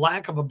for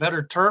lack of a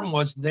better term,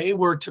 was they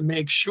were to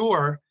make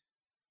sure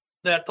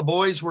that the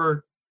boys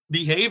were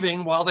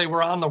behaving while they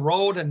were on the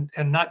road and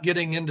not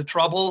getting into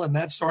trouble and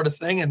that sort of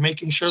thing, and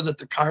making sure that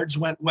the cards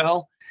went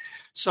well.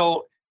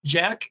 So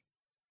Jack,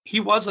 he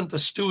wasn't the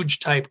stooge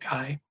type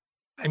guy.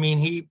 I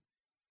mean,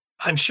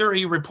 I'm sure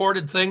he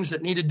reported things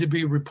that needed to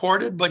be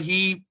reported, but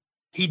he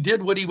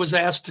did what he was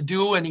asked to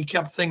do, and he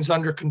kept things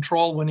under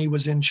control when he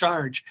was in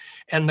charge.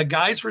 And the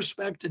guys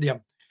respected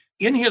him.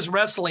 In his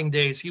wrestling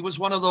days, he was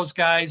one of those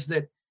guys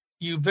that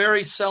you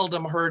very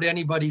seldom heard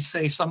anybody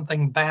say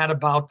something bad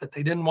about, that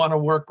they didn't want to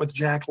work with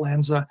Jack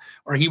Lanza,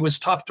 or he was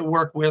tough to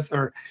work with,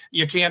 or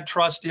you can't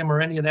trust him,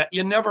 or any of that.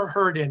 You never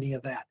heard any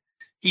of that.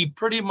 He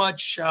pretty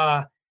much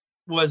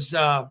was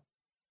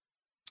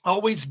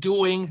always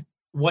doing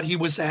what he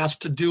was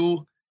asked to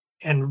do.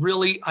 And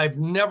really, I've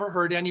never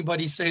heard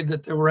anybody say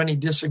that there were any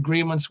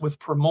disagreements with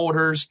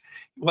promoters.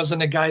 He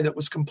wasn't a guy that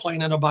was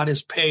complaining about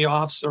his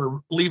payoffs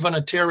or leaving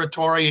a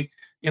territory,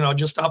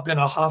 just up in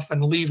a huff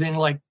and leaving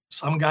like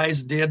some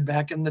guys did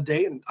back in the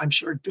day, and I'm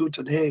sure do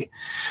today.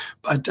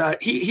 But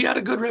he had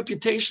a good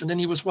reputation, and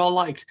he was well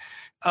liked.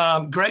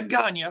 Greg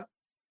Gagne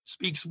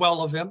speaks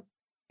well of him.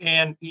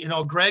 And,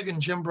 Greg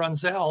and Jim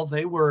Brunzell,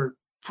 they were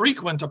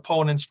frequent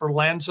opponents for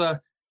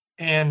Lanza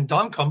and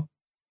Duncombe.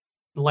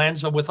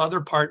 Lanza with other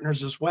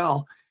partners as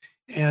well.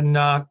 And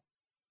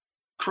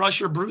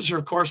Crusher Bruiser,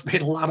 of course,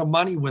 made a lot of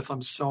money with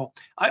him. So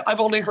I've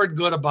only heard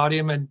good about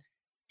him. And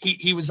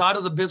he was out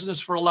of the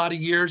business for a lot of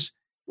years.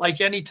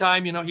 Like any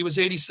time, he was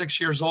 86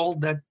 years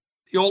old. That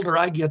the older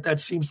I get, that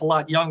seems a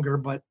lot younger.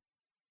 But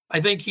I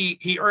think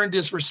he earned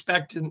his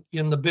respect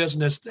in the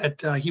business,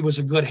 that he was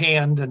a good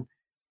hand.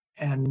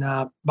 And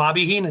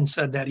Bobby Heenan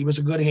said that he was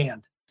a good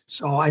hand.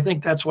 So I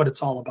think that's what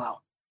it's all about.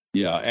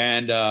 Yeah,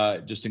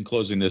 and just in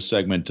closing this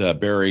segment,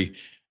 Barry,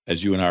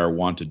 as you and I are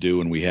wont to do,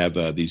 and we have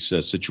these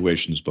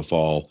situations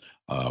befall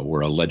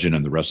where a legend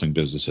in the wrestling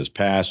business has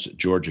passed.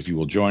 George, if you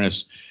will join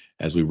us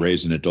as we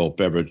raise an adult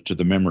beverage to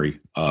the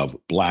memory of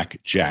Black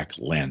Jack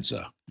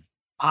Lanza.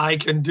 I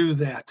can do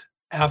that.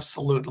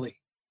 Absolutely.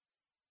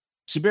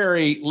 So,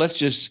 Barry, let's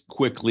just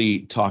quickly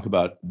talk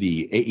about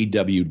the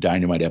AEW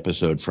Dynamite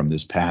episode from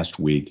this past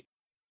week.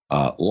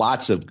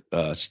 Lots of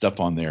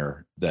stuff on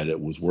there that it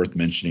was worth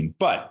mentioning,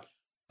 but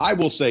I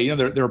will say,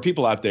 there are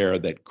people out there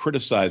that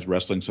criticize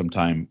wrestling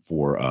sometime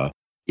for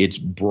its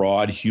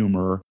broad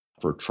humor,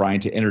 for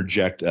trying to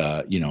interject,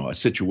 a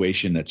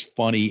situation that's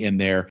funny in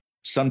there.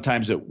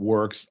 Sometimes it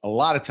works. A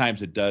lot of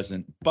times it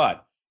doesn't.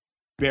 But,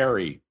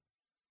 Barry,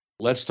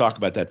 let's talk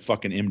about that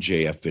fucking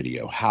MJF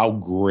video. How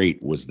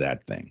great was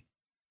that thing?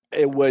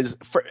 It was.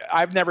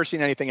 I've never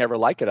seen anything ever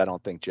like it, I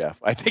don't think,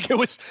 Jeff. I think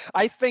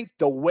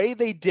the way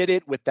they did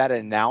it with that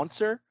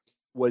announcer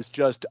was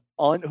just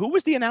who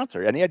was the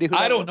announcer? Any idea who?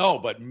 I don't know,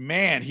 but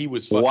man, he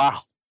was fucking,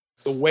 wow.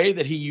 The way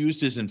that he used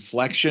his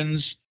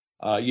inflections,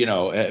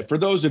 for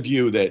those of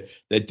you that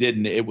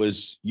didn't, it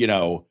was,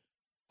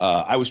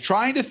 I was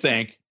trying to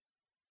think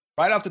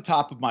right off the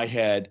top of my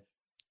head,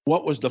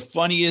 what was the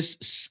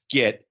funniest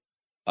skit?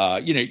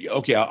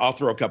 Okay, I'll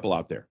throw a couple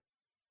out there.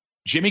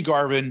 Jimmy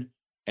Garvin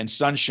and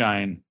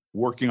Sunshine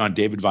working on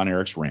David Von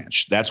Erich's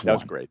ranch. That's one.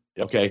 That's great.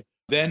 Yep. Okay.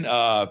 Then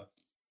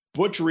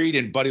Butch Reed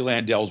and Buddy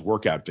Landell's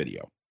workout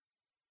video.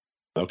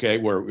 Okay,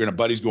 where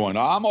Buddy's going,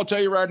 I'm gonna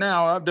tell you right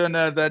now, I've done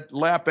that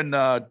lap in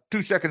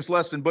 2 seconds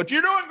less than Butch.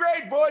 You're doing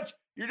great, Butch.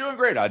 You're doing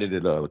great. I did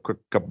it a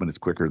couple minutes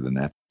quicker than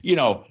that.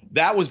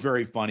 That was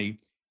very funny.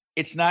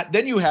 It's not.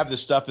 Then you have the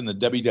stuff in the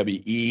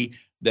WWE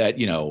that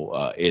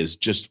is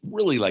just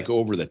really like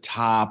over the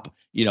top.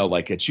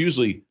 Like it's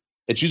usually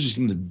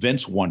something that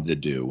Vince wanted to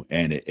do,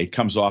 and it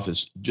comes off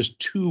as just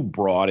too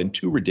broad and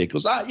too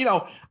ridiculous.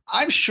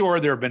 I'm sure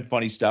there have been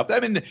funny stuff. I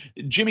mean,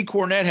 Jimmy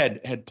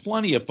Cornette had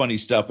plenty of funny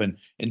stuff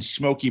in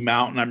Smoky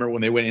Mountain. I remember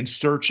when they went in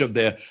search of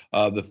the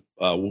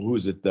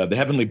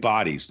Heavenly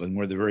Bodies, and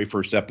one of the very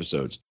first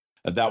episodes.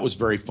 That was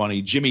very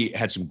funny. Jimmy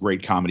had some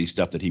great comedy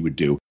stuff that he would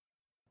do,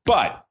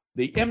 but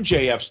the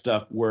MJF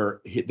stuff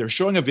where they're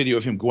showing a video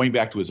of him going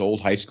back to his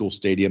old high school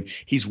stadium.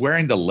 He's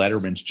wearing the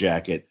Letterman's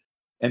jacket.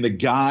 And the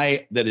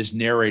guy that is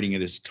narrating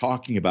it is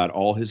talking about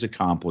all his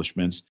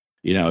accomplishments.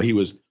 He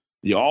was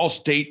the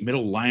all-state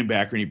middle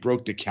linebacker, and he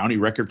broke the county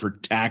record for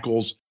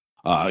tackles.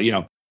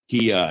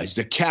 He's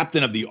the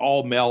captain of the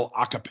all-male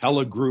a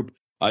cappella group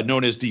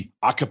known as the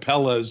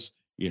Acapellas.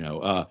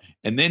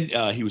 And then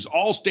he was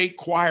all-state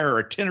choir,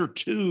 a tenor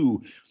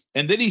too.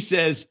 And then he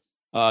says,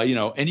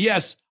 and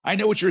yes, I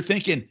know what you're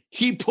thinking.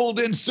 He pulled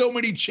in so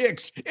many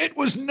chicks. It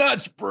was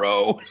nuts,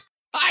 bro.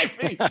 I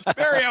mean,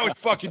 Barry, I was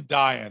fucking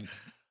dying.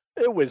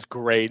 It was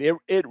great.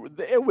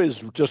 It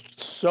was just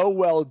so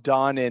well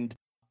done, and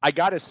I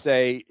got to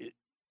say,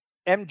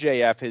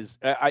 MJF is.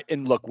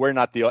 And look, we're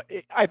not the.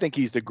 I think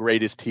he's the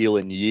greatest heel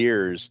in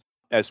years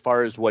as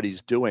far as what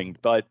he's doing.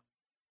 But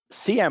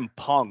CM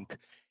Punk,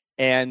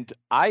 and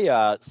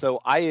I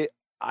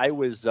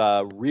was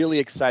really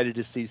excited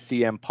to see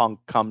CM Punk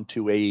come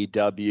to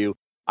AEW.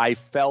 I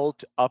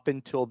felt up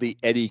until the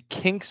Eddie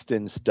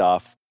Kingston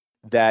stuff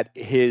that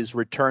his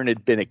return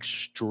had been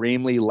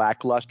extremely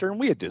lackluster. And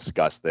we had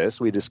discussed this.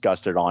 We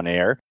discussed it on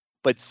air.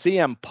 But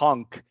CM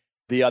Punk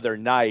the other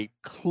night,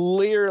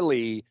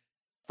 clearly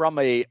from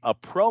a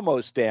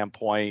promo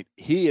standpoint,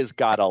 he has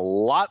got a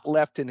lot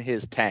left in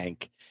his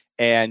tank.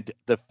 And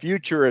the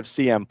future of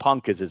CM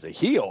Punk is as a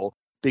heel,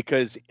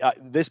 because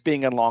this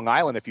being in Long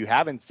Island, if you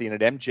haven't seen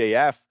it,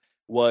 MJF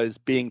was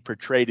being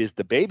portrayed as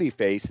the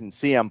babyface, and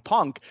CM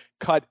Punk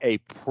cut a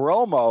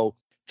promo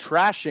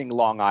trashing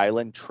Long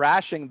Island,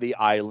 trashing the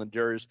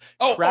Islanders,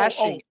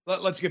 trashing.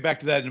 Let's get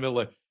back to that in the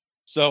middle.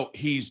 So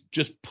he's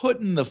just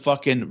putting the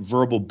fucking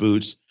verbal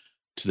boots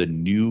to the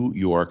New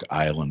York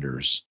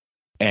Islanders.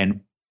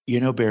 And,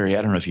 Barry,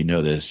 I don't know if you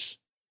know this.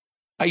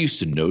 I used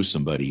to know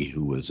somebody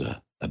who was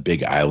a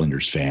big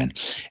Islanders fan.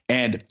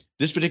 And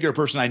this particular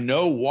person I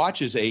know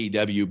watches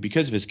AEW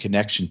because of his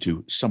connection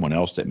to someone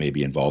else that may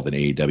be involved in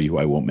AEW who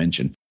I won't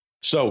mention.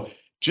 So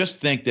just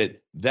think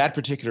that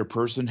particular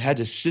person had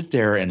to sit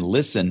there and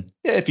listen,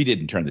 if he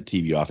didn't turn the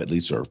TV off at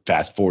least, or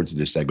fast forward to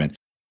this segment,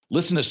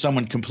 listen to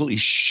someone completely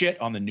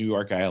shit on the New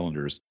York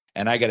Islanders.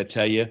 And I got to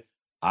tell you,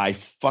 I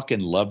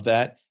fucking loved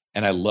that.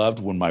 And I loved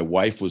when my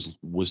wife was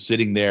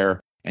sitting there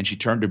and she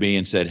turned to me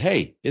and said,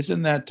 "Hey,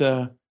 isn't that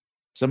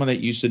someone that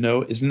used to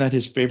know? Isn't that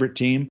his favorite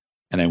team?"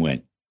 And I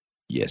went,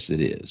 "Yes,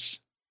 it is."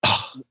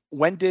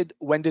 When did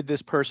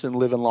this person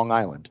live in Long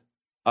Island?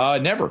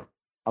 Never.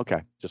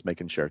 Okay, just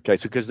making sure. Okay,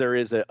 so because there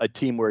is a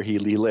team where he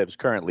lives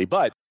currently,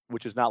 but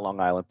which is not Long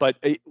Island. But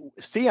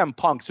CM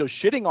Punk, so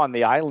shitting on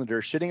the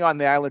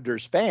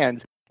Islanders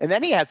fans, and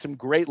then he had some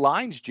great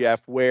lines,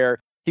 Jeff,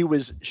 where he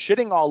was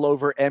shitting all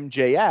over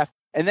MJF.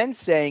 And then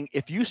saying,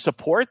 if you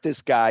support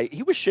this guy,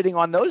 he was shitting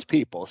on those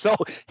people. So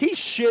he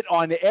shit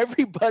on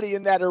everybody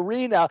in that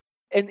arena.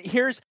 And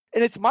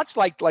it's much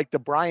like the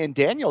Bryan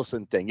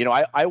Danielson thing.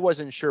 I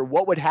wasn't sure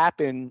what would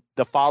happen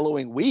the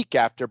following week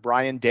after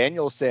Bryan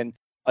Danielson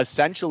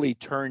essentially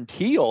turned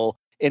heel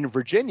in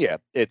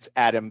Virginia. It's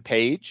Adam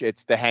Page,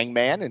 it's the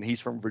Hangman, and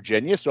he's from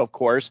Virginia. So, of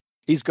course,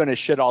 he's going to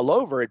shit all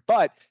over it.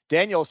 But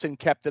Danielson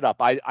kept it up.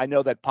 I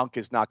know that Punk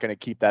is not going to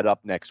keep that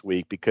up next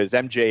week because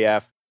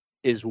MJF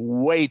is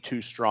way too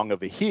strong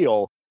of a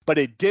heel, but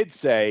it did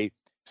say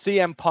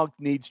CM Punk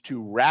needs to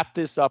wrap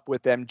this up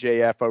with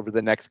MJF over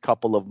the next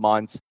couple of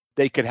months.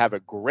 They could have a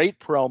great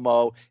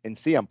promo, and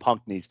CM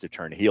Punk needs to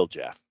turn heel,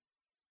 Jeff.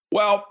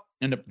 Well,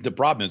 and the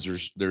problem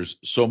is there's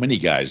so many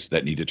guys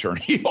that need to turn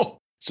heel.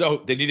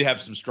 So they need to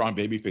have some strong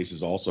baby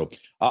faces also.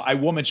 I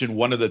will mention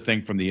one other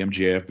thing from the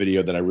MJF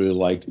video that I really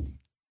liked,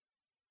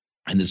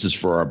 and this is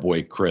for our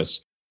boy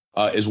Chris,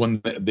 is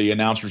when the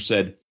announcer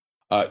said,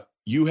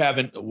 you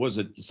haven't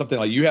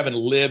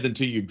lived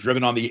until you've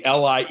driven on the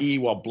LIE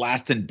while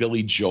blasting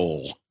Billy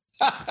Joel.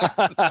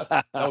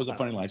 That was a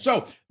funny line.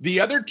 So the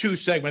other two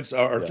segments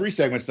three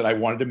segments that I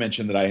wanted to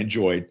mention that I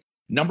enjoyed.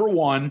 Number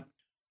one,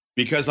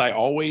 because I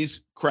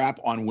always crap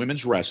on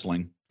women's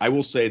wrestling, I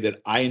will say that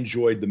I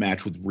enjoyed the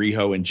match with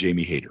Riho and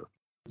Jamie Hayter.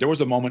 There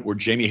was a moment where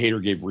Jamie Hayter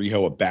gave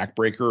Riho a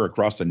backbreaker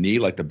across the knee,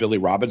 like the Billy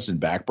Robinson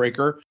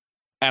backbreaker.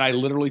 And I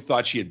literally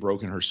thought she had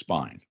broken her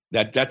spine.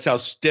 That's how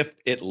stiff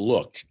it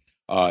looked.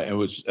 It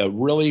was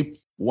really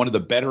one of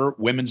the better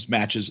women's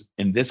matches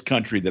in this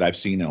country that I've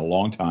seen in a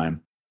long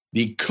time.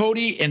 The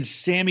Cody and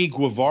Sammy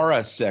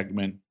Guevara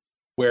segment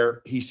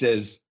where he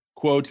says,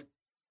 quote,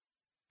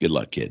 "Good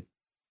luck, kid."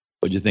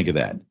 What'd you think of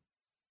that?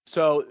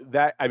 So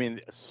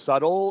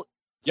subtle.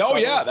 Oh,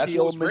 yeah. That's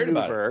what was great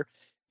about it.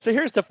 So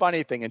here's the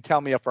funny thing, and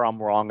tell me if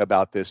I'm wrong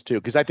about this too,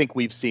 because I think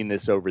we've seen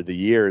this over the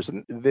years.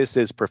 And this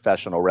is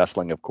professional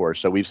wrestling, of course.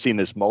 So we've seen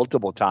this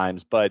multiple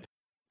times, but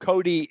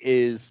Cody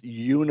is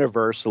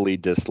universally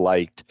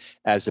disliked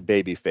as a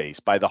babyface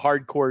by the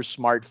hardcore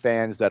smart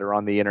fans that are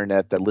on the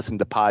internet, that listen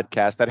to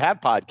podcasts, that have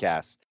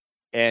podcasts,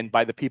 and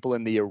by the people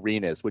in the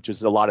arenas, which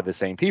is a lot of the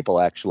same people,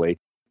 actually.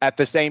 At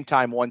the same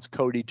time, once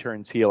Cody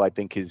turns heel, I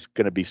think he's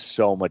going to be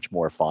so much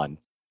more fun.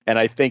 And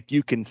I think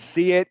you can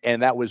see it,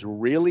 and that was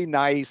really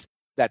nice,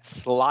 that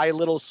sly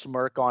little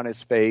smirk on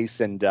his face.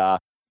 And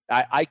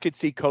I could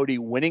see Cody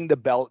winning the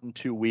belt in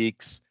 2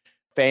 weeks.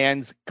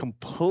 Fans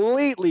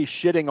completely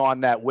shitting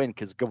on that win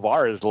because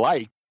Guevara is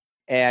light,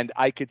 and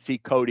I could see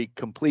Cody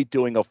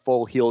doing a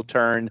full heel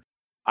turn.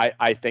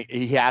 I think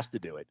he has to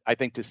do it. I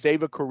think to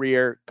save a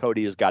career,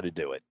 Cody has got to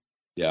do it.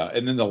 Yeah,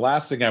 and then the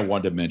last thing I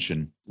wanted to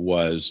mention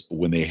was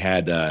when they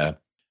had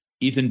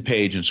Ethan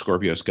Page and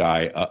Scorpio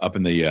Sky up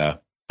in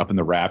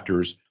the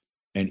rafters,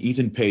 and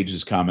Ethan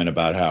Page's comment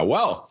about how,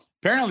 well,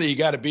 apparently you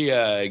got to be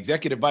a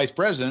executive vice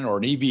president or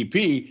an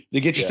EVP to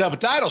get yourself a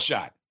title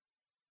shot.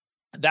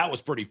 That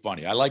was pretty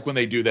funny. I like when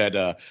they do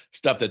that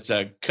stuff that's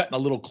cutting a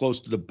little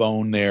close to the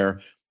bone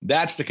there.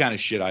 That's the kind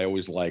of shit I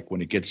always like,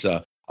 when it gets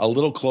a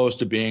little close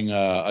to being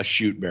a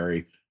shoot,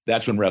 Barry.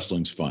 That's when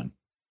wrestling's fun.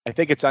 I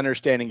think it's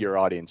understanding your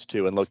audience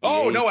too. And look,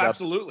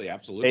 absolutely.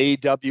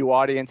 AEW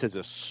audience is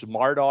a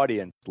smart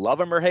audience. Love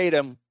them or hate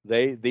them.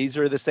 These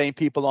are the same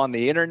people on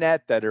the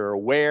internet that are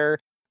aware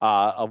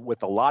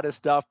with a lot of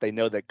stuff. They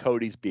know that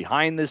Cody's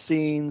behind the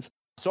scenes.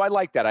 So I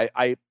like that.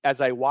 I as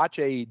I watch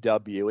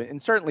AEW,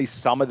 and certainly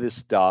some of this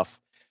stuff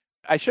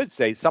I should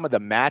say some of the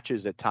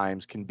matches at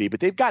times can be, but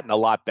they've gotten a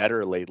lot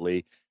better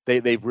lately.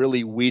 They've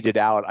really weeded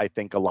out, I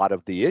think, a lot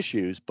of the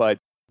issues. But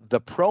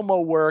the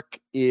promo work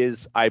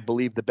is, I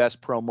believe, the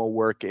best promo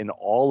work in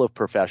all of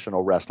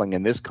professional wrestling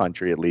in this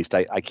country, at least.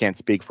 I can't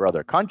speak for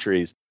other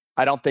countries.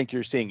 I don't think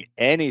you're seeing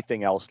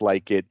anything else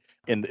like it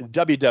in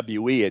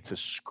WWE. It's a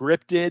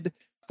scripted,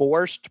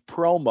 forced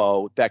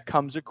promo that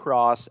comes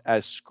across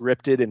as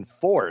scripted and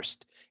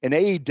forced. In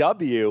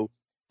AEW,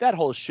 that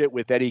whole shit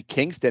with Eddie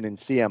Kingston and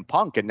CM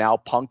Punk and now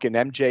Punk and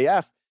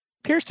MJF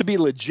appears to be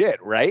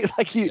legit, right?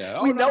 Like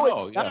we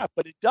know it's not,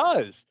 but it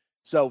does.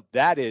 So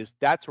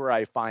that's where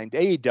I find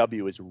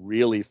AEW is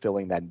really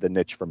filling the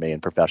niche for me in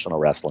professional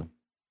wrestling.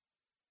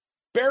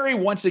 Barry,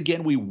 once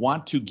again, we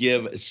want to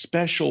give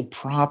special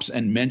props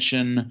and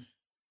mention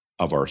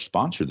of our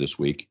sponsor this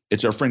week.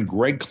 It's our friend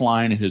Greg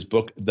Klein in his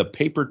book, The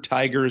Paper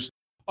Tigers.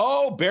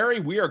 Oh, Barry,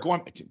 we are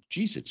going,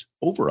 geez, it's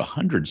over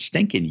 100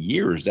 stinking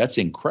years. That's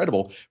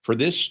incredible for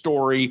this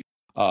story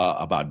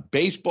about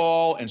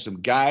baseball and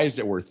some guys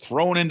that were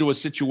thrown into a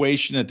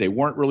situation that they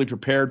weren't really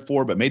prepared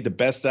for, but made the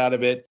best out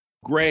of it.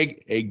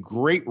 Greg, a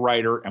great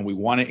writer, and we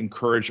want to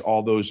encourage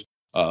all those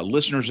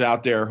listeners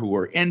out there who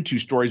are into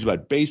stories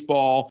about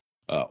baseball,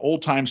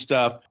 old time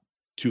stuff,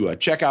 to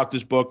check out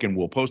this book, and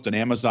we'll post an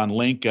Amazon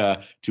link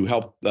to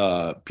help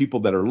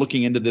people that are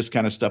looking into this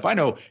kind of stuff. I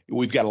know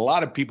we've got a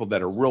lot of people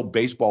that are real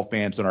baseball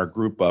fans in our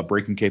group,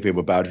 Breaking Kayfabe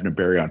with Bowden and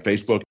Barry on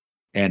Facebook,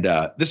 and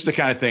this is the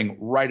kind of thing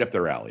right up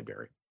their alley,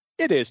 Barry.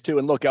 It is too.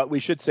 And look, we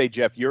should say,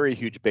 Jeff, you're a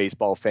huge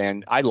baseball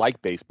fan. I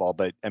like baseball,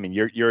 but I mean,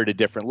 you're at a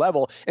different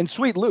level. And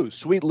Sweet Lou,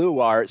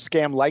 our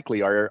Scam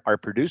Likely, our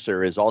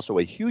producer, is also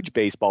a huge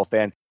baseball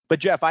fan. But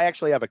Jeff, I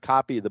actually have a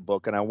copy of the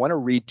book, and I want to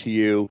read to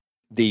you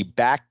the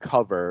back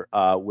cover,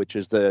 which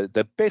is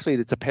the basically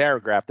it's a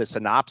paragraph, the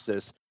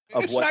synopsis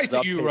of it's what's nice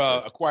that you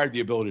acquired the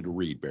ability to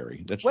read,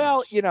 Barry. That's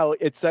nice. You know,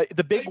 it's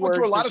the big word. Went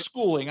through a lot of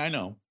schooling, I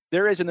know.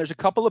 There is, and there's a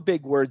couple of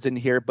big words in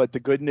here, but the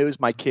good news,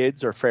 my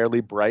kids are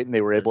fairly bright, and they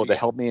were able to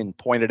help me and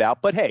point it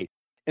out. But hey,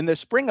 in the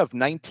spring of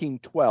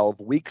 1912,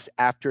 weeks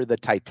after the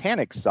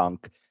Titanic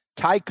sunk,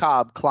 Ty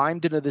Cobb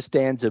climbed into the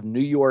stands of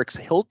New York's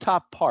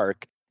Hilltop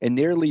Park and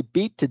nearly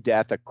beat to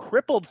death a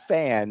crippled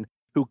fan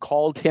who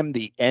called him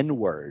the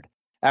N-word.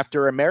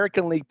 After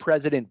American League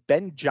President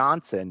Ben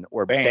Johnson,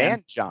 or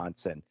Ban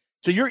Johnson.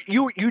 So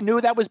you knew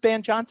that was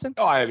Ban Johnson?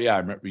 Oh, I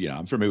remember. Yeah,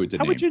 I'm familiar with the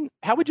name.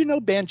 How would you know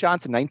Ban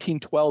Johnson?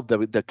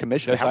 1912, the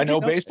commission. Because I know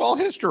baseball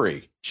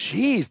history.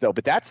 Jeez, though,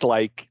 but that's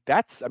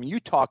you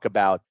talk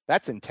about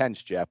that's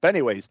intense, Jeff. But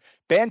anyways,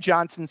 Ban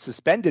Johnson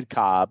suspended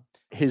Cobb.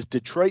 His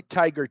Detroit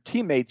Tiger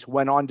teammates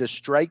went on to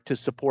strike to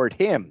support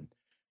him.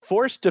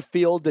 Forced to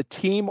field a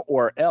team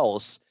or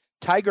else,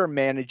 Tiger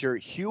manager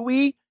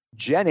Huey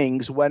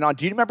Jennings went on.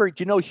 Do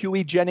you know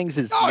Huey Jennings'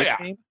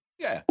 nickname?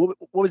 Yeah. What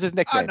was his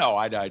nickname? No,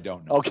 I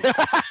don't know. Okay.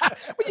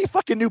 When you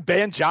fucking knew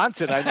Ban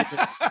Johnson, I mean,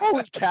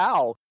 holy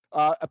cow.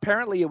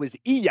 Apparently it was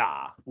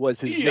Iya was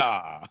his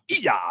Iya.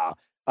 Iya.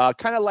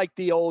 Kind of like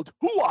the old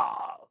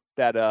hooah.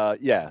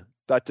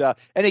 But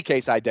any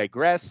case, I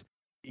digress.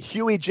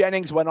 Huey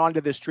Jennings went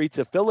onto the streets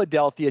of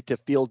Philadelphia to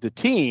field the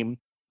team.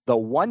 The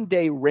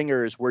one-day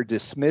ringers were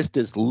dismissed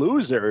as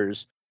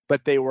losers,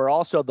 but they were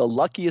also the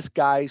luckiest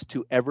guys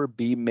to ever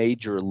be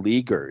major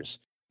leaguers.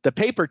 The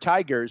Paper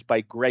Tigers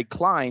by Greg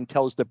Klein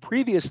tells the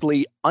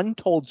previously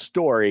untold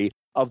story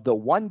of the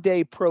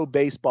one-day pro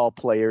baseball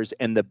players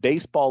and the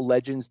baseball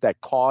legends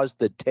that caused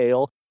the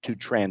tale to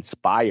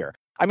transpire.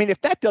 I mean, if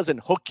that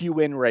doesn't hook you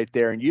in right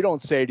there and you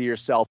don't say to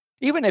yourself,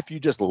 even if you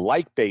just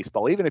like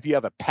baseball, even if you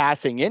have a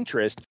passing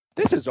interest,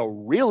 this is a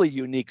really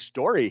unique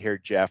story here,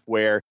 Jeff,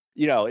 where,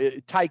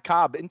 Ty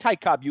Cobb,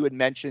 you had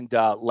mentioned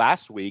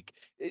last week,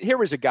 here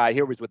was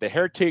with a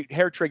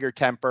hair trigger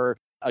temper,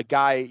 a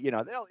guy,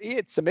 he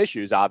had some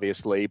issues,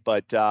 obviously,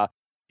 but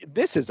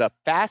this is a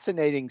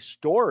fascinating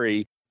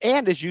story.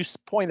 And as you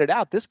pointed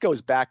out, this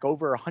goes back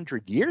over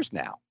 100 years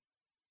now.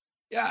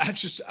 Yeah,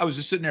 I was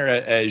just sitting there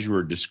as you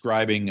were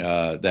describing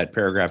that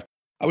paragraph.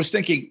 I was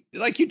thinking,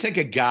 like, you take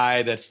a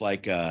guy that's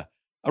like a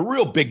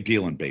real big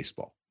deal in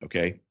baseball,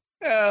 okay?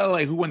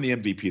 Like, who won the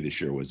MVP this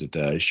year? Was it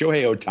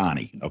Shohei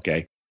Ohtani?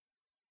 Okay.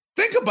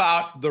 Think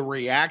about the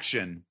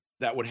reaction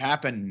that would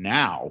happen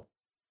now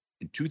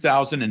in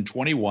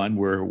 2021,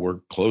 we're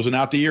closing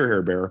out the year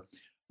here, Bear.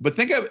 But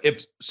think of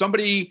if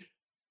somebody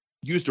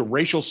used a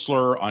racial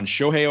slur on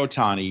Shohei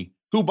Ohtani,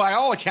 who by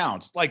all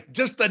accounts, like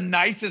just the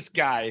nicest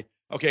guy.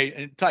 Okay,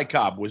 and Ty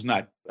Cobb was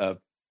not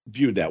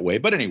viewed that way.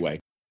 But anyway,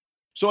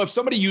 so if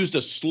somebody used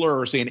a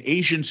slur, say an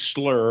Asian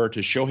slur to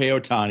Shohei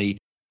Ohtani,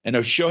 and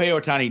if Shohei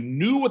Ohtani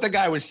knew what the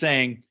guy was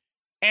saying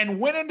and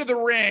went into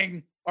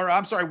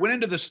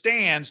the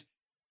stands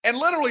and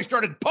literally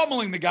started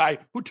pummeling the guy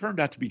who turned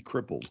out to be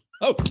crippled.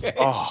 Okay.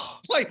 Oh.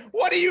 Like,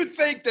 what do you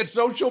think that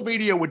social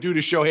media would do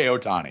to Shohei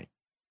Ohtani?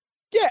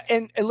 Yeah,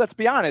 and let's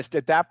be honest,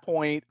 at that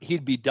point,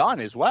 he'd be done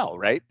as well,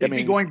 right? He'd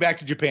be going back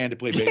to Japan to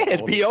play baseball. Yeah,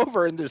 it'd be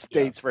over in the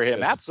States for him.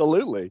 Yes.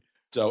 Absolutely.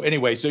 So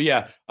anyway,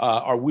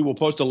 we will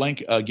post a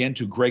link again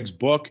to Greg's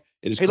book.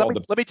 It is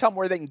called let me tell them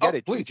where they can get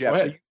it. Please, Jeff. go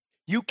ahead. So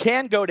you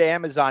can go to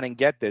Amazon and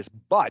get this,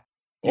 but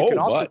You can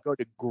also go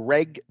to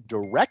Greg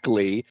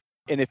directly.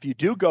 And if you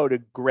do go to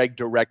Greg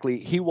directly,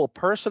 he will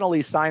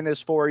personally sign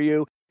this for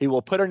you. He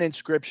will put an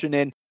inscription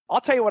in.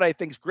 I'll tell you what I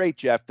think is great,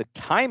 Jeff. The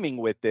timing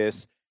with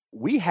this,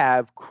 we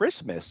have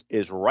Christmas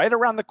is right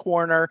around the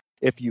corner.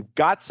 If you've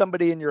got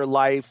somebody in your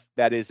life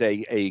that is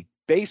a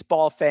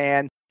baseball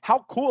fan,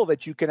 how cool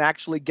that you can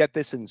actually get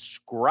this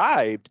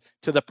inscribed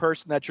to the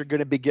person that you're going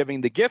to be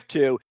giving the gift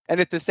to. And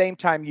at the same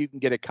time, you can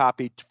get a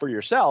copy for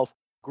yourself.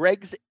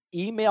 Greg's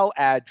email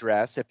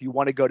address, if you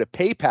want to go to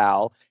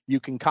PayPal, you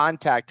can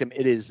contact him.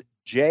 It is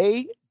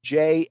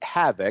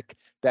JJHavoc.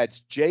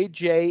 That's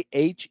JJHAVOK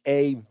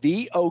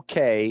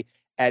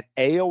at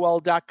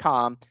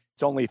AOL.com.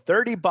 It's only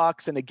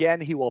 $30. And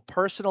again, he will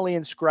personally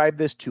inscribe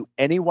this to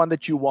anyone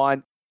that you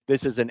want.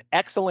 This is an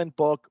excellent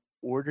book.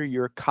 Order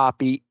your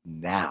copy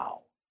now.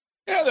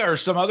 Yeah, there are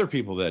some other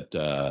people that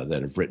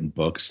have written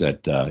books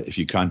that if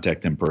you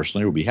contact them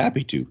personally, we'll be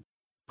happy to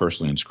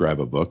personally inscribe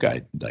a book.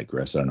 I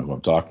digress. I don't know what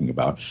I'm talking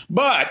about.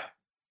 But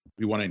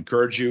we want to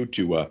encourage you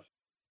to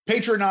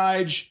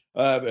patronize.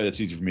 It's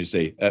easy for me to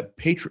say.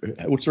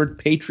 What's the word?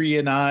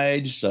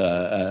 Patronize.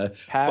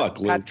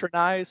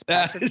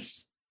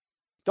 Patronize.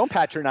 Don't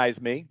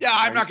patronize me. Yeah,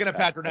 I'm not going to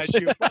patronize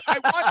you. But I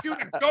want you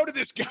to go to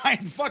this guy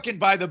and fucking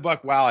buy the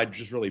book. Wow, I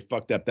just really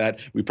fucked up that.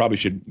 We probably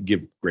should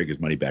give Greg his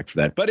money back for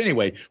that. But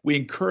anyway, we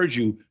encourage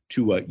you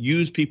to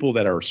use people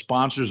that are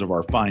sponsors of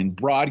our fine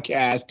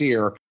broadcast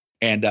here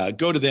and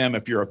go to them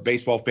if you're a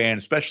baseball fan,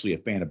 especially a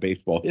fan of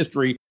baseball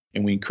history.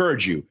 And we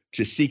encourage you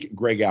to seek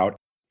Greg out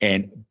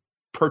and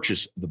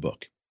purchase the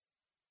book.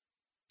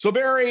 So,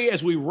 Barry,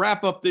 as we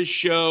wrap up this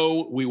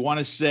show, we want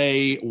to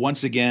say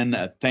once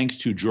again, thanks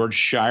to George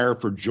Schire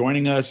for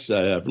joining us for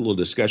a little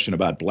discussion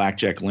about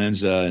Blackjack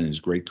Lanza and his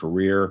great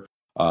career,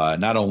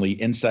 not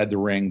only inside the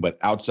ring, but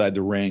outside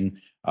the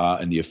ring,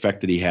 and the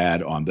effect that he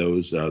had on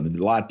those.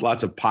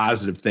 Lots of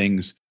positive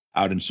things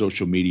out in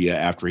social media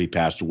after he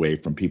passed away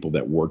from people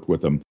that worked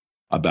with him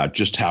about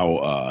just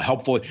how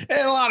helpful.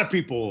 And a lot of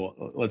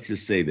people, let's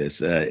just say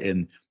this,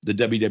 in the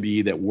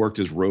WWE that worked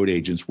as road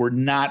agents were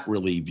not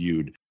really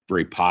viewed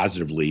very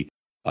positively.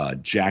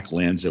 Jack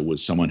Lanza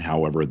was someone,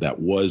 however, that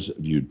was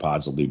viewed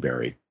positively,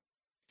 Barry.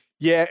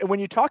 Yeah, and when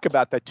you talk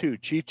about that too,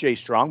 Chief Jay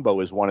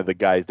Strongbow is one of the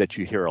guys that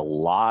you hear a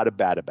lot of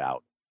bad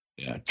about.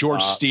 Yeah,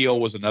 George Steele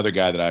was another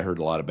guy that I heard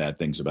a lot of bad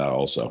things about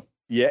also.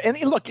 Yeah, and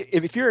look,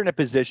 if you're in a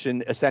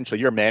position, essentially,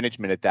 you're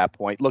management at that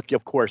point. Look,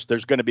 of course,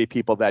 there's going to be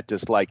people that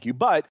dislike you,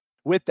 but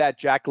with that,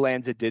 Jack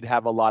Lanza did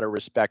have a lot of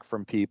respect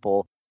from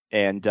people.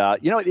 And,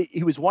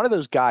 he was one of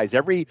those guys.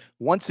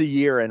 Once a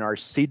year in our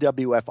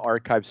CWF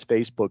Archives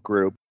Facebook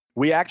group,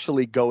 we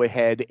actually go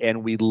ahead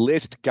and we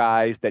list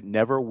guys that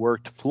never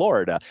worked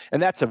Florida. And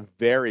that's a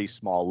very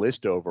small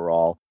list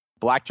overall.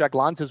 Blackjack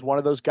Lanza is one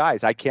of those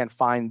guys. I can't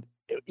find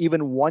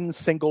even one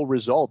single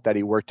result that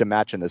he worked a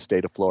match in the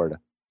state of Florida.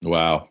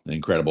 Wow.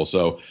 Incredible.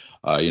 So,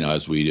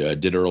 as we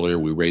did earlier,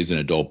 we raised an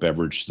adult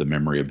beverage to the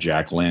memory of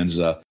Jack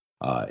Lanza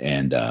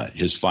and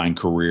his fine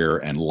career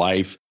and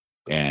life.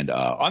 And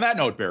on that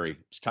note, Barry,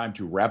 it's time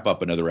to wrap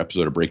up another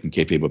episode of Breaking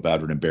Kayfabe with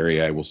Bowdrin and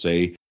Barry. I will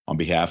say on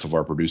behalf of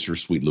our producer,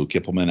 Sweet Lou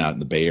Kippelman out in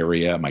the Bay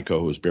Area, my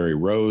co-host, Barry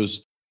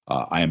Rose,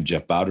 I am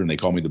Jeff Bowdrin. They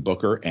call me the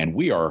Booker, and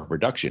we are a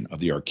production of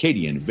the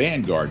Arcadian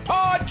Vanguard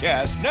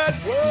Podcast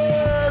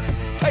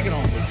Network.